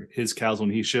for his cows when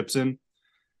he ships in.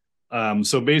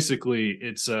 So basically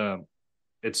it's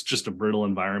it's just a brittle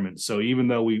environment. So even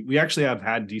though we actually have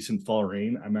had decent fall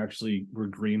rain, we're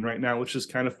green right now, which is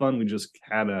kind of fun. We just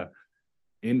had a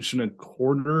inch and a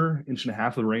quarter, inch and a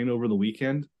half of rain over the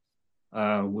weekend,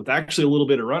 with actually a little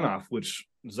bit of runoff, which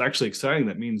is actually exciting.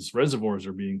 That means reservoirs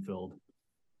are being filled.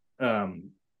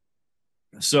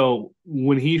 So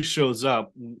when he shows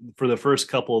up for the first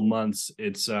couple of months,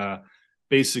 it's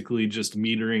basically just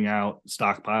metering out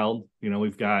stockpiled.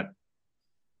 We've got,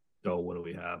 what do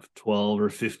we have? 12 or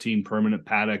 15 permanent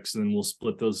paddocks, and then we'll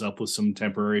split those up with some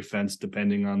temporary fence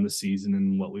depending on the season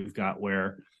and what we've got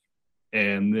where.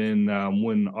 And then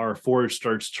when our forage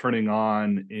starts turning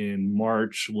on in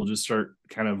March, we'll just start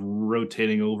kind of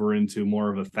rotating over into more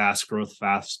of a fast growth,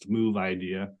 fast move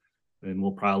idea. And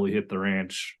we'll probably hit the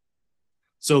ranch.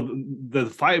 So the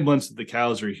 5 months that the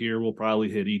cows are here, we'll probably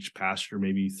hit each pasture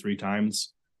maybe 3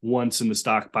 times, once in the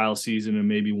stockpile season and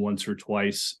maybe once or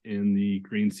twice in the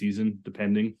green season,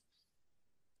 depending.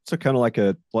 So kind of like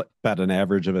about an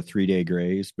average of a 3-day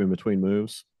graze in between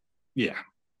moves. Yeah.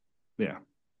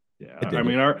 I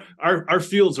mean, our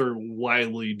fields are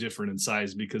wildly different in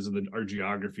size because of our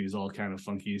geography is all kind of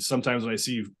funky. Sometimes when I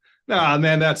see, nah,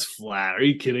 man, that's flat. Are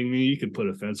you kidding me? You could put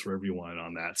a fence wherever you want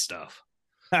on that stuff.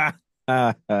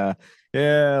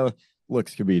 Yeah,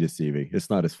 looks can be deceiving. It's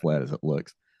not as flat as it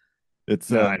looks.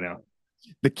 It's I know.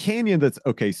 The canyon that's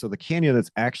okay. So the canyon that's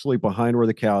actually behind where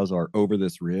the cows are over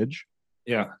this ridge.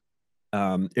 Yeah.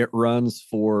 It runs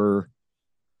for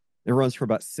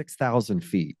about 6,000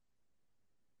 feet.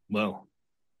 Well,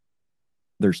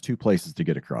 there's 2 places to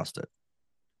get across it.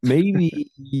 Maybe,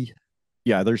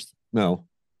 yeah, there's 2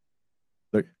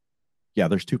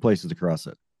 places to cross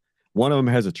it. One of them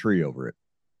has a tree over it.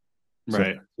 So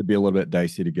right. it'd be a little bit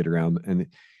dicey to get around. And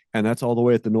that's all the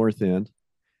way at the north end,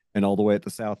 and all the way at the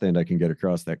south end, I can get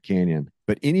across that canyon.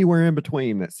 But anywhere in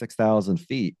between that 6,000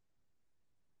 feet,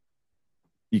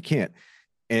 you can't.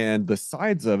 And the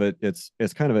sides of it, it's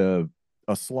kind of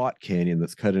a slot canyon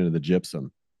that's cut into the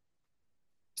gypsum.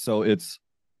 So it's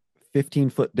 15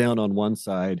 foot down on one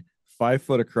side, 5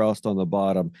 foot across on the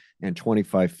bottom, and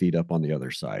 25 feet up on the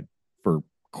other side for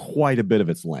quite a bit of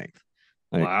its length.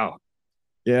 Wow.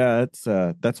 Yeah,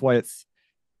 that's why it's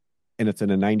in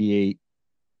a 98.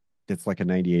 It's like a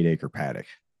 98 acre paddock.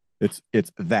 It's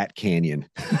that canyon,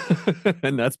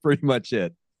 and that's pretty much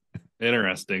it.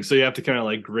 Interesting. So you have to kind of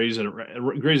like graze it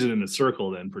in a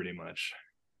circle, then, pretty much.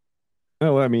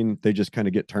 Oh, I mean, they just kind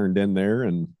of get turned in there,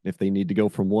 and if they need to go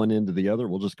from one end to the other,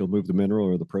 we'll just go move the mineral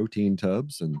or the protein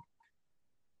tubs and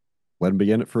let them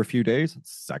be in it for a few days and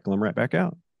cycle them right back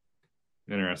out.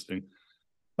 Interesting.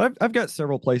 I've got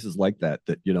several places like that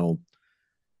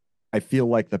I feel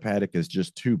like the paddock is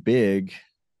just too big,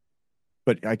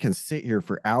 but I can sit here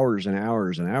for hours and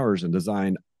hours and hours and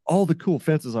design all the cool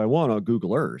fences I want on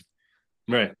Google Earth.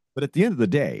 Right. But at the end of the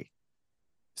day,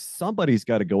 somebody's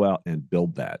got to go out and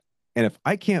build that. And if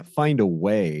I can't find a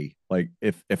way, like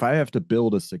if I have to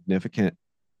build a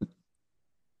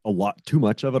lot too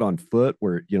much of it on foot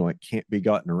where, it can't be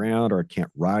gotten around, or I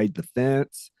can't ride the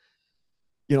fence,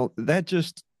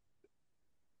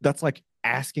 that's like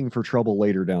asking for trouble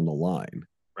later down the line.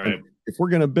 Right. Like, if we're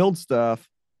going to build stuff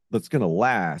that's going to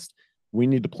last, we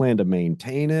need to plan to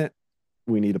maintain it.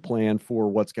 We need to plan for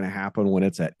what's going to happen when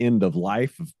it's at end of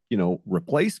life of,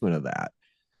 replacement of that.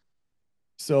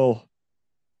 So,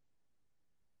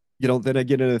 then I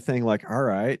get into a thing like, all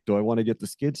right, do I want to get the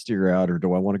skid steer out, or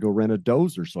do I want to go rent a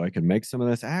dozer so I can make some of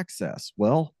this access?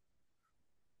 Well,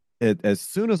 as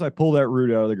soon as I pull that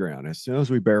root out of the ground, as soon as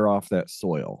we bear off that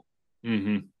soil,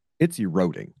 it's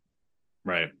eroding.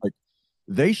 Right. Like,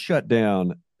 they shut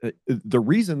down. The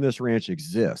reason this ranch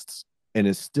exists and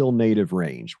is still native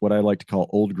range, what I like to call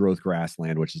old growth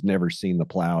grassland, which has never seen the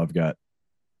plow. I've got,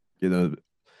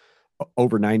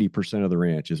 over 90% of the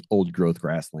ranch is old growth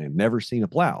grassland. Never seen a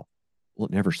plow. Well,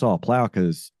 it never saw a plow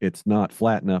because it's not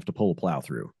flat enough to pull a plow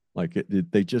through. Like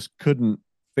they just couldn't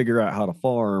figure out how to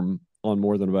farm on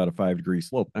more than about a 5-degree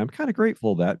slope. And I'm kind of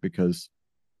grateful for that, because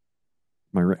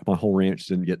my whole ranch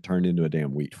didn't get turned into a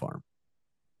damn wheat farm.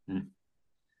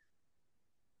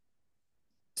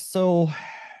 So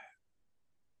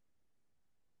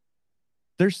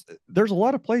there's a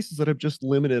lot of places that have just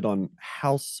limited on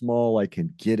how small I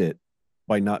can get it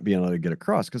by not being able to get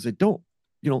across, because they didn't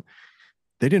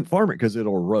farm it because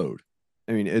it'll erode.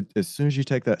 I mean, as soon as you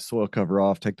take that soil cover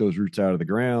off, take those roots out of the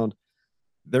ground,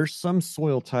 there's some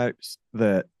soil types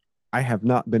that I have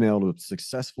not been able to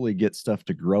successfully get stuff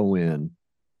to grow in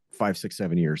 5, 6,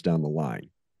 7 years down the line.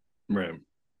 Right.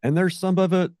 And there's some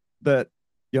of it that,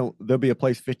 there'll be a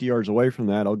place 50 yards away from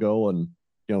that. I'll go and,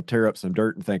 tear up some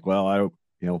dirt and think, well, I don't,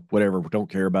 whatever, don't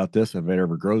care about this. If it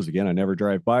ever grows again, I never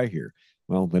drive by here.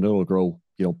 Well, then it'll grow,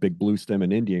 big blue stem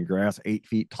and Indian grass 8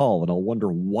 feet tall. And I'll wonder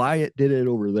why it did it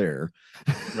over there,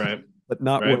 Right. but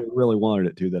not what Right. it really wanted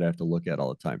it to, that I have to look at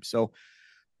all the time. So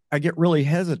I get really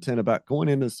hesitant about going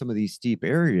into some of these steep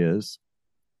areas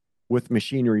with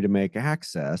machinery to make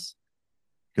access,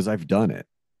 because I've done it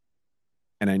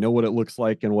and I know what it looks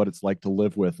like and what it's like to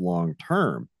live with long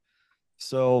term.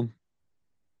 So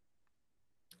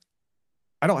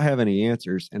I don't have any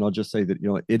answers. And I'll just say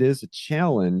that, it is a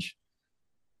challenge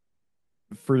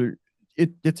for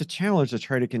it's a challenge to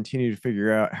try to continue to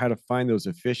figure out how to find those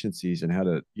efficiencies and how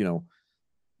to,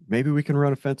 maybe we can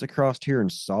run a fence across here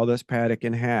and saw this paddock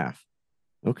in half.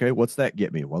 Okay, what's that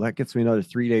get me? Well, that gets me another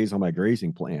 3 days on my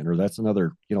grazing plan, or that's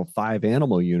another, 5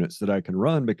 animal units that I can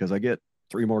run because I get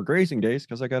 3 more grazing days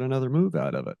because I got another move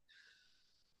out of it.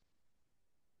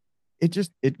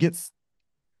 It gets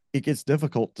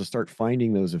difficult to start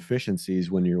finding those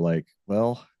efficiencies when you're like,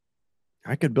 well,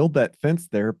 I could build that fence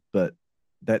there, but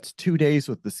that's 2 days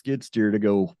with the skid steer to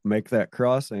go make that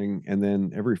crossing. And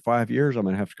then every 5 years, I'm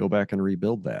going to have to go back and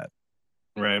rebuild that.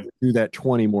 Right. Do that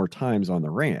 20 more times on the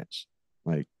ranch.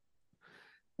 Like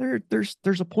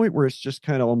there's a point where it's just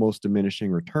kind of almost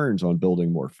diminishing returns on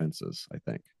building more fences, I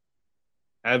think.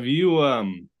 Have you,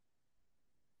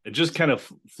 it just kind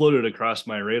of floated across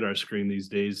my radar screen these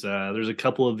days. There's a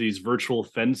couple of these virtual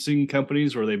fencing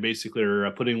companies where they basically are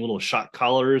putting little shock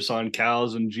collars on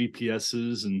cows and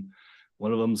GPSs, and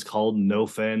one of them is called No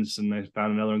Fence, and I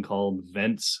found another one called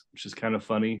Vents, which is kind of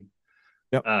funny.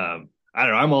 Yep. I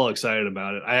don't know. I'm all excited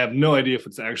about it. I have no idea if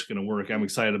it's actually going to work. I'm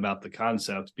excited about the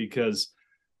concept because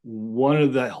one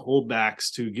of the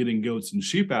holdbacks to getting goats and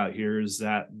sheep out here is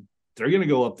that they're going to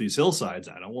go up these hillsides.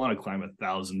 I don't want to climb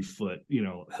 1,000-foot,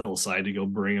 hillside to go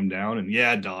bring them down. And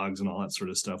yeah, dogs and all that sort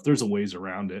of stuff. There's a ways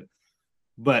around it.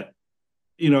 But,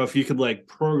 if you could like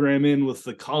program in with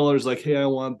the collars, like, hey, I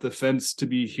want the fence to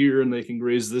be here and they can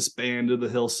graze this band of the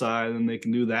hillside and they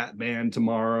can do that band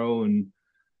tomorrow. And,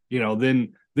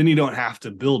 then you don't have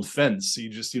to build fence. You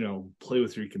just, play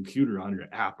with your computer on your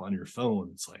app on your phone.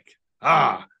 It's like,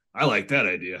 I like that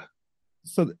idea.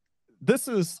 So this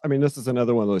is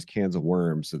another one of those cans of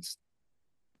worms.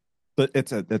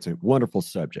 That's a wonderful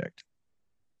subject.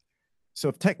 So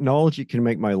if technology can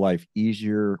make my life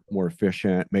easier, more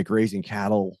efficient, make raising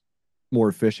cattle more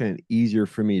efficient, easier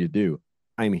for me to do,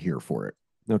 I'm here for it.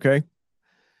 Okay.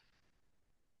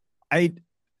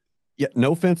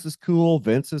 No Fence is cool.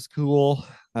 Vents is cool.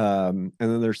 And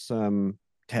then there's some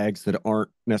tags that aren't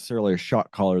necessarily a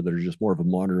shock collar that are just more of a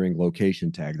monitoring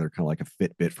location tag. They're kind of like a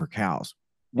Fitbit for cows,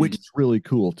 which is really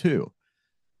cool too.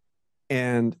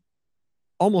 And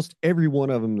almost every one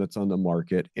of them that's on the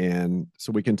market. And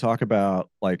so we can talk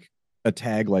about like a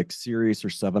tag like Sirius or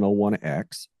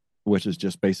 701X, which is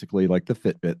just basically like the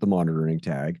Fitbit, the monitoring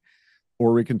tag.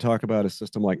 Or we can talk about a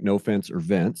system like No Fence or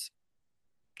Vents,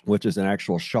 which is an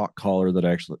actual shock collar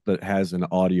that has an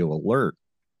audio alert.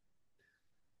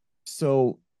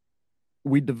 So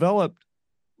we developed,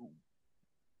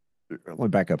 let me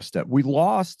back up a step. We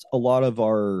lost a lot of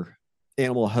our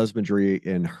animal husbandry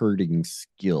and herding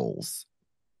skills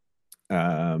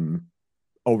over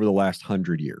the last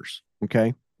 100 years.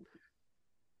 Okay.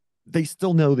 They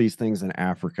still know these things in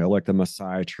Africa, like the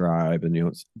Maasai tribe and,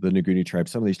 the Nguni tribe,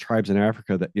 some of these tribes in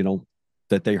Africa that,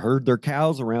 that they herd their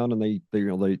cows around, and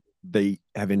they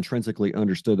have intrinsically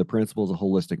understood the principles of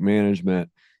holistic management.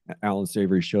 Alan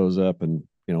Savory shows up and,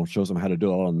 shows them how to do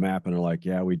it on the map. And they're like,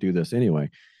 yeah, we do this anyway.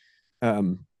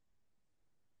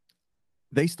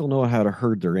 They still know how to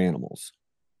herd their animals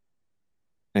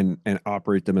and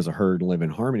operate them as a herd and live in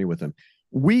harmony with them.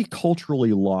 We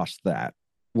culturally lost that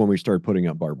when we started putting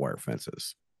up barbed wire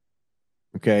fences.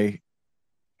 Okay.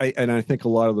 I think a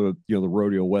lot of the, the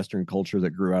rodeo Western culture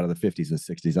that grew out of the 50s and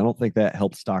 60s, I don't think that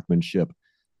helped stockmanship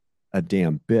a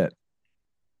damn bit.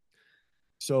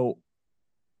 So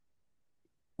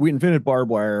we invented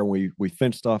barbed wire, and we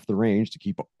fenced off the range to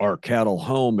keep our cattle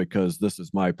home because this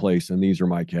is my place and these are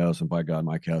my cows, and by God,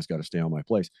 my cows got to stay on my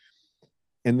place.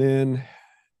 And then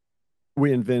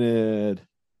we invented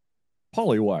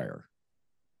polywire,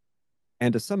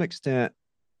 and to some extent,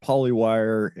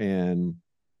 polywire and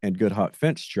good hot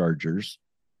fence chargers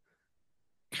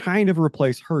kind of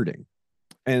replace herding.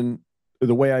 And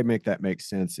the way I make that make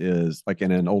sense is like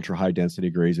in an ultra high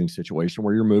density grazing situation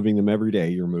where you're moving them every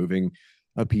day, you're moving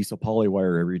a piece of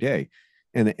polywire every day.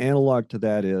 And the analog to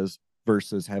that is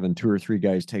versus having 2 or 3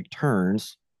 guys take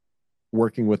turns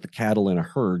working with the cattle in a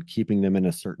herd, keeping them in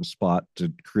a certain spot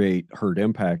to create herd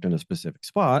impact in a specific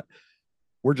spot.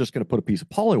 We're just going to put a piece of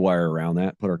polywire around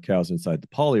that, put our cows inside the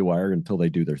polywire until they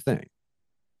do their thing.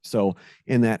 So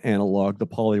in that analog, the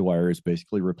polywire is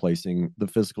basically replacing the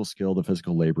physical skill, the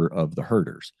physical labor of the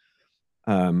herders.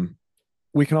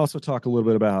 We can also talk a little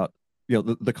bit about,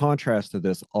 the contrast to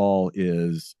this all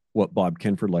is what Bob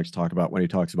Kinford likes to talk about when he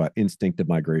talks about instinctive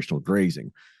migrational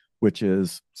grazing, which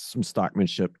is some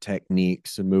stockmanship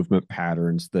techniques and movement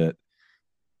patterns that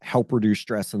help reduce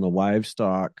stress in the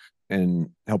livestock and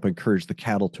help encourage the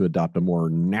cattle to adopt a more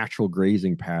natural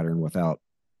grazing pattern without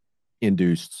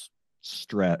induced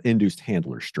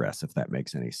handler stress, if that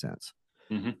makes any sense.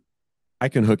 Mm-hmm. I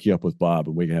can hook you up with Bob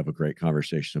and we can have a great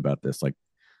conversation about this. Like,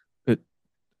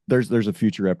 there's a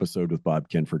future episode with Bob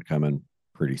Kinford coming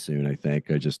pretty soon. I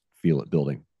think I just feel it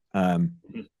building.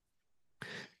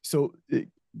 So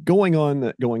going on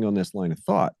this line of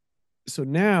thought. So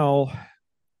now,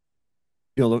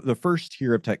 the first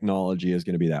tier of technology is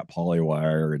going to be that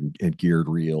polywire and geared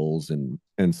reels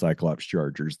and Cyclops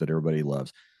chargers that everybody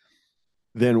loves.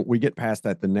 Then we get past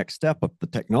that, the next step up the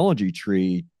technology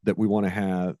tree that we want to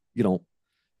have,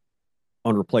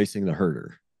 on replacing the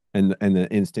herder and the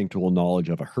instinctual knowledge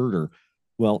of a herder.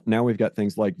 Well, now we've got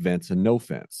things like vents and no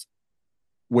fence,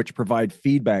 which provide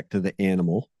feedback to the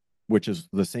animal, which is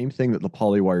the same thing that the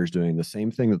polywire is doing, the same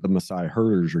thing that the Maasai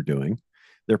herders are doing.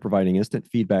 They're providing instant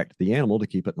feedback to the animal to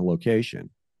keep it in the location.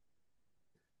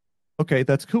 Okay,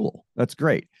 that's cool. That's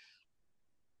great.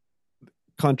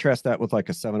 Contrast that with like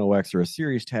a 70X or a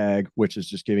series tag, which is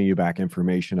just giving you back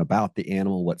information about the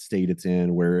animal, what state it's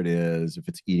in, where it is, if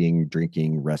it's eating,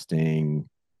 drinking, resting,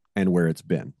 and where it's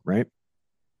been, right?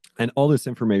 And all this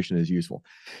information is useful.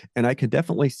 And I can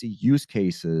definitely see use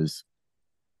cases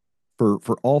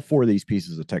for all four of these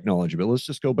pieces of technology. But let's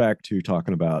just go back to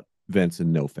talking about vents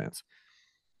and no fence.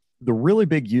 The really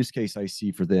big use case I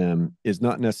see for them is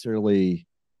not necessarily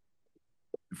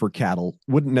for cattle,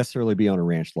 wouldn't necessarily be on a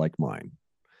ranch like mine,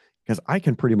 because I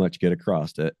can pretty much get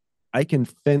across it. I can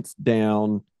fence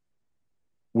down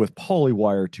with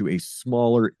polywire to a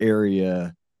smaller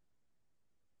area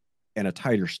and a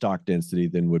tighter stock density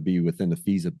than would be within the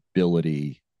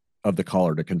feasibility of the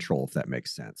collar to control, if that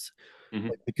makes sense. Mm-hmm.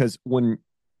 Because when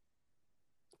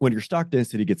your stock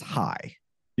density gets high,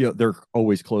 they're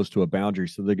always close to a boundary,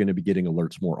 so they're going to be getting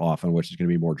alerts more often, which is going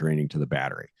to be more draining to the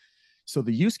battery. So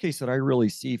the use case that I really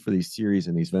see for these series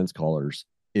and these vents collars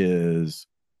is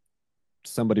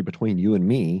somebody between you and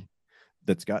me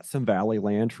that's got some valley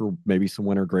land for maybe some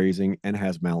winter grazing and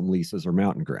has mountain leases or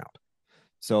mountain ground.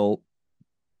 So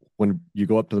when you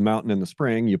go up to the mountain in the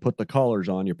spring, you put the collars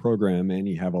on, you program in,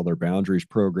 you have all their boundaries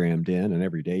programmed in, and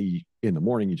every day in the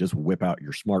morning, you just whip out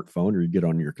your smartphone or you get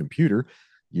on your computer,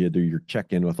 you do your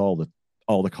check-in with all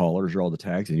the collars or all the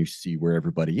tags, and you see where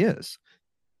everybody is,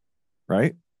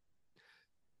 right?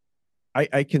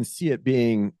 I can see it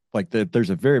being like that.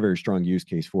 There's a very, very strong use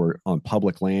case for it on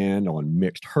public land, on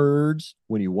mixed herds,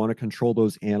 when you want to control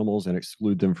those animals and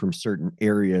exclude them from certain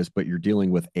areas, but you're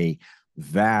dealing with a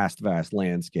vast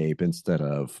landscape instead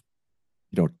of,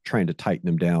 trying to tighten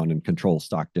them down and control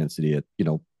stock density at,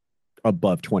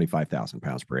 above 25,000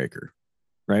 pounds per acre.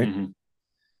 Right. Mm-hmm.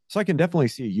 So I can definitely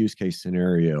see a use case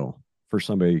scenario for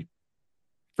somebody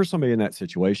in that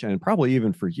situation. And probably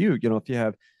even for you, if you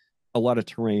have a lot of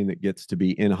terrain that gets to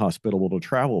be inhospitable to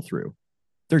travel through,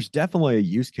 there's definitely a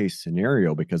use case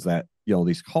scenario, because that,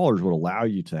 these collars would allow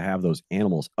you to have those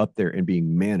animals up there and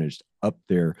being managed up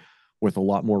there with a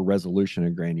lot more resolution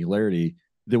and granularity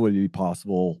than would be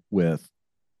possible with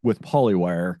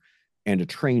polywire. And to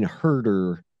train a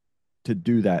herder to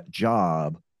do that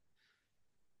job,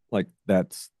 like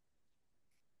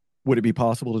would it be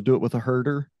possible to do it with a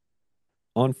herder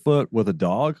on foot with a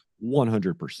dog?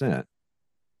 100%.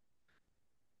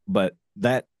 But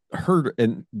that herd,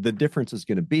 and the difference is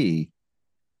going to be,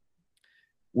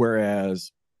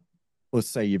 whereas let's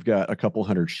say you've got a couple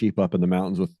hundred sheep up in the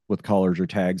mountains with collars or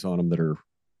tags on them that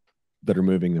are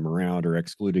moving them around or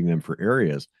excluding them for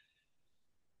areas.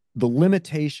 The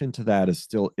limitation to that is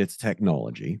still its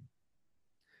technology.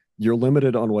 You're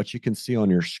limited on what you can see on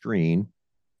your screen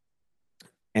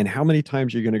and how many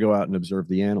times you're going to go out and observe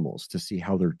the animals to see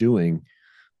how they're doing,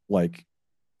 like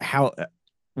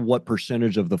what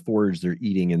percentage of the forage they're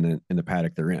eating in the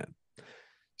paddock they're in.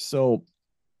 So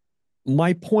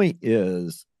my point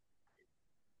is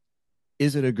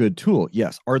it a good tool?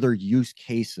 Yes. Are there use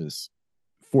cases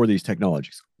for these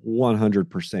technologies?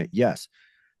 100% yes.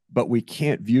 But we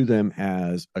can't view them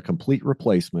as a complete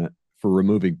replacement for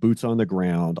removing boots on the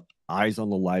ground, eyes on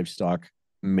the livestock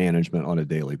management on a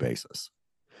daily basis.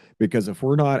 Because if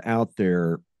we're not out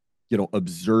there,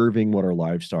 observing what our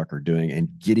livestock are doing and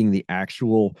getting the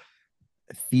actual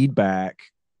feedback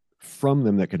from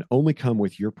them that can only come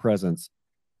with your presence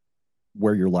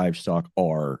where your livestock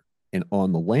are and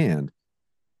on the land,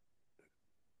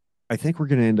 I think we're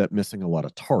going to end up missing a lot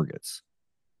of targets,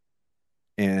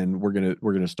 and we're going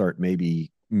to start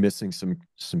maybe missing some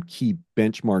key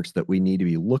benchmarks that we need to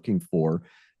be looking for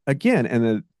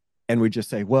again. And we just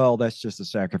say, well, that's just a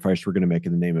sacrifice we're going to make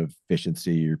in the name of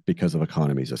efficiency or because of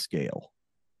economies of scale.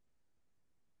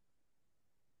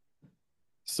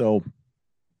 So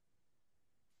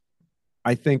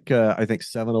I think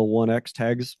 701X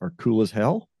tags are cool as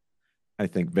hell. I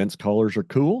think Vince collars are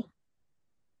cool.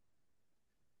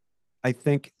 I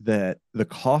think that the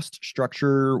cost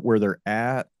structure where they're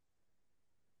at,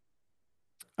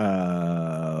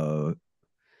 I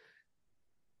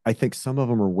think some of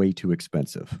them are way too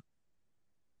expensive,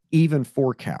 even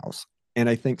for cows. And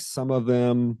I think some of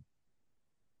them,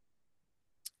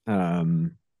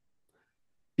 the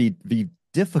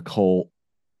difficult,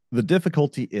 the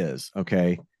difficulty is,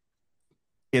 okay,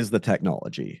 is the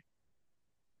technology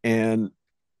and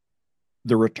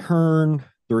the return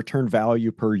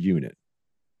value per unit,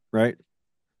 right?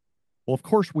 Well, of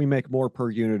course, we make more per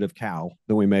unit of cow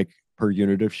than we make per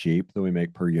unit of sheep, than we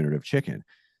make per unit of chicken.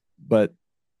 But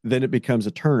then it becomes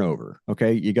a turnover.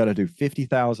 Okay. You got to do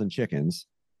 50,000 chickens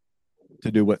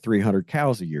to do what 300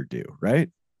 cows a year do, right?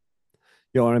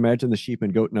 You know, and imagine the sheep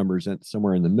and goat numbers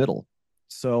somewhere in the middle.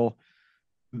 So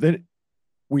then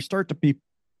we start to be,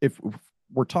 if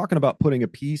we're talking about putting a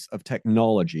piece of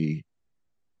technology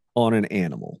on an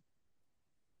animal,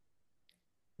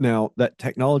 now that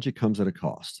technology comes at a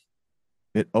cost.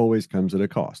 It always comes at a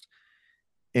cost.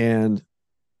 And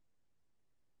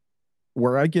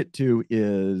where I get to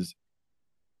is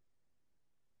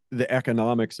the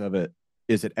economics of it.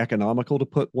 Is it economical to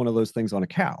put one of those things on a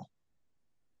cow?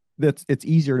 It's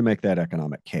easier to make that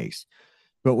economic case.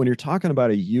 But when you're talking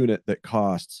about a unit that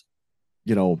costs,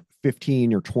 you know,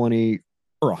 15 or 20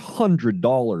 or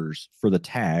 $100 for the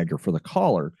tag or for the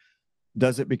collar,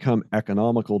 does it become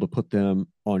economical to put them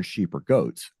on sheep or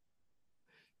goats?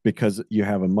 Because you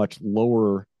have a much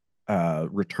lower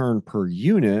return per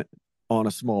unit on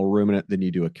a small ruminant than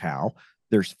you do a cow.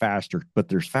 There's faster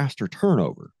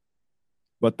turnover.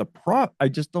 But I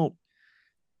just don't,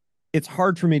 it's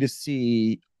hard for me to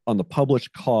see on the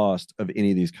published cost of any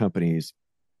of these companies.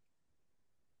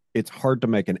 It's hard to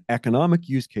make an economic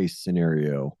use case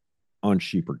scenario on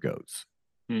sheep or goats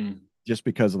just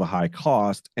because of the high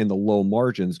cost and the low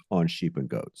margins on sheep and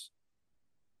goats.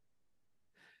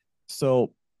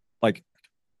 So, like,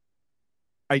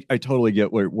 I totally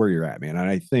get where you're at, man. And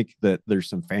I think that there's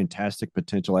some fantastic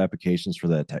potential applications for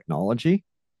that technology.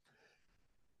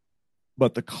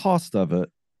 But the cost of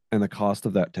it and the cost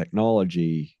of that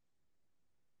technology,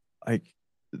 like,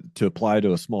 to apply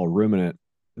to a small ruminant,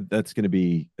 that's going to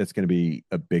be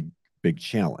a big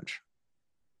challenge.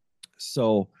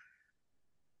 So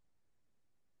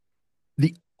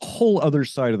the whole other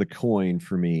side of the coin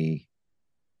for me,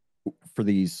 for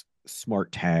these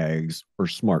smart tags or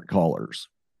smart collars,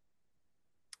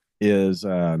 is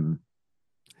you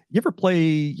ever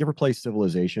play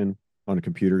Civilization on a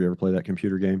computer? You ever play that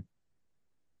computer game?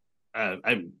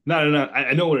 I'm not enough.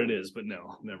 I know what it is, but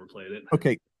no, never played it.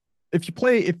 Okay.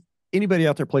 If anybody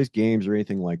out there plays games or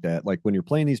anything like that, like when you're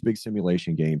playing these big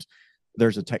simulation games,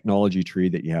 there's a technology tree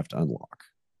that you have to unlock.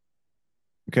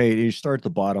 Okay, you start at the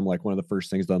bottom, like one of the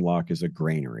first things to unlock is a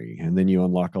granary, and then you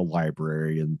unlock a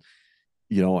library, and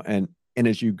you know, and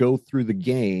as you go through the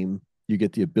game, you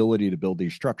get the ability to build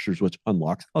these structures, which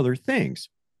unlocks other things.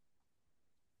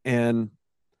 And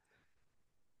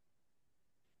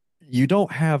you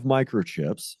don't have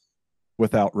microchips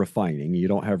without refining. You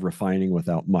don't have refining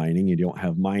without mining. You don't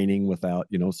have mining without,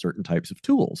 you know, certain types of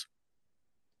tools.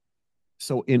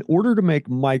 So in order to make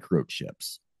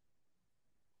microchips,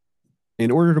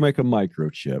 in order to make a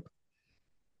microchip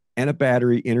and a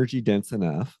battery energy dense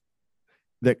enough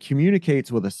that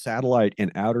communicates with a satellite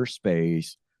in outer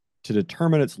space to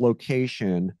determine its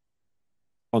location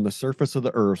on the surface of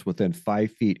the Earth within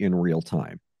 5 feet in real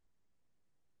time.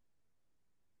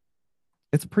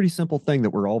 It's a pretty simple thing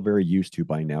that we're all very used to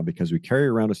by now because we carry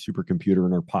around a supercomputer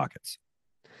in our pockets.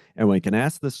 And we can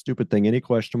ask this stupid thing any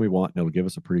question we want, and it'll give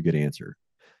us a pretty good answer.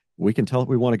 We can tell it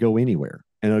we want to go anywhere,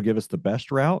 and it'll give us the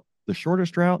best route, the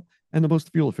shortest route, and the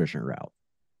most fuel efficient route.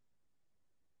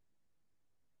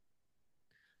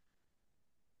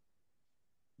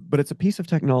 But it's a piece of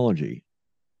technology.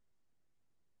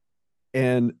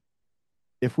 And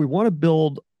if we want to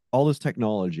build all this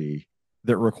technology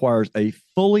that requires a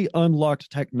fully unlocked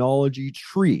technology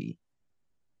tree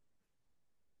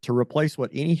to replace what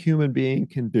any human being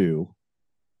can do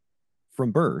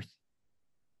from birth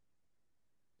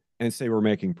and say we're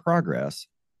making progress,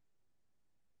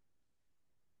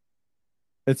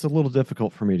 it's a little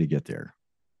difficult for me to get there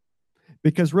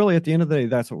because really at the end of the day,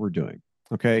 that's what we're doing.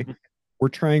 Okay. Mhm.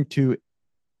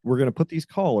 We're going to put these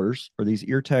collars or these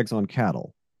ear tags on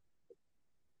cattle.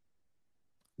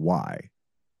 Why?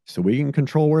 So we can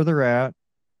control where they're at.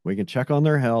 We can check on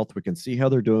their health. We can see how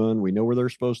they're doing. We know where they're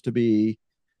supposed to be.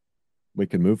 We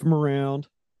can move them around.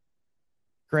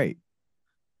 Great.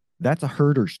 That's a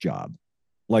herder's job.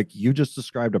 Like you just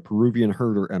described a Peruvian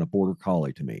herder and a border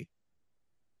collie to me.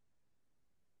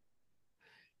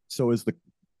 So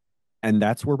and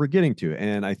that's where we're getting to.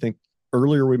 And I think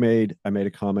earlier I made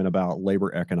a comment about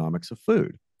labor economics of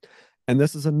food. And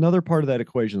this is another part of that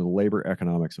equation, the labor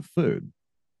economics of food.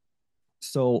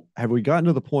 So have we gotten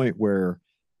to the point where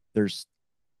there's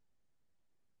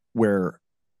where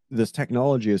this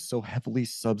technology is so heavily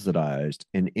subsidized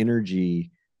and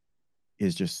energy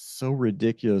is just so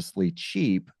ridiculously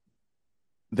cheap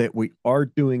that we are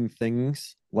doing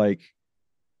things like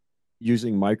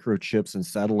using microchips and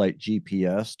satellite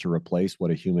GPS to replace what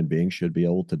a human being should be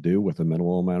able to do with a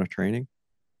minimal amount of training?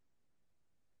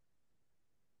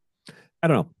 I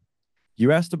don't know.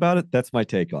 You asked about it. That's my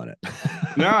take on it.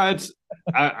 No,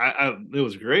 it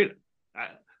was great.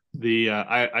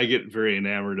 I get very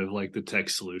enamored of like the tech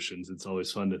solutions. It's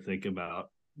always fun to think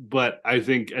about. But I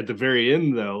think at the very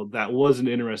end, though, that was an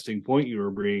interesting point you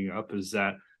were bringing up, is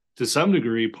that to some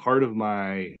degree, part of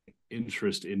my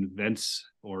interest in vents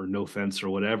or no fence or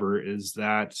whatever is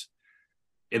that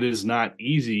it is not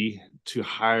easy to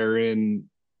hire in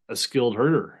a skilled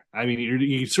herder. I mean,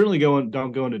 you certainly don't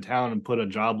go into town and put a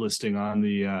job listing on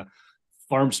the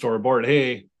farm store board.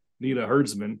 Hey, need a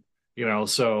herdsman.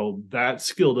 So that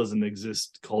skill doesn't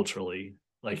exist culturally,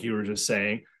 like you were just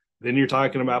saying. Then you're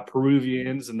talking about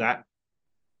Peruvians and that.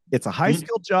 It's a high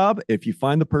skilled job. If you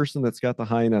find the person that's got the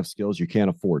high enough skills, you can't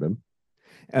afford them.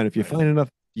 And if you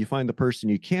find the person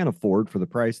you can't afford for the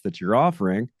price that you're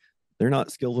offering, they're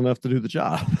not skilled enough to do the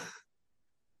job.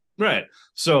 Right.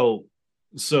 So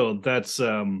that's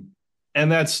and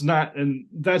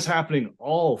that's happening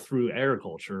all through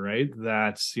agriculture, right?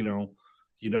 That's,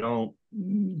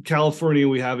 California,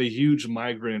 we have a huge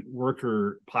migrant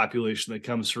worker population that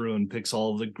comes through and picks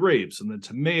all of the grapes and the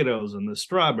tomatoes and the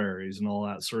strawberries and all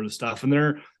that sort of stuff. And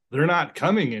they're not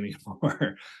coming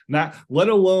anymore, not let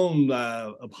alone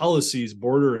policies,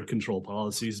 border control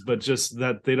policies, but just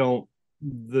that they don't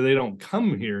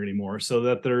come here anymore. So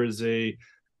that there's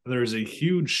a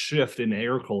huge shift in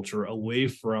agriculture away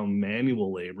from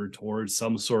manual labor towards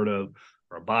some sort of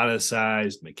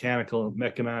roboticized,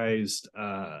 mechanized,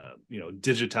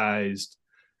 digitized.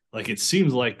 Like, it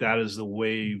seems like that is the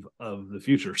wave of the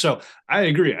future. So I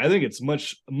agree. I think it's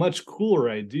much cooler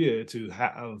idea to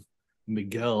have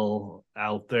Miguel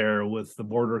out there with the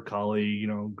border collie,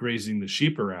 grazing the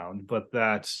sheep around, but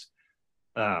that's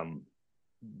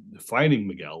finding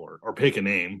Miguel or pick a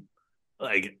name.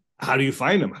 Like, how do you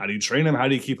find him? How do you train him? How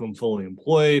do you keep him fully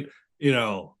employed?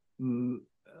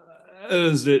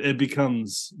 As it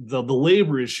becomes the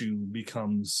labor issue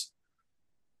becomes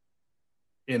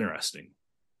interesting.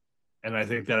 And I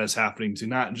think that is happening to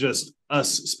not just us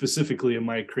specifically in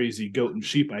my crazy goat and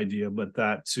sheep idea, but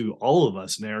that to all of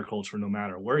us in agriculture, no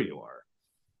matter where you are.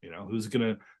 Who's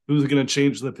gonna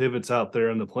change the pivots out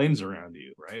there in the plains around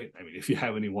you, right? I mean, if you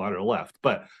have any water left.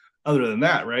 But other than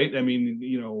that, right? I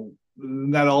mean,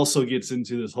 that also gets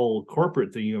into this whole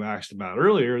corporate thing you asked about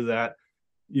earlier, that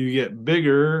you get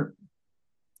bigger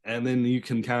and then you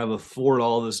can kind of afford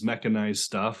all this mechanized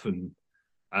stuff. And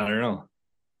I don't know.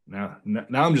 Now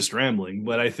I'm just rambling,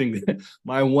 but I think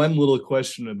my one little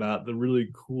question about the really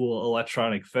cool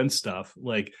electronic fence stuff,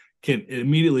 like, it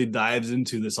immediately dives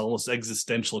into this almost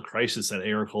existential crisis that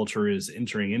agriculture is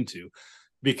entering into,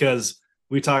 because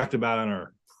we talked about in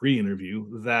our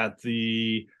pre-interview that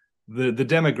the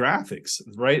demographics,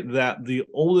 right? That the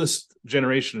oldest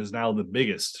generation is now the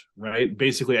biggest, right?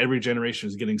 Basically, every generation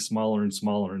is getting smaller and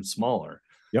smaller and smaller.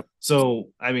 Yep. So,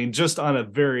 I mean, just on a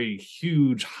very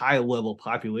huge, high level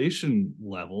population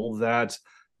level, that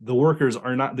the workers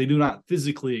they do not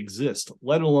physically exist,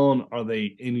 let alone are they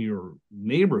in your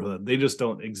neighborhood. They just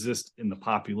don't exist in the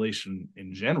population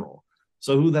in general.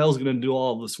 So who the hell is going to do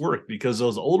all of this work? Because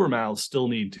those older mouths still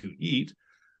need to eat,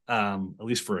 at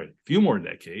least for a few more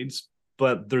decades,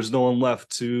 but there's no one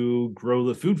left to grow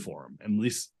the food for them,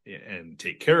 and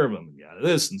take care of them and get out of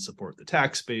this and support the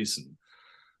tax base. And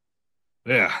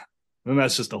yeah, and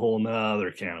that's just a whole nother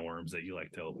can of worms that you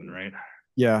like to open, right?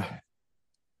 Yeah,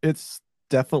 it's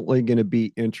definitely going to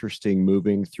be interesting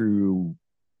moving through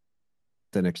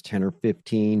the next 10 or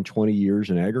 15, 20 years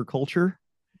in agriculture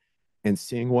and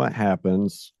seeing what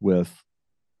happens with,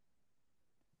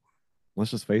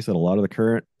 let's just face it, a lot of the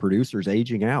current producers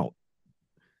aging out.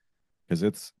 because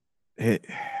it's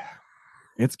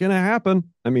going to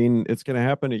happen. I mean, it's going to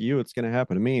happen to you. It's going to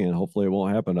happen to me, and hopefully, it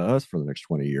won't happen to us for the next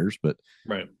 20 years. But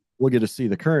Right. we'll get to see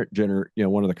the current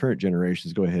one of the current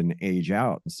generations go ahead and age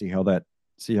out and see how that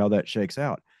shakes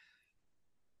out.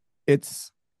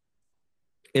 It's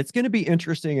going to be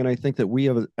interesting, and I think that we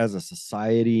have, as a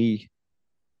society,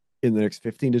 in the next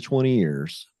 15 to 20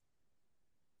 years,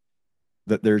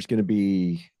 that there's going to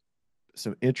be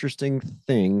some interesting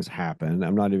things happen.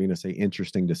 I'm not even going to say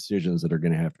interesting decisions that are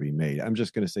going to have to be made. I'm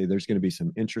just going to say there's going to be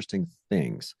some interesting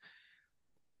things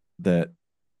that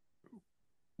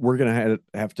we're going to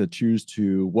have to choose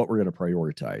to what we're going to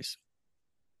prioritize.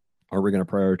 Are we going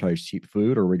to prioritize cheap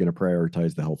food, or are we going to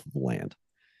prioritize the health of the land?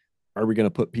 Are we going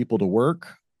to put people to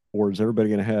work, or is everybody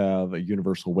going to have a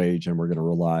universal wage and we're going to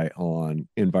rely on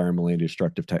environmentally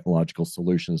destructive technological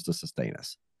solutions to sustain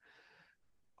us?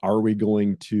 Are we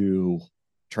going to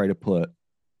try to put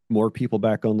more people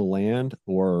back on the land,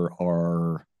 or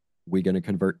are we going to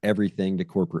convert everything to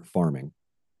corporate farming?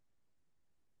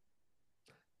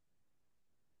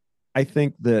 I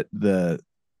think that the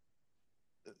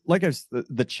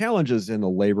challenges in the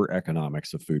labor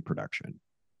economics of food production,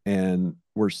 and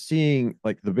we're seeing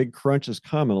like the big crunch has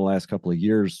come in the last couple of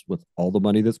years with all the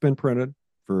money that's been printed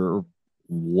for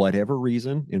whatever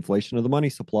reason. Inflation of the money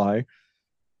supply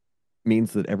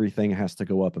means that everything has to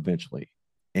go up eventually.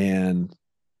 And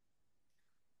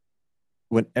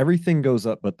when everything goes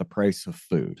up but the price of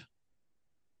food,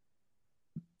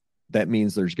 that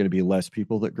means there's going to be less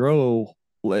people that grow,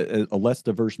 a less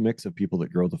diverse mix of people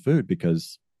that grow the food,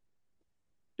 because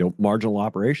marginal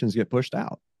operations get pushed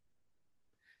out.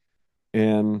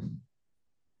 And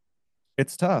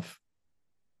it's tough.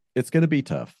 It's going to be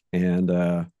tough. And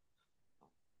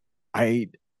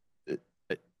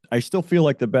I still feel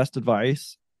like the best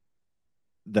advice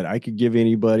that I could give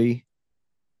anybody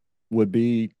would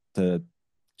be to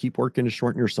keep working to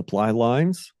shorten your supply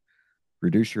lines,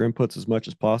 reduce your inputs as much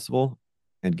as possible,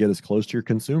 and get as close to your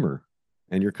consumer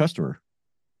and your customer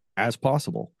as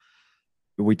possible.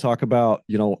 We talk about,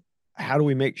 how do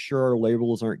we make sure our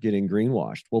labels aren't getting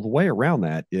greenwashed? Well, the way around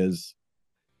that is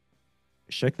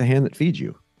shake the hand that feeds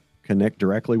you, connect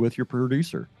directly with your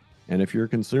producer. And if you're a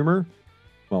consumer,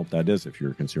 well, that is if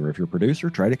you're a consumer. If you're a producer,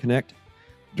 try to connect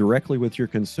directly with your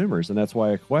consumers. And that's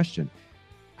why I question,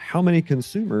 how many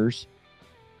consumers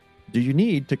do you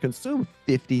need to consume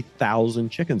 50,000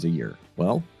 chickens a year?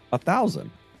 Well,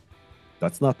 1,000.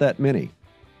 That's not that many.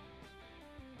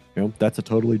 That's a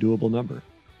totally doable number.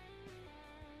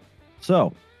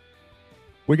 So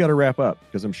we got to wrap up,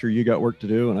 because I'm sure you got work to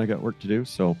do and I got work to do.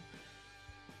 So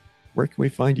where can we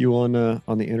find you on the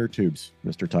inner tubes,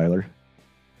 Mr. Tyler?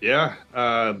 Yeah,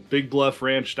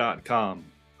 bigbluffranch.com.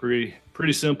 Pretty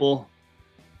simple.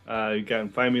 You can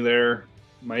find me there.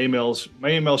 My email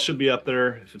should be up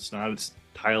there. If it's not, it's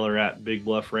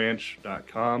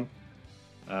tyler@bigbluffranch.com.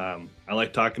 I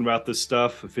like talking about this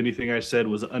stuff. If anything I said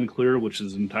was unclear, which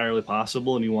is entirely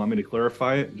possible, and you want me to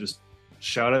clarify it, just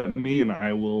shout at me and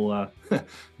I will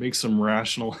make some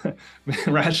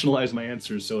rationalize my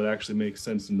answers so it actually makes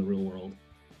sense in the real world.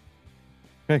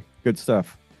 Okay, good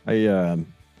stuff.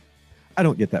 I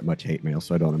don't get that much hate mail,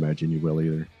 so I don't imagine you will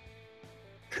either.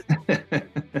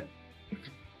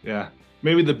 Yeah,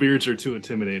 maybe the beards are too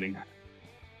intimidating.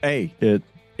 Hey,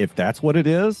 if that's what it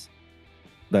is,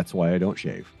 that's why I don't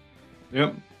shave.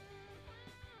 Yep.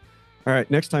 All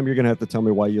right, next time you're going to have to tell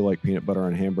me why you like peanut butter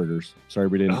on hamburgers. Sorry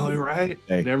we didn't. Oh, you're right.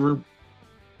 Hey. Never.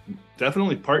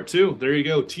 Definitely part 2. There you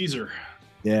go. Teaser.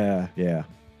 Yeah.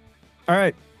 All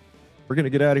right. We're going to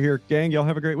get out of here. Gang, y'all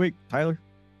have a great week. Tyler,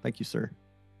 thank you, sir.